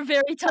we were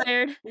very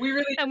tired. we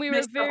really and we were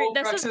missed the very whole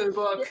crux of the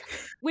book.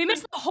 We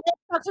missed the whole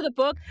crux of the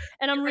book,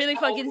 and I'm really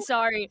fucking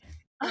sorry.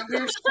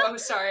 We're so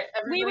sorry,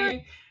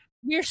 everybody.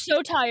 We're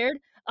so tired.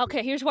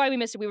 Okay, here's why we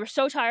missed it. We were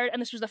so tired,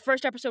 and this was the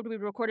first episode we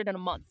recorded in a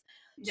month.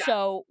 Yeah.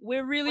 So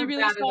we're really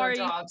sorry.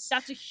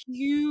 That's a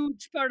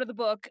huge part of the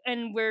book,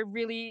 and we're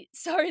really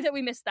sorry that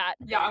we missed that.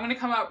 Yeah, I'm gonna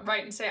come out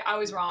right and say I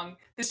was wrong.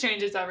 This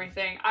changes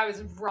everything. I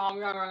was wrong.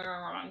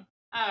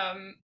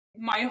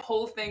 My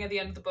whole thing at the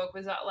end of the book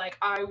was that, like,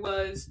 I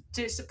was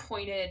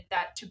disappointed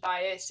that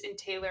Tobias and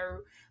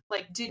Taylor,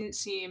 like, didn't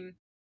seem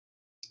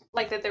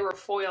like that they were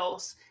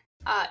foils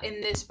in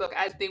this book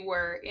as they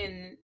were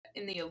in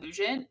The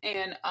Illusion.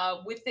 And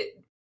with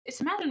it, it's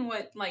imagine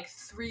what, like,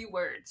 3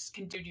 words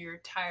can do to your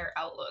entire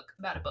outlook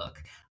about a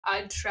book.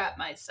 I'd trap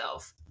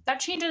myself. That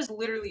changes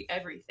literally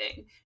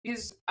everything.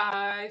 Because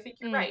I think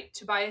you're right.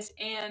 Tobias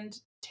and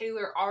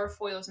Taylor are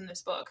foils in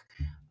this book.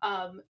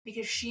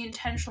 Because she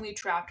intentionally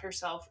trapped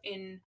herself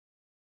in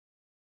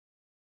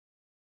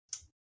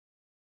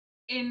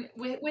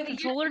with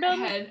controllerdom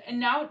head, and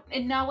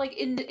now like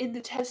in the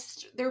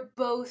test, they're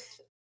both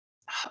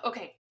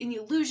okay. In The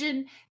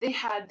Illusion, they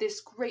had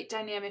this great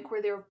dynamic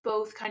where they were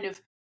both kind of.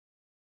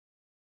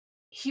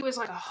 He was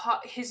like a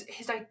hawk. His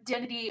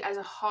identity as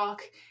a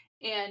hawk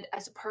and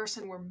as a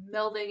person were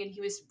melding, and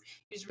he was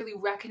really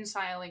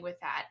reconciling with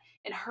that.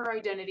 And her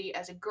identity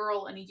as a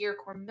girl and a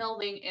Yeerk were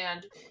melding,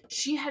 and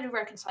she had to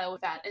reconcile with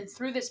that. And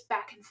through this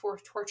back and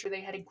forth torture, they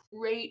had a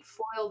great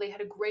foil. They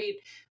had a great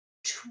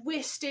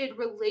twisted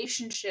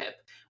relationship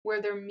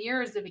where they're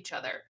mirrors of each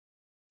other.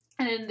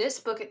 And in this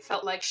book, it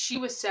felt like she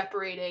was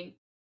separating,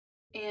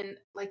 and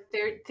like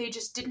they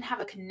just didn't have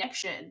a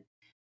connection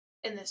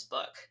in this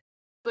book.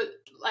 But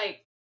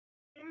like,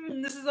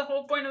 this is the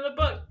whole point of the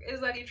book: is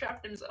that he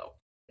trapped himself.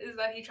 And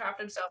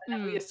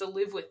now he has to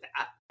live with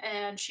that.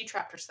 And she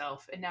trapped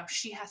herself, and now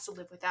she has to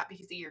live with that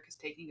because the Yeerk is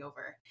taking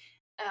over.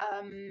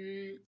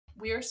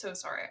 We are so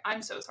sorry.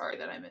 I'm so sorry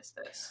that I missed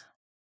this.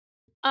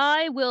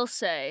 I will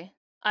say,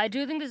 I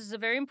do think this is a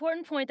very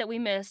important point that we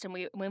missed, and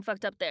we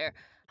fucked up there.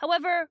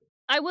 However,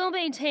 I will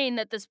maintain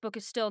that this book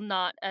is still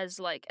not as,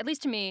 like, at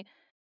least to me,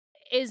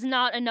 is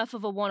not enough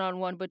of a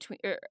one-on-one between,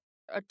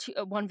 a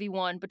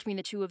 1v1 between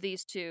the two of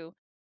these two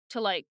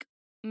to, like,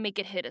 make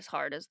it hit as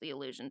hard as The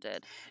Illusion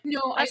did.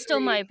 No, that's still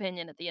my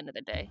opinion at the end of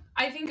the day.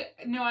 I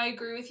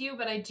agree with you,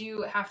 but I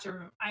do have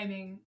to, I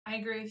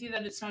agree with you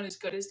that it's not as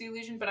good as The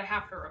Illusion, but I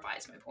have to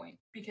revise my point,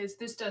 because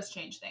this does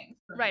change things.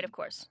 Right, of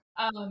course.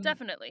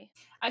 Definitely.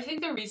 I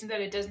think the reason that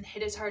it doesn't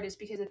hit as hard is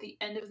because at the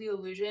end of The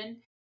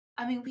Illusion,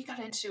 I mean, we got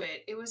into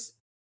it.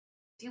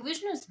 The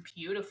Illusion was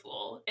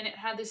beautiful, and it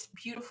had this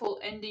beautiful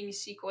ending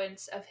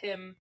sequence of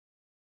him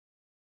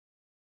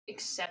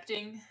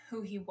accepting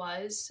who he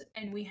was,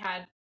 and we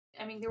had,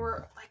 I mean, there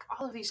were, like,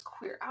 all of these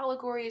queer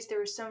allegories. There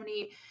were so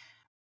many,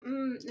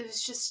 it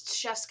was just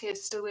chef's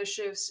kiss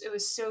delicious. It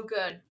was so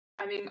good.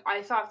 I mean,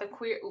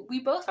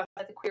 we both thought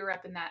that the queer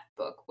rep in that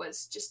book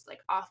was just, like,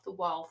 off the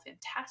wall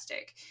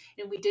fantastic,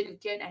 and we didn't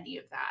get any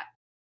of that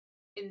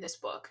in this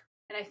book.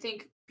 And I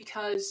think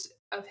because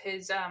of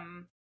his, I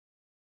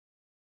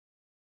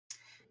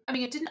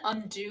mean, it didn't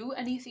undo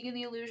anything in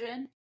The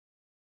Illusion,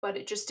 but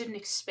it just didn't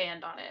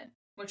expand on it,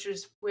 which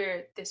is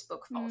where this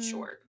book falls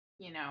short,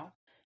 you know?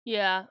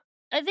 Yeah.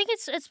 I think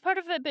it's part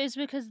of it is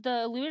because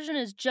The Illusion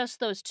is just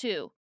those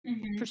two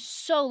for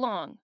so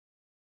long.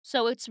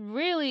 So it's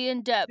really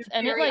in depth,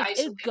 and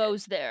it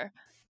goes there.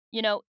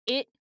 You know,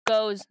 it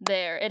goes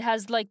there. It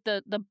has, like,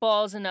 the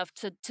balls enough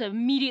to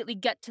immediately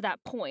get to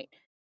that point.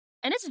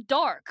 And it's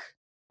dark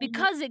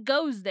because it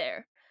goes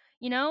there.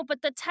 You know,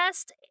 but the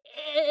test,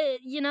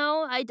 you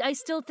know, I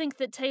still think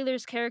that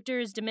Taylor's character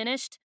is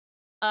diminished.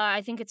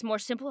 I think it's more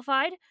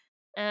simplified,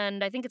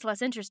 and I think it's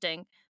less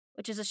interesting,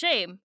 which is a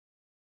shame.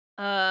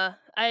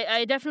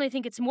 I definitely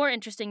think it's more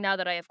interesting now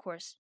that I, of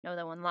course, know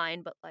that one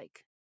line, but,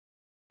 like,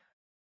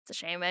 it's a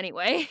shame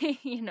anyway,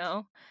 you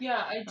know?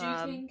 Yeah, I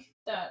do think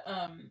that,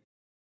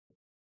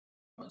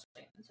 what was I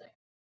going to say?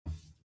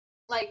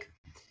 Like,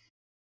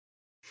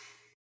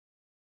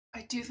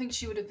 I do think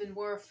she would have been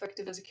more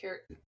effective as a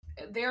character.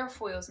 There are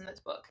foils in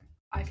this book.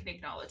 I can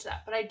acknowledge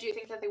that. But I do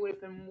think that they would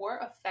have been more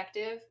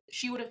effective.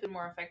 She would have been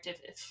more effective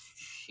if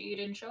she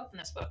didn't show up in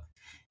this book.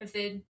 If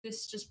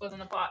this just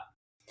wasn't a plot.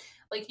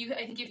 Like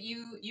I think if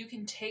you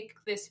can take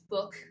this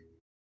book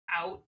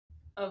out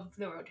of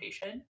the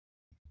rotation,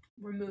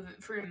 remove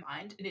it from your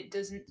mind, and it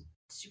doesn't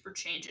super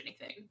change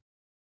anything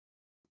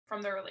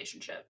from their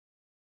relationship.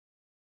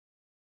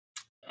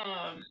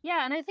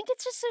 Yeah, and I think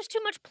it's just there's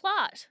too much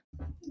plot.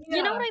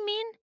 You know Yeah. what I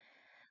mean?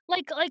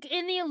 Like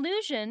in The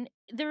Illusion,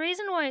 the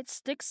reason why it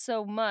sticks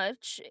so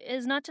much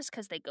is not just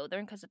because they go there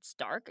and because it's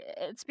dark.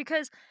 It's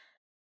because,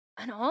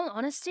 in all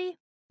honesty,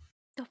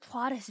 the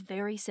plot is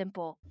very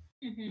simple.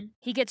 Mm-hmm.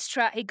 He gets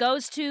trapped. He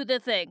goes to the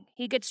thing.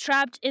 He gets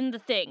trapped in the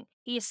thing.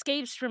 He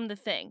escapes from the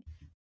thing.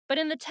 But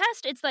in the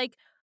test, it's like,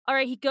 all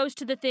right, he goes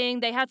to the thing.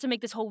 They have to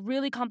make this whole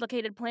really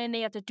complicated plan.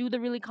 They have to do the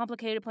really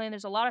complicated plan.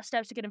 There's a lot of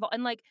steps to get involved.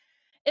 And like,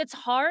 it's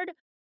hard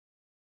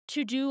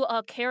to do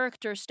a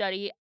character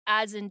study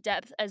as in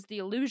depth as The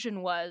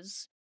Illusion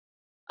was,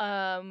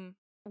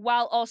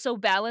 while also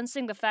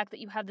balancing the fact that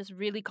you have this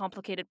really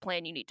complicated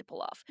plan you need to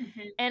pull off.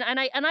 Mm-hmm.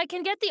 And I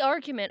can get the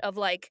argument of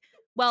like,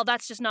 well,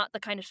 that's just not the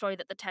kind of story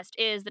that the test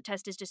is. The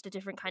test is just a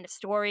different kind of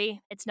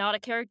story. It's not a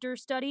character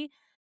study.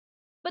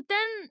 But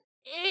then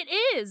it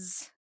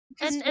is.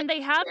 Because And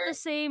they have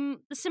the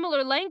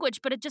similar language,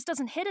 but it just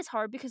doesn't hit as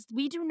hard because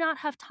we do not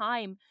have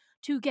time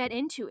to get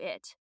into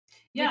it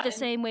with yeah, the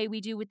same way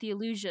we do with The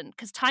Illusion,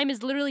 because time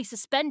is literally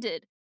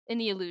suspended in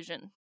The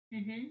Illusion.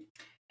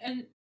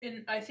 and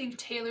I think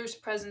Taylor's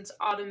presence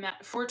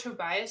for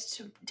Tobias.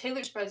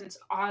 Taylor's presence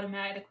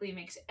automatically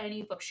makes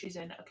any book she's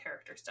in a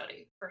character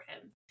study for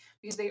him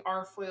because they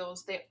are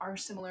foils, they are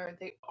similar,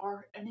 they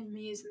are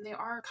enemies, and they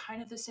are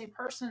kind of the same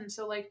person.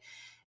 So like,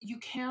 you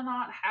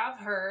cannot have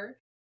her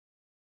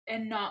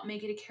and not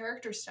make it a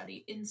character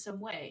study in some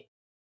way.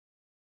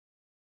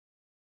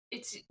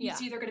 It's Yeah.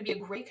 either going to be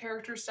a great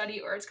character study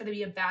or it's going to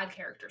be a bad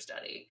character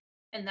study,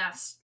 and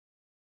that's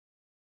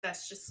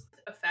just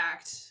a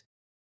fact.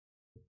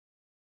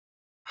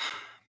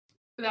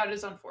 That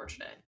is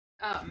unfortunate.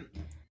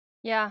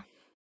 Yeah.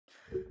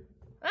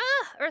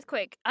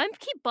 Earthquake. I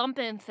keep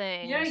bumping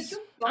Yeah, things. you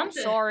I'm bumped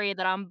it. sorry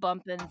that I'm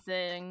bumping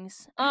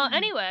things.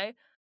 Anyway,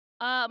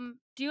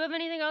 do you have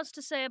anything else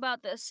to say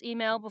about this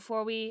email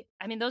before we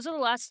I mean, that's the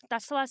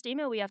last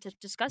email we have to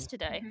discuss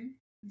today. Mhm.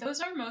 Those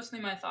are mostly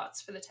my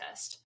thoughts for the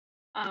test.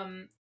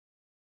 Um,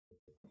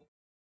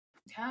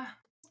 yeah.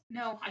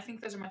 No, I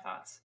think those are my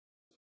thoughts.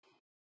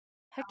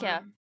 Heck yeah.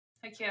 Um,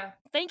 heck yeah.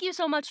 Thank you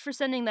so much for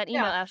sending that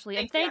email, Yeah. Ashley.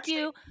 And Thank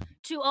you, thank Ashley. you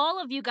to all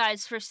of you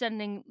guys for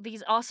sending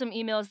these awesome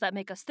emails that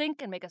make us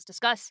think and make us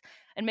discuss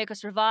and make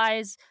us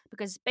revise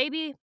because,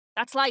 baby,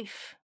 that's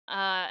life.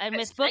 And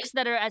That's with right. books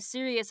that are as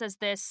serious as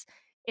this,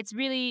 it's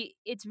really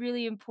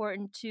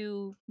important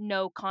to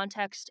know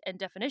context and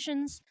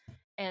definitions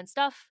and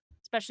stuff,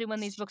 especially when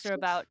these books are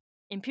about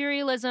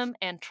imperialism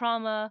and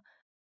trauma.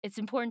 It's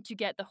important to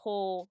get the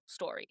whole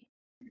story.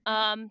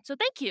 So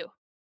thank you.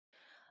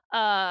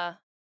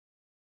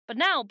 But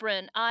now,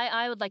 Bryn,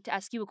 I would like to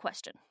ask you a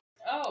question.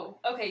 Oh,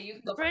 okay. You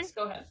can go Bryn, first.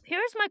 Go ahead.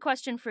 here's my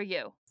question for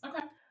you.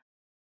 Okay.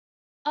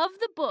 Of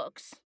the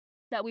books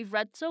that we've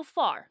read so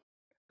far,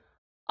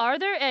 are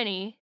there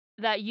any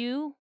that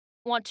you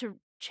want to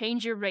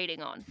change your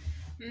rating on?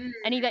 Mm,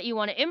 Any that you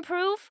want to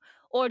improve?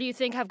 Or do you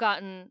think have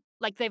gotten,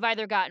 like, they've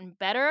either gotten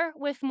better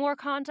with more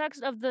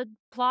context of the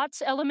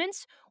plot's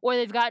elements, or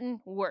they've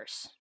gotten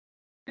worse?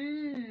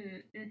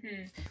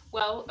 mm-hmm.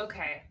 Well,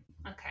 okay.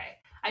 Okay.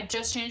 I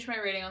just changed my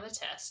rating on the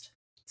test.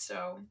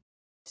 So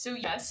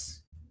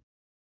yes.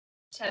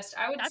 Test.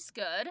 I would That's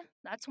good.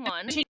 That's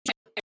one. change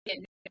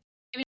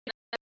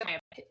my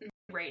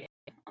rating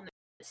on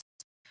this.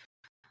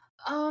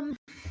 Um.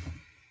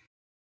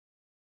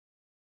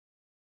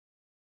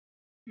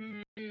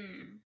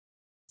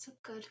 It's a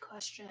good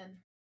question.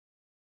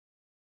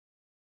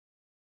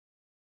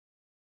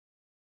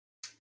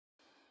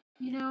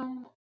 You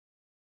know,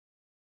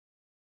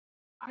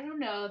 I don't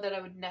know that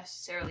I would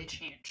necessarily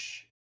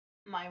change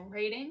my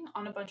rating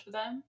on a bunch of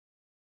them,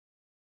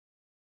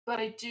 but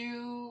I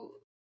do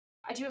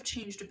have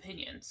changed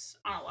opinions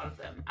on a lot of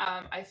them.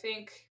 I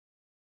think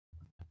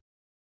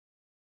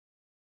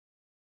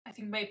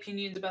my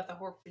opinions about the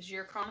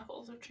Hork-Bajir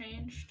Chronicles have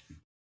changed,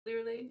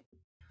 clearly.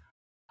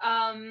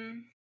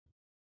 I'm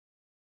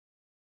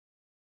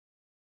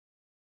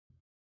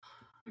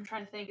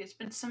trying to think. It's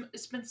been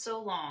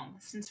so long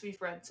since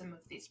we've read some of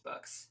these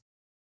books.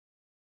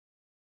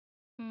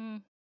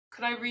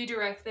 Could I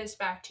redirect this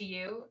back to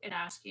you and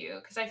ask you?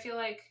 Because I feel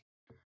like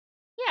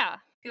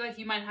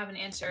you might have an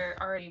answer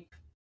already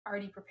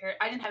prepared.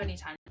 I didn't have any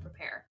time to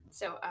prepare,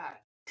 so I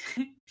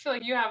feel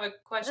like you have a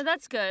question.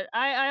 That's good.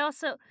 I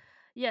also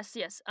yes.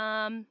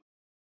 I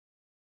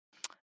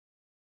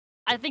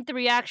think the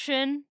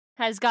reaction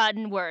has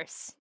gotten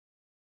worse.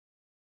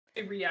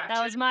 A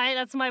reaction.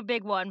 That's my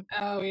big one.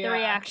 Oh yeah. The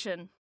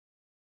reaction.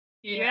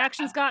 The Yeah.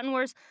 reaction's gotten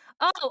worse.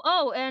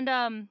 And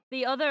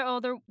the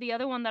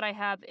other one that I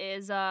have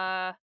is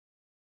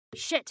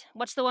shit.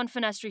 What's the one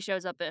Finestri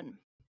shows up in?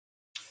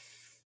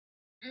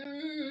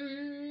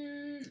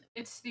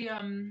 It's the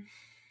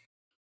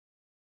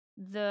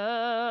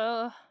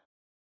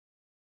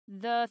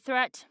The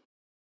threat.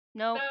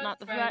 No, not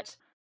the threat.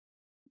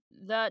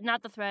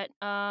 Not the threat.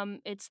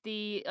 It's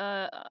the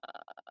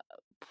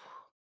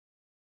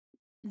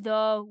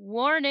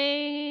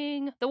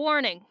warning. The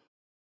warning.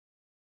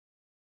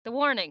 The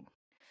warning.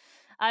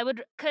 I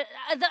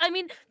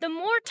mean, the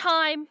more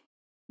time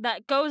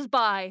that goes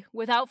by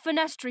without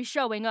Finestri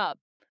showing up,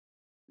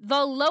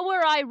 the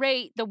lower I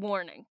rate the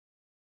warning.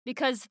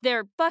 Because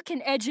they're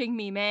fucking edging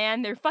me,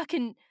 man. They're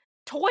fucking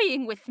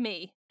toying with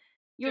me.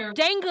 You're They're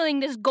dangling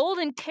this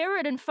golden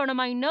carrot in front of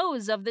my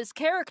nose of this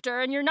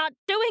character, and you're not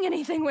doing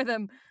anything with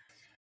him.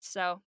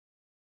 So,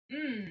 those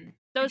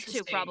two,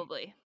 interesting.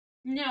 probably.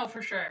 No,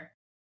 for sure.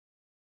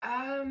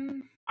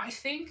 I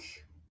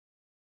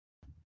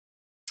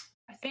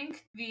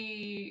think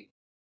the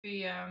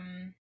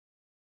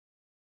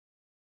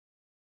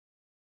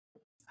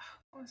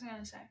what was I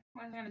gonna say?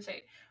 What was I gonna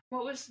say?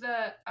 What was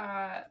the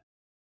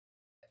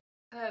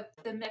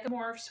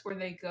megamorphs where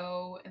they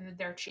go and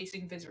they're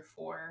chasing Visor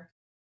 4?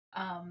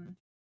 Um,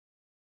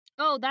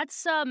 Oh,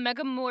 that's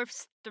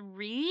Megamorphs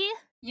 3?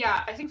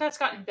 yeah, I think that's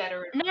gotten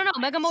better in No, my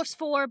mind. Megamorphs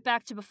 4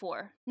 back to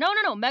before. No,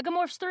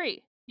 Megamorphs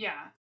 3.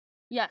 Yeah.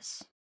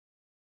 Yes.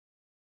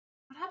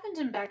 What happened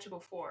in Back to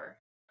Before?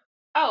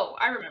 Oh,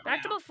 I remember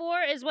Back to now.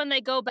 before is when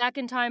they go back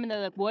in time and they're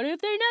like, what if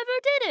they never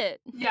did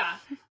it? Yeah.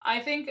 I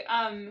think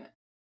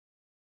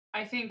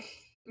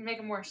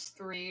Megamorphs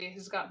 3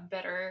 has gotten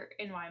better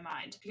in my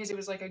mind because it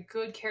was like a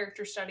good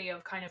character study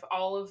of kind of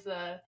all of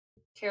the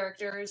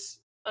characters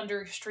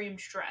under extreme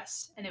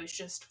stress, and it was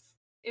just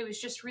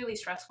really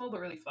stressful but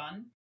really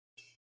fun.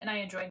 And I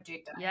enjoyed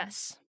Jake dying.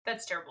 Yes.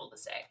 That's terrible to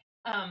say.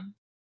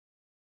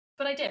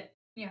 But I did.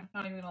 Yeah,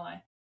 not even gonna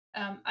lie.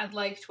 I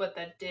liked what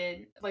that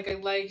did. Like, I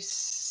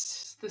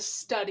liked the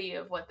study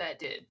of what that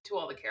did to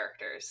all the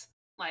characters.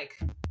 Like,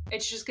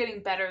 it's just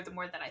getting better the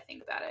more that I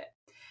think about it.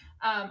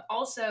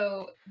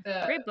 Also,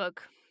 Great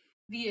book.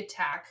 the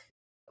attack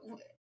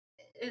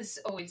is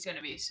always going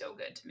to be so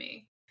good to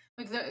me.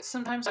 Like,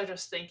 sometimes I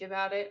just think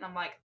about it and I'm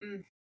like,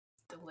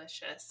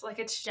 delicious. Like,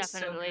 it's just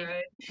Definitely. so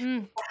good.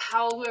 Mm, The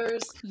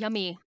howlers,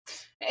 yummy.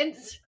 and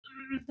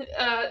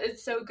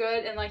it's so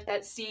good. And like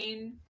that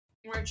scene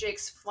where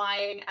Jake's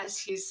flying as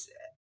he's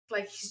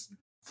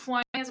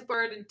flying as a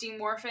bird and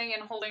demorphing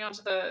and holding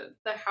onto the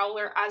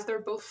howler as they're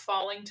both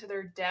falling to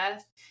their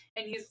death,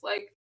 and he's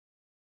like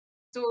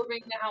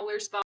absorbing the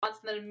howler's thoughts,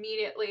 and then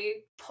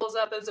immediately pulls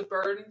up as a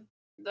bird.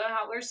 The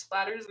howler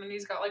splatters, and then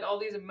he's got like all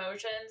these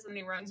emotions, and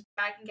he runs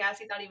back, and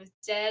Gassy thought he was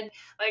dead.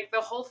 Like,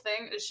 the whole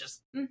thing is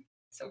just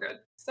so good,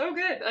 so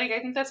good. Like, I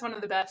think that's one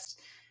of the best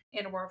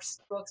Animorphs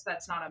books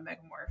that's not a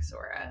Megamorphs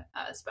or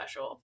a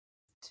special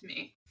to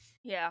me.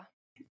 Yeah.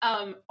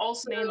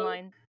 Also,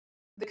 Mainline.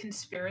 the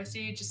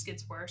conspiracy just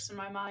gets worse in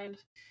my mind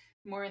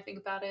the more I think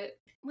about it.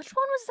 Which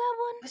one was that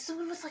one? So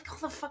it was like all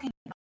the fucking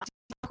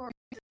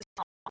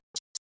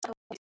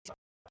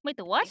Wait,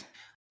 the what?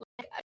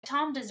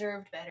 Tom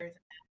deserved better than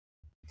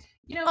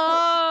that.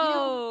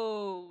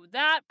 Oh,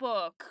 that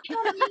book. You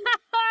know what I mean?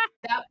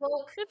 That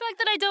book. The fact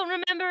that I don't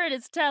remember it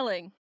is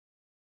telling.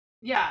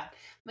 Yeah,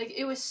 like,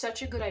 it was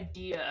such a good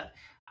idea.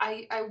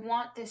 I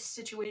want this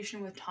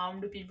situation with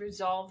Tom to be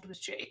resolved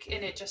with Jake,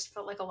 and it just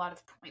felt like a lot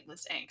of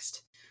pointless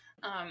angst,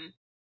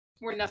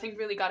 where nothing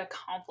really got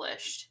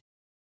accomplished.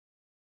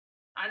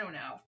 I don't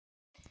know.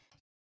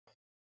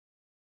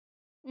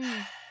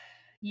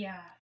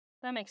 Yeah,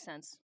 That makes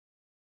sense.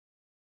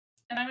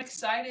 and I'm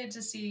excited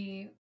to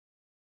see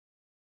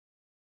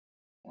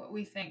what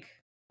we think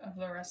of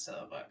the rest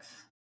of the books.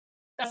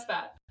 That's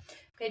that.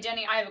 Okay,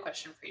 Jenny, I have a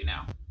question for you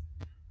now.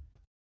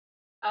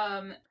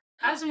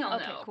 As we all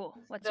Okay, know, cool.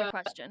 What's your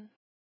question?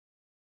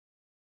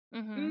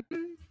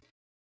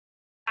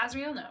 as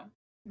we all know,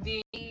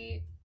 the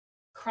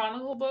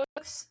Chronicle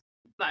books,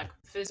 like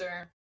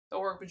Fizzer, the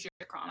Orc-Bajir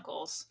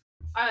Chronicles,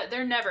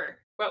 they're never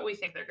what we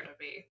think they're going to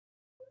be.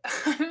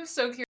 I'm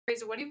so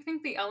curious. What do you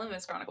think the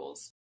Elements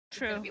Chronicles are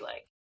going to be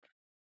like?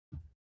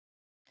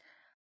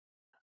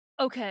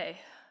 Okay.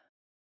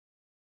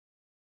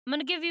 I'm going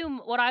to give you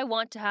what I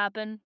want to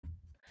happen,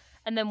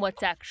 and then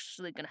what's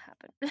actually going to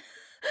happen.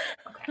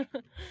 Okay.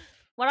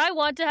 What I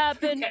want to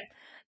happen, Okay.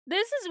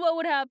 this is what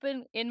would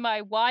happen in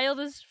my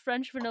wildest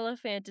French vanilla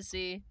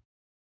fantasy.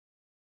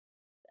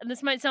 And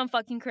this might sound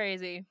fucking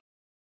crazy.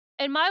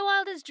 In my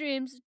wildest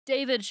dreams,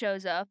 David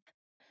shows up,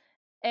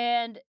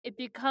 and it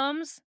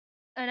becomes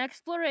an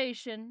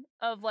exploration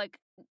of, like,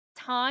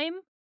 time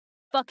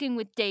fucking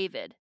with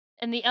David,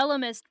 and the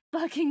Elemist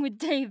fucking with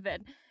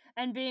David,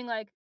 and being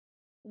like,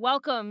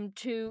 welcome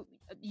to,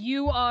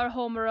 you are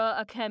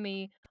Homura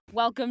Akemi,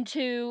 welcome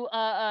to,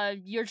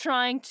 you're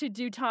trying to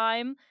do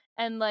time,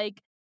 and,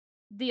 like,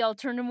 the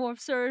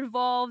Alternomorphs are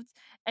involved,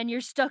 and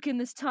you're stuck in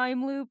this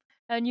time loop,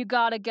 and you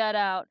gotta get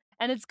out.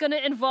 And it's gonna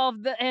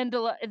involve the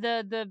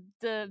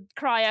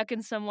Kryak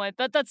in some way,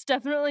 but that's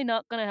definitely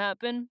not gonna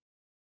happen.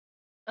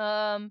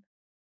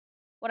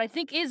 What I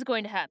think is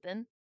going to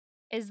happen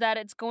is that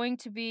it's going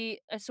to be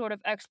a sort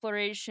of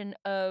exploration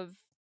of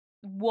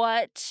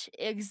what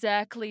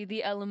exactly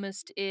the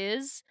Elemist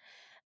is,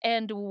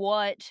 and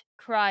what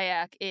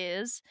Kryak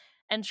is,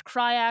 and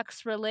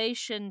Kryak's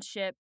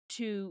relationship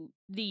to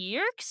the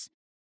Yeerks,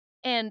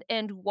 and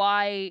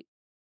why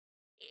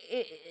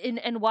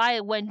and why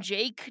when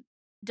Jake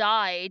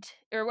died,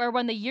 or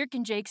when the Yeerk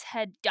in Jake's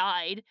head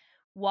died,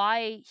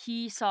 why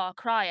he saw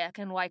Kryak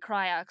and why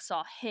Kryak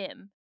saw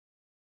him.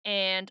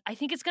 And I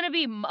think it's gonna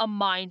be a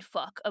mind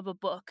fuck of a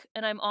book,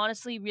 and I'm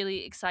honestly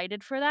really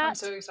excited for I'm that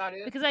so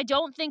excited. because I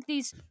don't think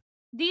these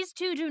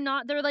two do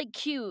not. They're like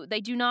Q.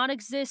 They do not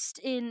exist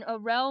in a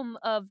realm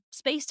of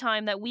space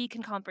time that we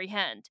can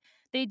comprehend.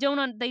 They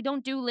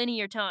don't do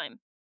linear time.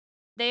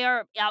 They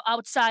are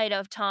outside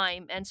of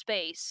time and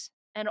space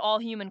and all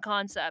human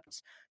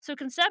concepts. So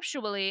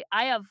conceptually,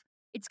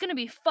 it's going to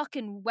be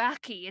fucking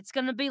wacky. It's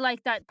going to be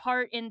like that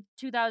part in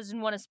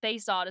 2001 A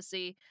Space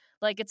Odyssey.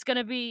 Like it's going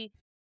to be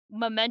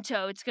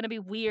Memento. It's going to be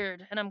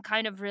weird, and I'm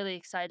kind of really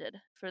excited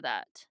for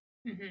that.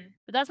 Mm-hmm.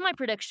 But that's my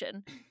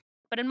prediction.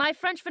 But in my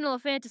French vanilla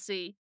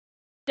fantasy,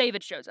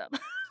 David shows up.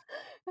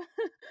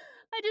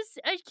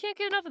 I can't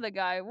get enough of the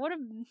guy. What a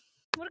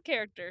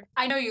character.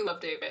 I know you love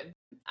David.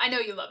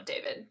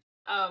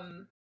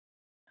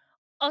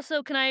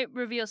 Also, can I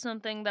reveal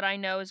something that I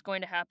know is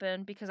going to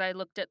happen because I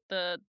looked at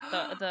the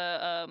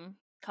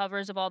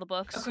covers of all the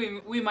books? Okay,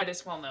 we might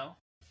as well know,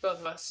 both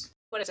of us.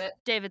 What is it?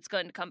 David's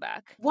going to come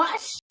back.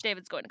 What?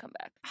 David's going to come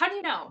back. How do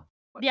you know?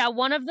 Yeah,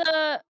 one of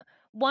the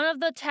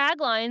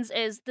taglines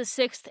is the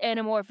 6th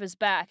Animorph is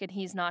back and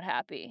he's not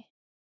happy.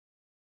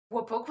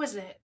 What book was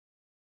it?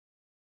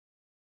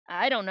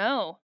 I don't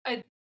know. Are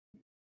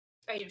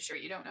you sure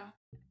you don't know?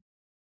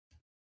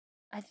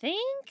 I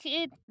think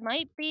it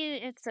might be.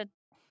 It's a.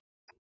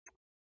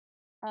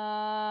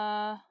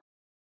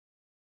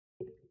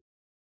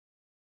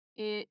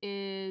 It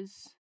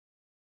is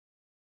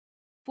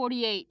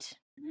 48.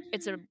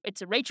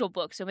 It's a Rachel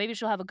book, so maybe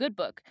she'll have a good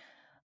book.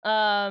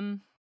 Oh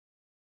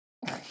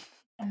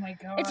my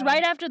god. It's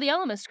right after the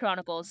Elemist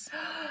Chronicles.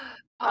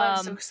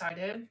 I'm so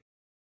excited.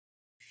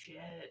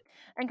 Shit.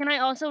 And can I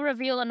also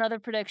reveal another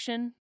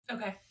prediction?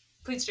 Okay,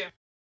 please do.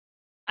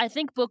 I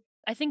think book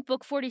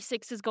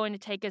 46 is going to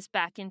take us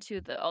back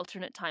into the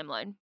alternate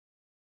timeline.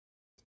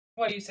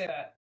 Why do you say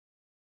that?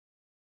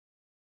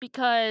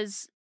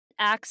 Because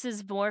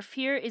Axe's morph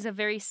here is a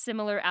very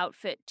similar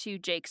outfit to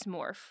Jake's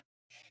morph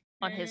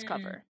on his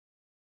cover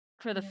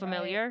for the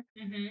familiar.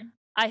 Mm-hmm.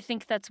 I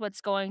think that's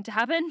what's going to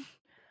happen.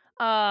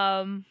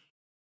 But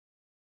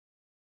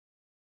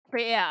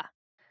yeah,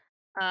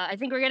 I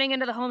think we're getting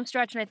into the home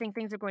stretch, and I think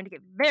things are going to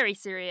get very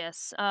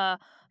serious.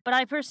 But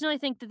I personally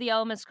think that the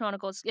Elemist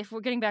Chronicles, if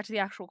we're getting back to the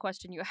actual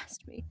question you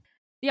asked me,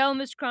 the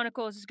Elemist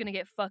Chronicles is going to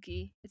get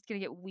fucky. It's going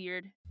to get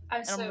weird.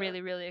 I'm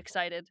really, really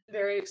excited.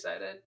 Very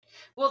excited.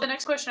 Well, the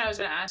next question I was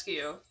going to ask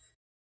you,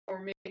 or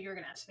maybe you're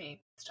going to ask me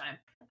this time,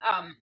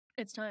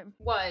 it's time,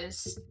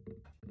 was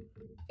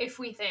if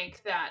we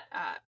think that,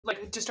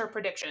 like, just our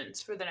predictions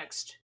for the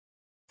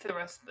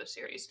rest of the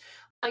series.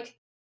 Like,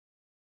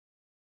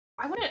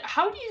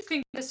 how do you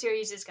think the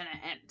series is going to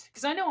end?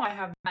 Because I know I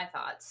have my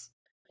thoughts.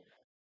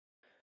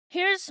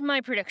 Here's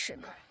my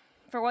prediction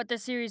for what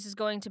this series is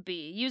going to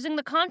be, using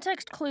the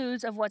context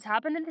clues of what's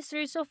happened in the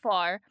series so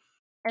far,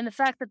 and the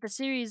fact that the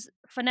series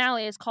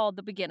finale is called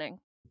The Beginning.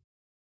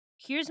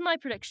 Here's my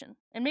prediction.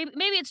 And maybe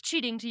it's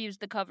cheating to use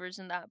the covers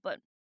in that, but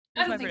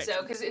I don't think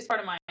so, because it's part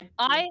of mine.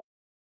 I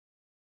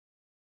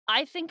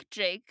think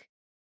Jake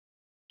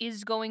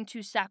is going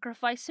to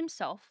sacrifice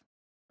himself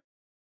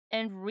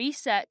and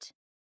reset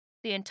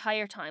the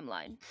entire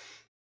timeline.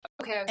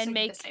 Okay, I was and thinking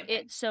make the same it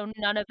thing. So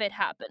none of it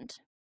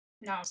happened.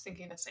 No, I was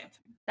thinking the same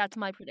thing. That's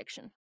my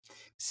prediction.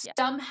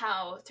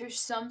 Somehow, there's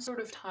some sort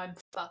of time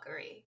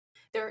fuckery.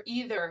 They're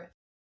either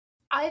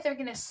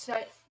going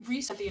to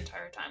reset the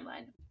entire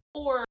timeline,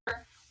 or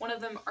one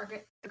of them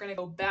they're going to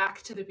go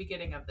back to the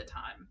beginning of the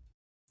time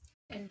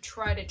and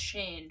try to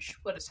change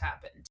what has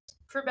happened,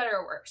 for better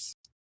or worse.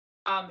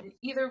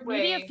 Either way,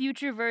 maybe a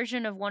future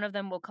version of one of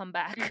them will come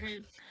back,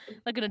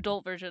 like an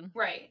adult version.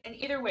 Right, and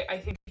either way, I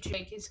think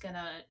Jake is going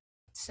to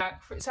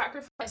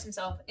sacrifice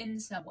himself in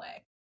some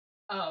way.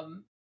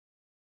 And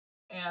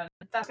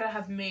that's going to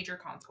have major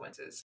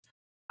consequences.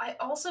 I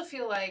also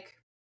feel like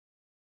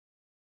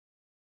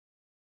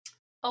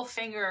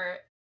Elfinger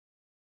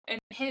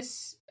and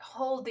his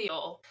whole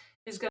deal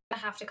is going to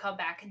have to come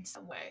back in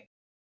some way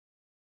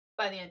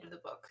by the end of the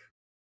book.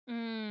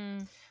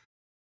 You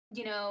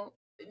know,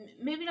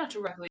 maybe not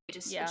directly,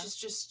 just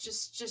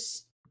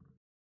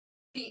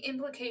the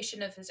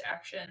implication of his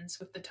actions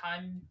with the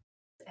time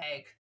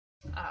egg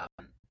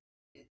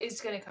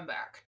is going to come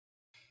back.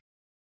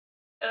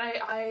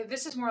 And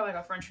this is more like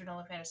a French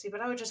vanilla fantasy,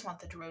 but I would just want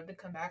the Drode to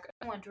come back.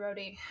 I want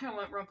Drody. I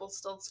want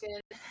Rumpelstiltskin.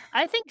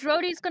 I think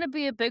Drody's going to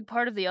be a big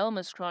part of the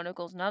Elmas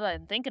Chronicles now that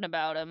I'm thinking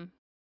about him.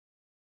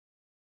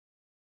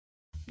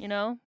 You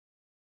know?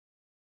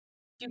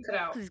 You cut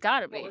out. He's got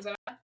to be. What was that?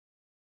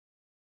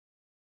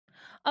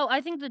 Oh,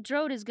 I think the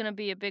Drode is going to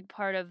be a big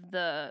part of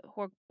the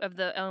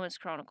Elmas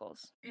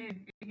Chronicles.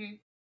 Mm-hmm.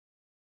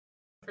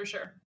 For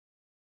sure.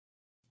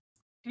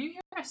 Can you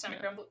hear my stomach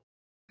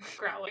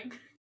growling?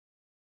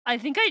 I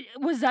think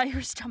was that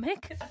your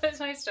stomach? That's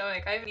my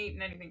stomach. I haven't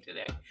eaten anything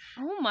today.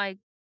 Oh my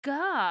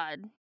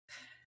god.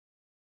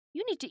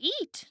 You need to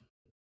eat.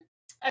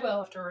 I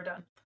will after we're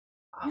done.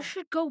 You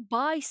should go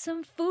buy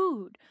some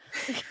food.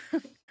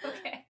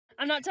 Okay.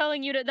 I'm not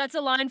telling you to. That's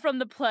a line from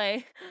the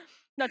play.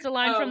 That's a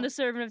line from Oh. The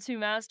Servant of Two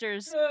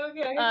Masters.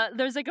 Okay.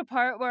 There's like a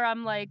part where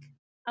I'm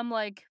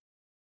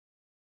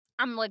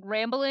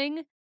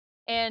rambling,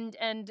 and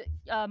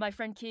my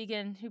friend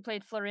Keegan, who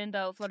played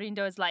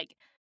Florindo is like,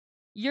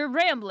 "You're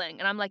rambling,"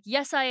 and I'm like,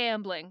 "Yes, I am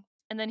ambling."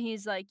 And then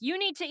he's like, "You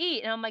need to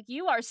eat," and I'm like,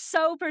 "You are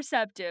so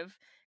perceptive,"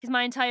 because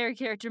my entire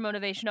character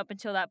motivation up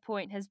until that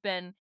point has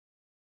been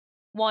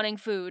wanting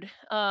food,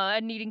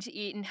 and needing to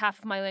eat, and half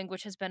of my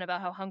language has been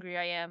about how hungry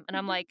I am, and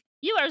I'm like,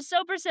 "You are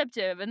so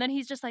perceptive," and then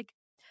he's just like,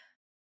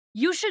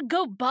 "You should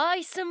go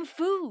buy some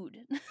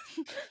food."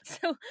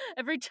 So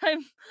every time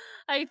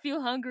I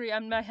feel hungry,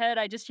 in my head,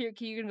 I just hear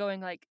Keegan going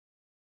like,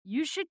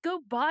 "You should go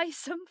buy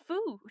some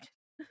food."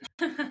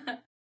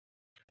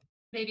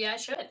 Maybe I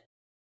should.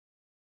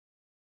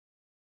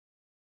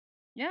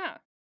 Yeah.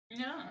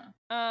 Yeah.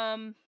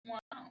 Um.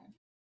 Wow.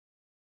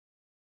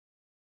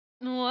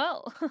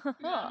 Well.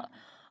 Yeah.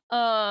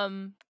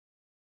 um.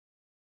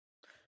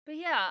 But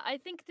yeah, I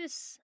think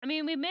this. I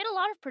mean, we made a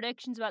lot of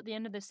predictions about the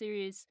end of the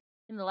series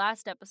in the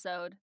last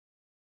episode,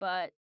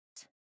 but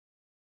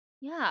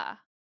yeah,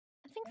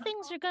 I think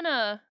things are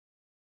gonna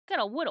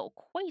whittle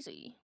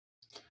crazy.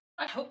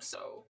 I hope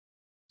so.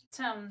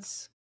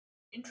 Sounds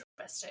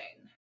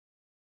interesting.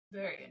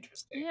 Very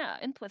interesting. Yeah,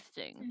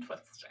 interesting.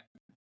 Interesting.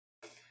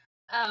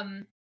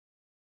 Um.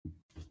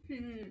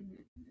 Hmm.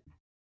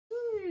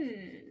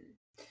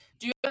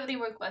 Do you have any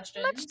more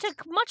questions?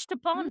 Much to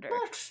ponder.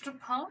 Much to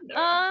ponder.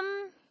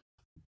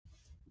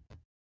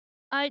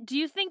 Do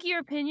you think your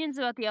opinions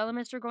about the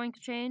Elements are going to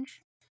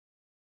change?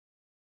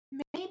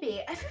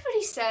 Maybe.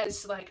 Everybody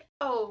says, like,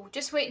 oh,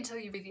 just wait until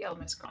you read the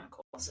Elements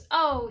Chronicles.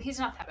 Oh, he's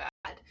not that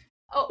bad.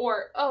 Oh,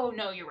 or, oh,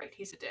 no, you're right,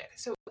 he's a dick.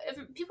 So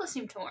people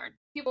seem torn.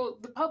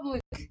 The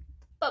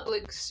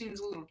public seems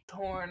a little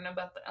torn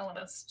about the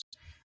Elements.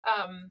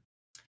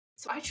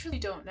 So I truly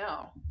don't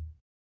know.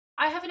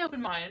 I have an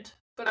open mind,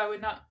 but I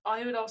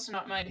would also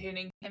not mind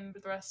hating him for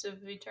the rest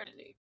of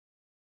eternity.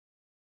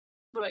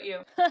 What about you?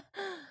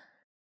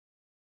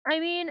 I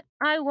mean,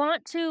 I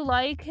want to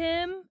like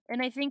him,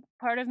 and I think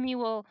part of me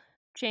will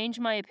change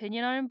my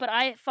opinion on him, but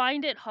I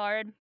find it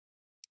hard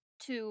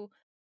to,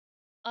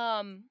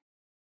 um,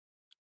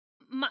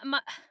 my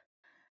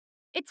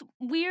it's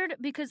weird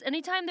because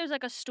anytime there's,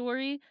 like, a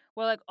story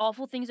where, like,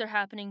 awful things are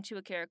happening to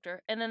a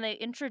character, and then they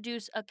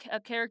introduce a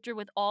character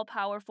with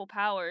all-powerful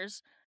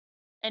powers,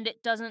 and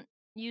it doesn't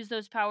use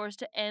those powers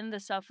to end the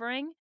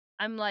suffering,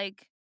 I'm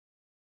like,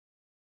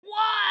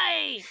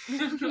 "Why?"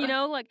 You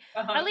know, like,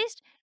 at Uh-huh.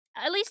 least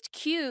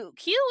Q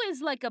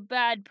is, like, a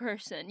bad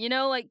person, you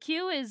know, like,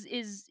 Q is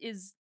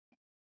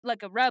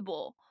like a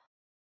rebel,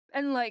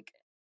 and, like,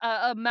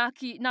 not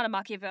a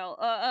Machiavel,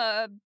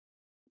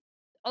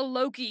 a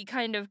Loki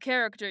kind of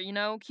character, you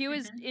know? Q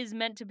Mhm. is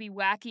meant to be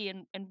wacky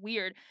and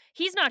weird.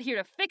 He's not here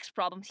to fix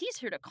problems, he's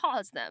here to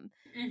cause them.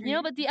 You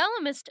know, Mhm. but the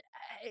Elemist,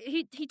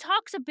 he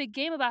talks a big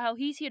game about how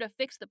he's here to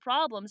fix the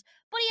problems,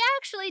 but he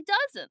actually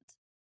doesn't.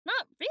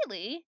 Not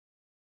really.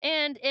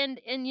 And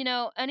you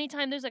know,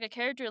 anytime there's like a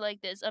character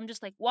like this, I'm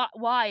just like,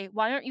 why?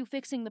 Why aren't you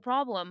fixing the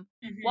problem?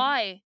 Mhm.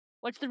 Why?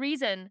 What's the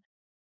reason?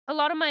 A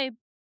lot of my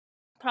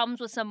problems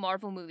with some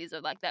Marvel movies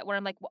are like that, where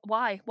I'm like,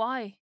 why?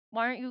 Why?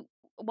 Why aren't you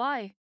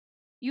why?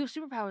 You have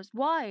superpowers.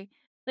 Why?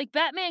 Like,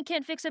 Batman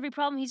can't fix every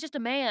problem, he's just a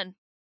man,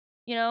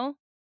 you know?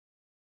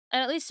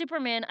 And at least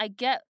Superman, I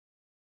get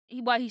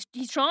why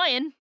he's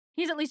trying.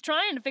 He's at least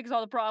trying to fix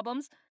all the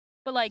problems,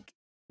 but, like,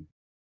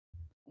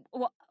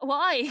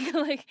 why?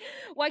 Like,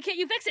 why can't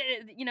you fix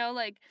it? You know,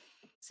 like,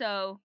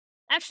 so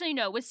actually,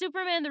 no, with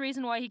Superman, the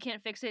reason why he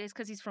can't fix it is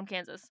because he's from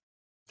Kansas.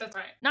 That's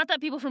right. Not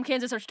that people from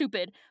Kansas are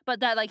stupid,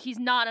 but that, like, he's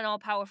not an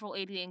all-powerful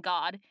alien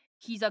god.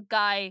 He's a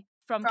guy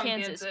from From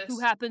Kansas who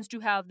Kansas. happens to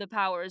have the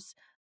powers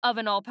of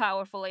an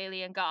all-powerful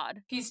alien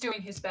god. He's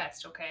doing his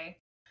best, okay?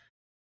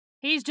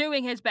 He's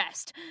doing his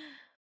best.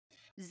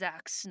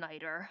 Zack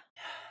Snyder.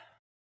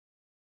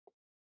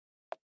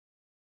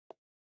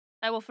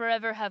 I will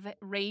forever have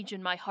rage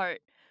in my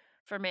heart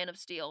for Man of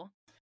Steel,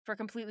 for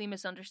completely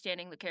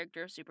misunderstanding the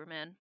character of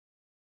Superman.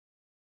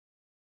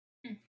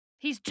 Hmm.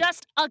 He's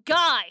just a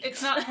guy!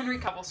 It's not Henry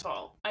Cavill's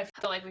fault. I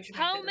feel like we should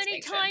make How the many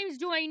distinction. times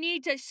do I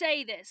need to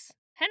say this?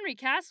 Henry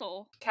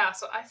Castle.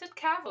 Castle. I said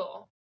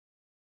Cavill.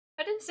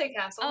 I didn't say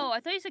Castle. Oh, I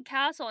thought you said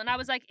Castle, and I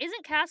was like,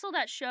 isn't Castle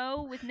that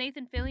show with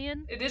Nathan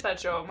Fillion? It is that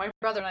show. My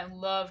brother and I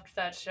loved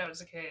that show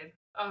as a kid.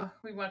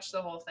 We watched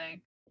the whole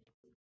thing.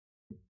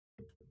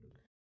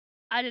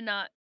 I did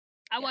not.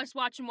 I Yeah. was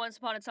watching Once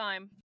Upon a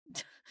Time.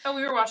 Oh,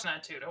 we were watching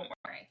that too. Don't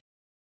worry.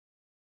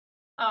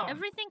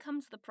 Everything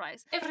comes with a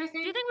price.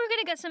 Everything. Do you think we're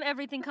gonna get some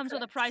everything comes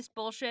with a Price. price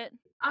bullshit?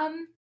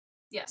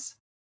 Yes.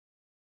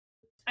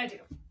 I do.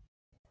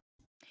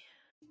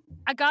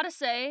 I gotta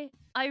say,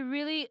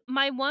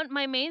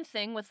 my main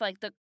thing with like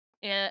the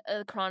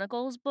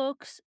Chronicles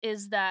books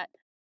is that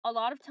a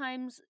lot of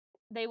times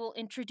they will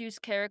introduce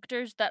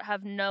characters that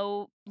have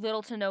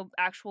little to no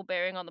actual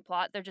bearing on the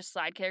plot. They're just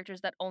side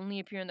characters that only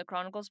appear in the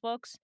Chronicles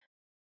books.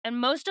 And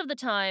most of the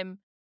time,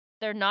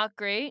 they're not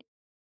great,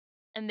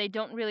 and they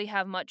don't really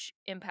have much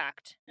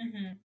impact.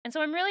 Mm-hmm. And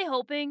so I'm really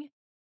hoping,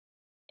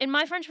 in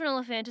my French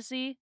vanilla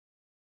fantasy,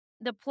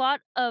 the plot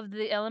of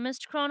the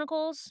Elemist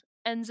Chronicles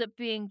ends up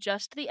being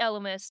just the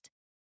Elemist,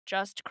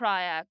 just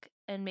Cryak,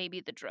 and maybe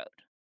the Drode.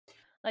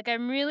 Like,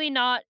 I'm really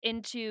not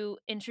into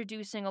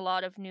introducing a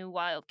lot of new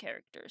wild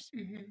characters.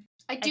 Mm-hmm.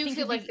 I I do think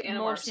feel it'd like be the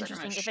most Animorphs are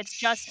going interesting to if it's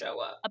just show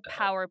up, a though.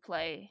 power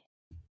play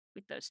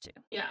with those two.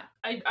 Yeah,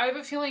 I have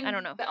a feeling I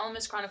don't know. the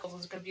Elements Chronicles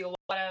is going to be a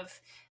lot of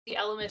the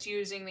Elements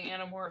using the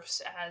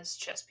Animorphs as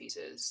chess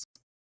pieces.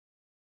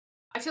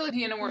 I feel like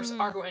the Animorphs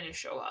are going to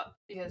show up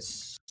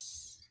because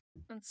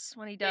That's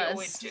what he they does.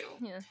 always do.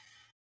 Yeah.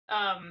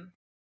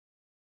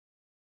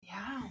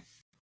 Yeah.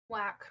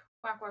 Whack.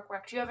 Whack, whack,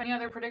 whack. Do you have any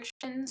other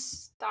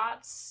predictions?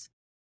 Thoughts?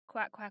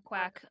 Quack, quack,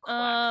 quack.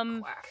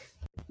 Quack.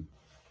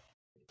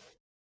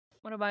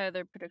 What are my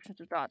other predictions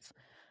or thoughts?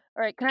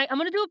 All right, I'm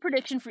going to do a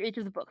prediction for each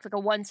of the books, like a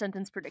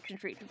one-sentence prediction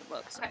for each of the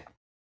books. Okay.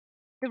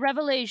 The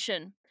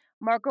revelation.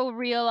 Marco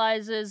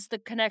realizes the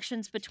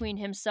connections between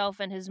himself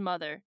and his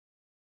mother.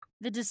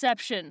 The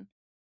deception.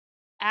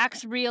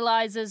 Axe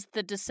realizes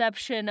the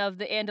deception of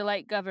the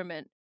Andalite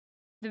government.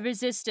 The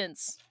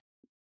resistance.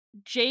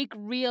 Jake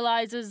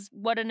realizes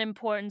what an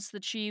importance the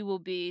Chi will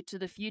be to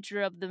the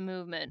future of the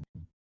movement.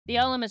 The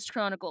Elemist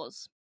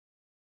Chronicles.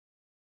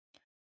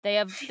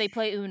 They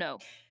play Uno.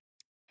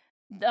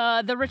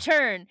 The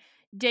return.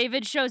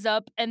 David shows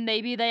up and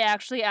maybe they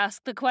actually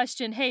ask the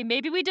question, hey,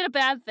 maybe we did a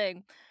bad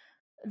thing.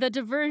 The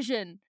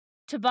diversion.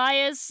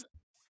 Tobias,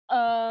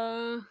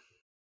 what?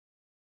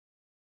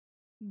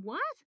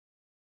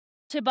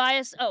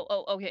 Tobias,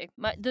 okay.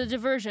 The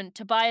diversion.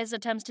 Tobias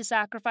attempts to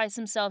sacrifice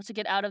himself to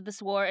get out of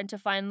this war and to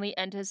finally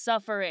end his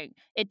suffering.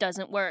 It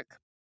doesn't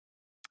work.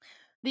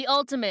 The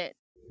ultimate.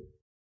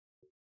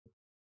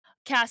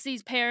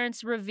 Cassie's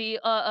parents learn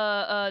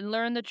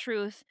the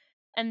truth,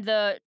 and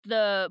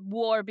the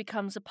war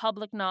becomes a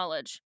public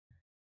knowledge.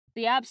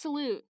 The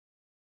absolute.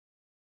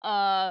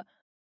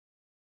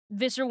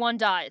 Visser 1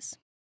 dies.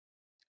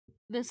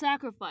 The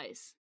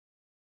sacrifice.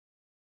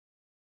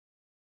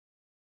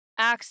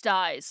 Axe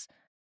dies,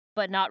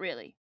 but not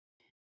really.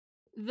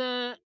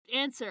 The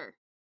answer.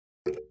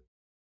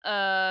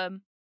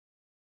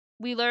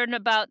 We learn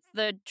about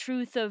the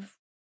truth of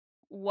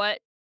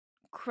what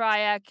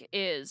Cryak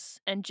is,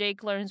 and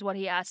Jake learns what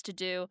he has to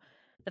do.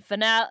 The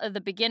finale,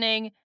 the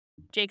beginning,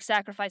 Jake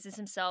sacrifices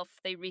himself,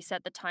 they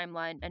reset the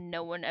timeline, and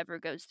no one ever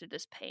goes through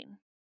this pain.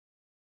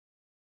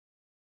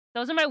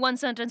 Those are my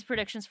one-sentence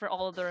predictions for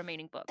all of the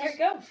remaining books. There you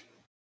go.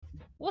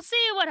 We'll see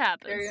what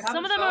happens. There you have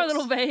Some it, of them are a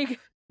little folks. vague,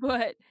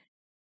 but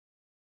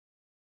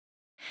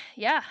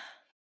yeah.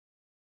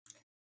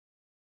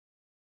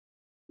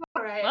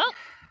 All right.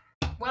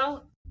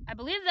 Well, I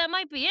believe that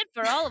might be it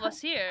for all of us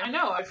here. I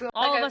know. I feel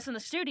all like of us in the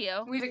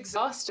studio. We've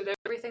exhausted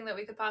everything that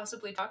we could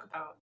possibly talk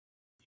about.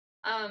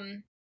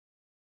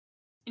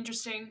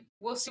 Interesting.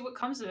 We'll see what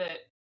comes of it.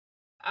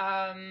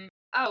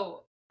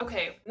 Oh,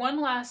 okay. One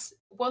last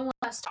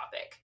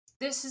topic.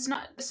 This is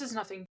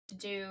nothing to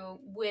do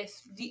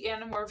with the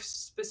Animorphs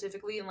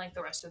specifically and like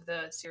the rest of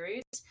the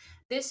series.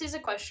 This is a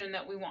question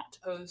that we want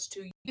to pose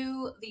to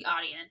you, the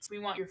audience. We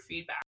want your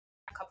feedback.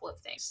 A couple of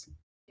things,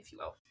 if you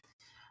will.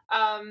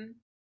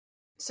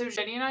 So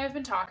Jenny and I have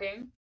been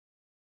talking.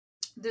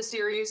 The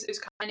series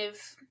is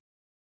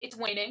it's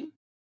waning.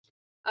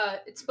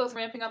 It's both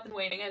ramping up and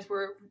waning as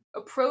we're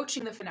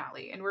approaching the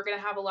finale, and we're gonna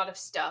have a lot of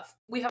stuff.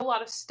 We have a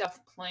lot of stuff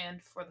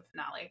planned for the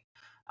finale,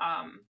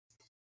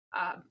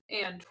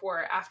 and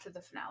for after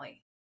the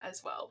finale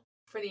as well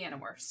for the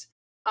Animorphs.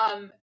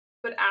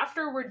 But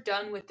after we're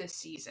done with this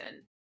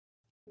season,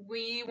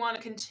 we want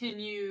to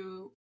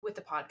continue with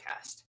the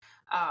podcast.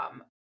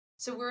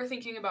 So we're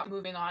thinking about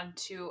moving on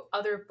to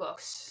other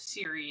books,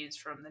 series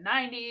from the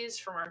 90s,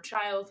 from our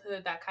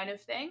childhood, that kind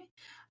of thing.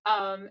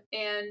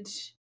 And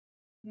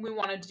we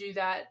wanted to do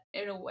that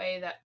in a way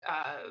that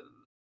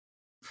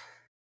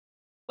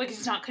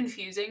it's not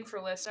confusing for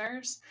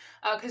listeners,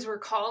 because we're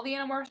called the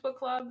Animorphs Book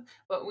Club,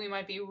 but we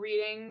might be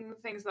reading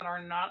things that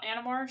are not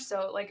Animorphs,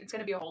 so it's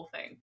going to be a whole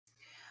thing.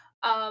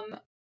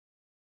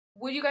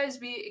 Would you guys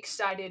be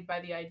excited by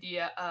the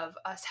idea of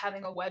us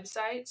having a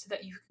website so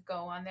that you could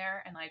go on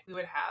there and we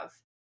would have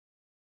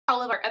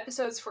all of our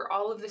episodes for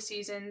all of the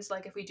seasons?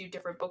 Like if we do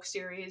different book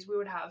series, we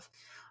would have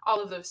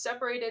all of those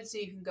separated so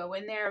you can go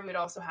in there. We would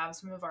also have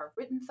some of our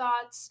written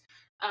thoughts.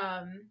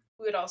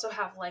 We would also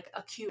have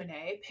a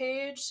Q&A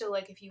page. So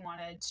if you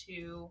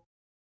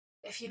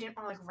didn't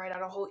want to write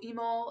out a whole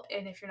email,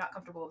 and if you're not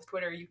comfortable with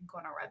Twitter, you can go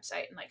on our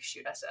website and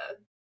shoot us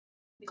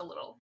a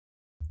little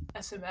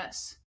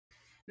SMS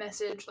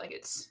message like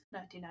it's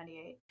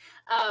 1998.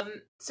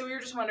 So we were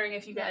just wondering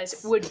if you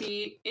guys would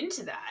be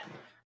into that.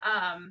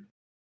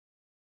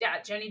 Yeah,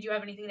 Jenny, do you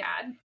have anything to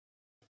add?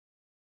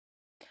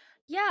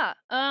 Yeah.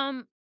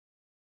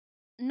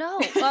 No.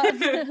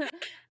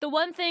 The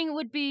one thing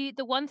would be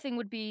the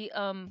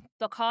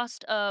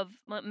cost of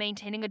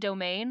maintaining a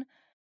domain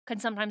can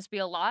sometimes be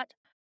a lot.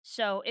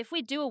 So if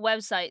we do a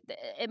website,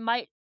 it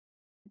might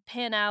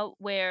pan out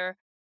where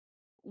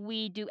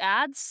we do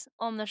ads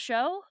on the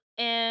show,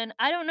 And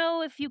I don't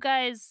know if you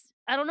guys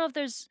I don't know if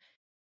there's,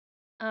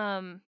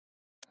 um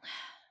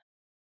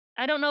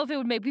I don't know if it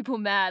would make people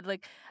mad,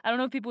 like, I don't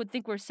know if people would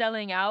think we're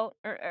selling out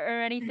or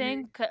Mhm.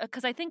 anything,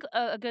 because I think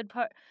a good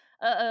part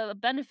a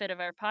benefit of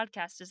our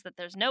podcast is that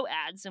there's no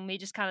ads and we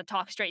just kinda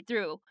talk straight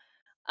through,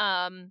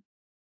 um,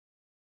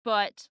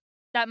 but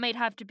that might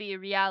have to be a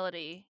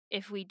reality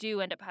if we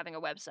do end up having a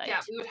Yeah,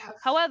 website. we would have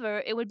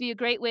However, it would be a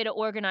great way to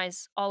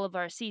organize all of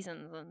our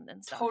seasons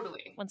and stuff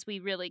totally. once we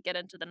really get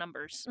into the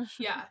numbers.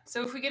 Yeah,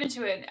 so if we get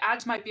into it,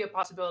 ads might be a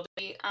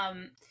possibility.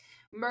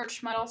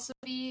 Merch might also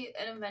be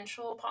an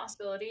eventual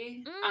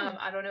possibility. Mm,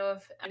 I don't know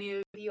if any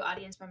of you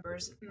audience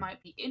members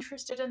might be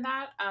interested in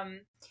that.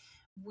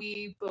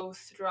 We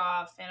both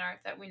draw fan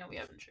art that we know we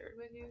haven't shared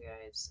with you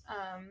guys.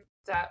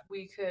 That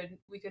we could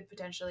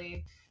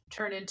potentially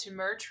turn into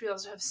merch. We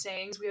also have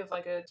sayings. We have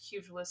like a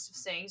huge list of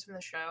sayings from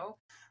the show,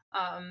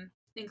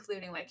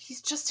 including like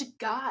 "he's just a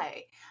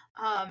guy,"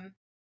 um,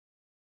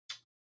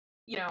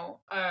 you know,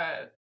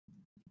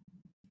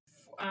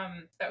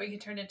 that we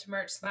could turn into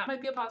merch. So that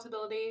might be a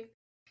possibility.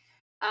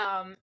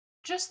 Um,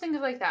 just think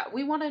of like that.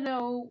 We want to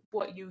know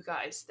what you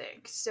guys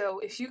think. So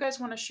if you guys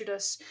want to shoot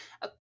us,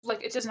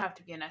 like it doesn't have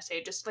to be an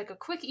essay, just like a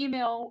quick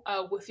email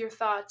with your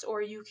thoughts,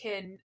 or you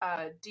can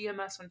DM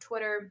us on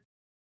Twitter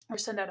or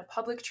send out a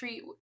public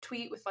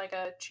tweet with like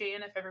a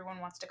chain if everyone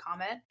wants to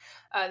comment.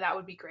 That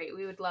would be great.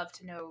 We would love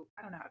to know.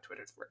 I don't know how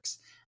Twitter works.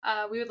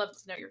 We would love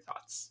to know your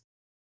thoughts.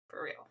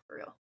 For real, for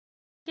real.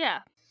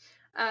 yeah.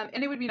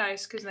 And it would be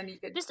nice because then you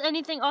could. Just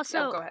anything Oh,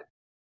 also go ahead.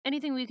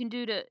 anything we can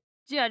do to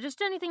yeah,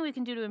 just anything we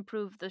can do to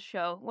improve the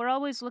show. We're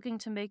always looking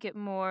to make it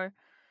more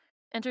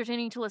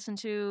entertaining to listen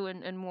to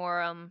and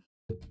more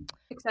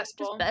just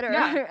Accessible. better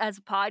Yeah, as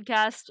a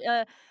podcast.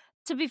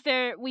 To be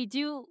fair, we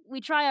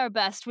try our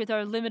best with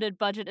our limited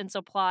budget and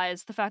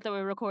supplies. The fact that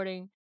we're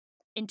recording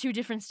in two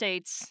different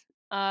states,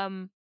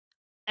 and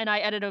I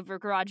edit over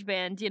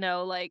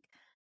GarageBand, like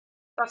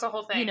that's a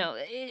whole thing.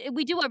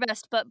 we do our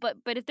best. But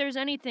if there's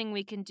anything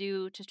we can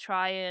do to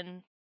try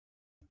and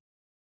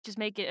just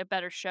make it a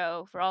better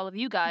show for all of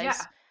you guys,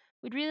 Yeah,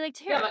 we'd really like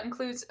to hear yeah. it. That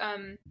includes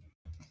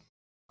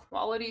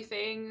quality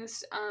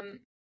things,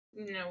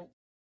 you know,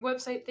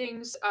 website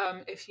things.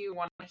 If you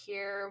want to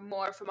hear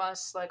more from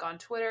us, like on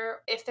Twitter,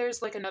 if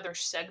there's like another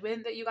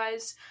segment that you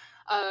guys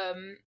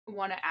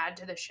want to add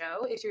to the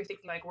show, if you're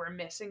thinking like we're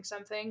missing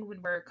something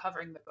when we're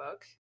covering the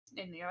book,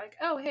 and you're like,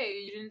 oh hey,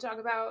 you didn't talk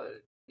about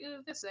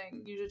this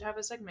thing, you should have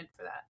a segment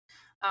for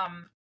that.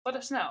 Let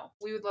us know.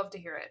 We would love to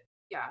hear it.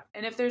 Yeah,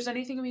 and if there's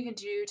anything we can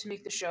do to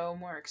make the show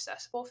more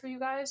accessible for you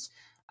guys,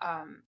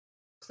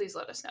 please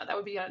let us know. That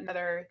would be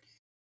another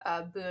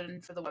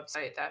boon for the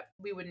website, that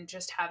we wouldn't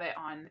just have it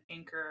on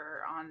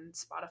Anchor, on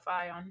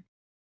Spotify, on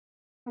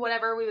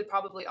whatever. We would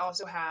probably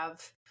also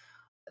have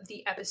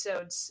the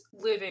episodes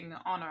living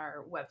on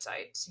our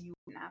website, so you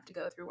wouldn't have to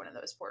go through one of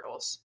those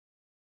portals.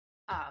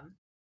 Um,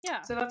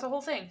 Yeah. so that's the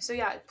whole thing. So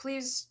yeah,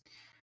 please,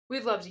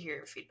 we'd love to hear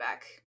your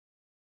feedback.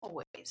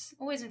 Always,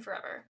 always and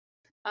forever.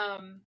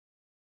 Um,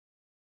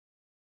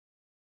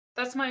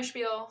 that's my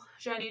spiel.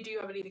 Jenny, do you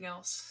have anything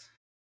else?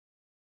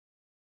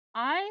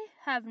 I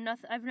have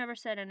nothing. I've never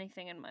said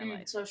anything in my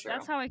life. So true.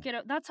 That's how I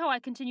that's how I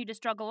continue to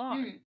struggle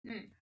on.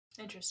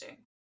 Interesting.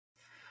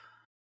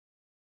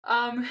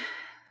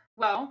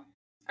 Well,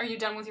 are you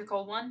done with your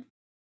cold one?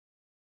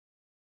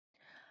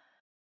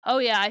 Oh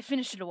yeah, I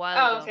finished it a while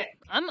Oh, ago. okay.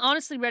 I'm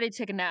honestly ready to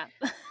take a nap.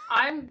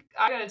 I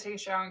gotta take a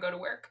shower and go to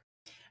work.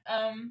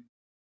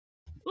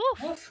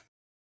 Oof. Woof.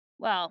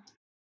 Well,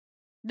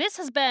 this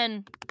has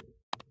been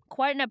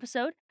quite an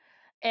episode,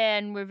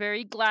 and we're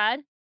very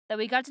glad that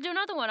we got to do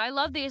another one. I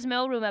love these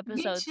mailroom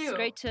episodes. too. It's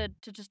great to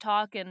just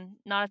talk and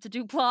not have to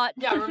do plot.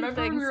 Yeah,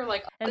 remember when we things were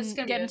like, oh, this is and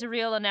gonna get be into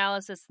real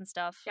analysis and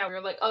stuff. yeah, we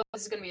were like, oh,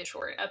 this is gonna be a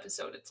short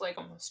episode. It's like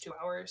almost 2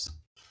 hours.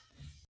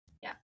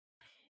 Yeah.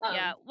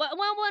 Yeah. Well,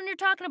 when you're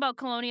talking about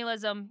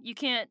colonialism, you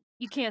can't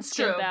It's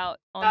skimp true. out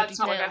on That's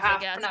the not details. like a half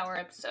I guess. an hour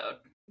episode.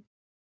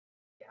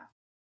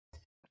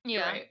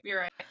 Yeah. You're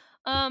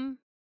right.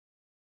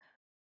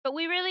 But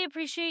we really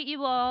appreciate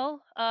you all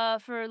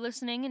for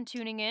listening and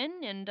tuning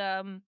in,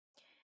 and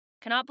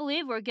cannot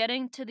believe we're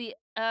getting to the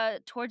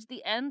towards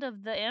the end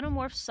of the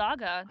Animorphs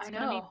saga. It's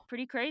gonna be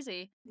pretty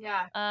crazy.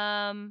 Yeah.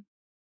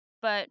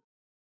 But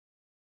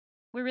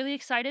we're really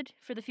excited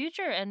for the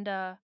future, and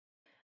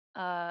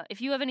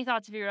if you have any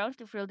thoughts of your own,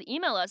 feel free to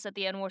email us at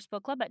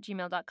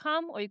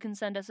theanimorphsbookclub@gmail.com, or you can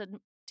send us a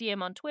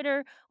DM on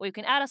Twitter, or you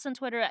can add us on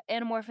Twitter at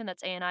Animorphin,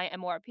 that's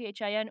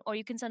ANIMORPHIN, or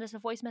you can send us a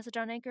voice message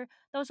on Anchor.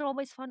 Those are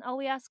always fun. All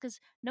we ask is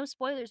no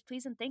spoilers,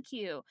 please, and thank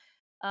you.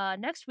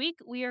 Next week,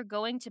 we are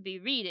going to be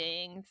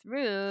reading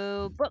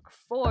through book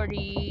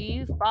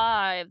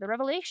 45, The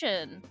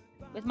Revelation,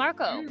 with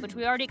Marco, which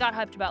we already got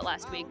hyped about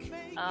last week.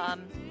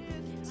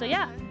 So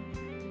yeah,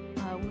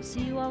 we'll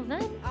see you all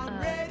then.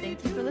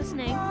 Thank you for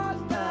listening.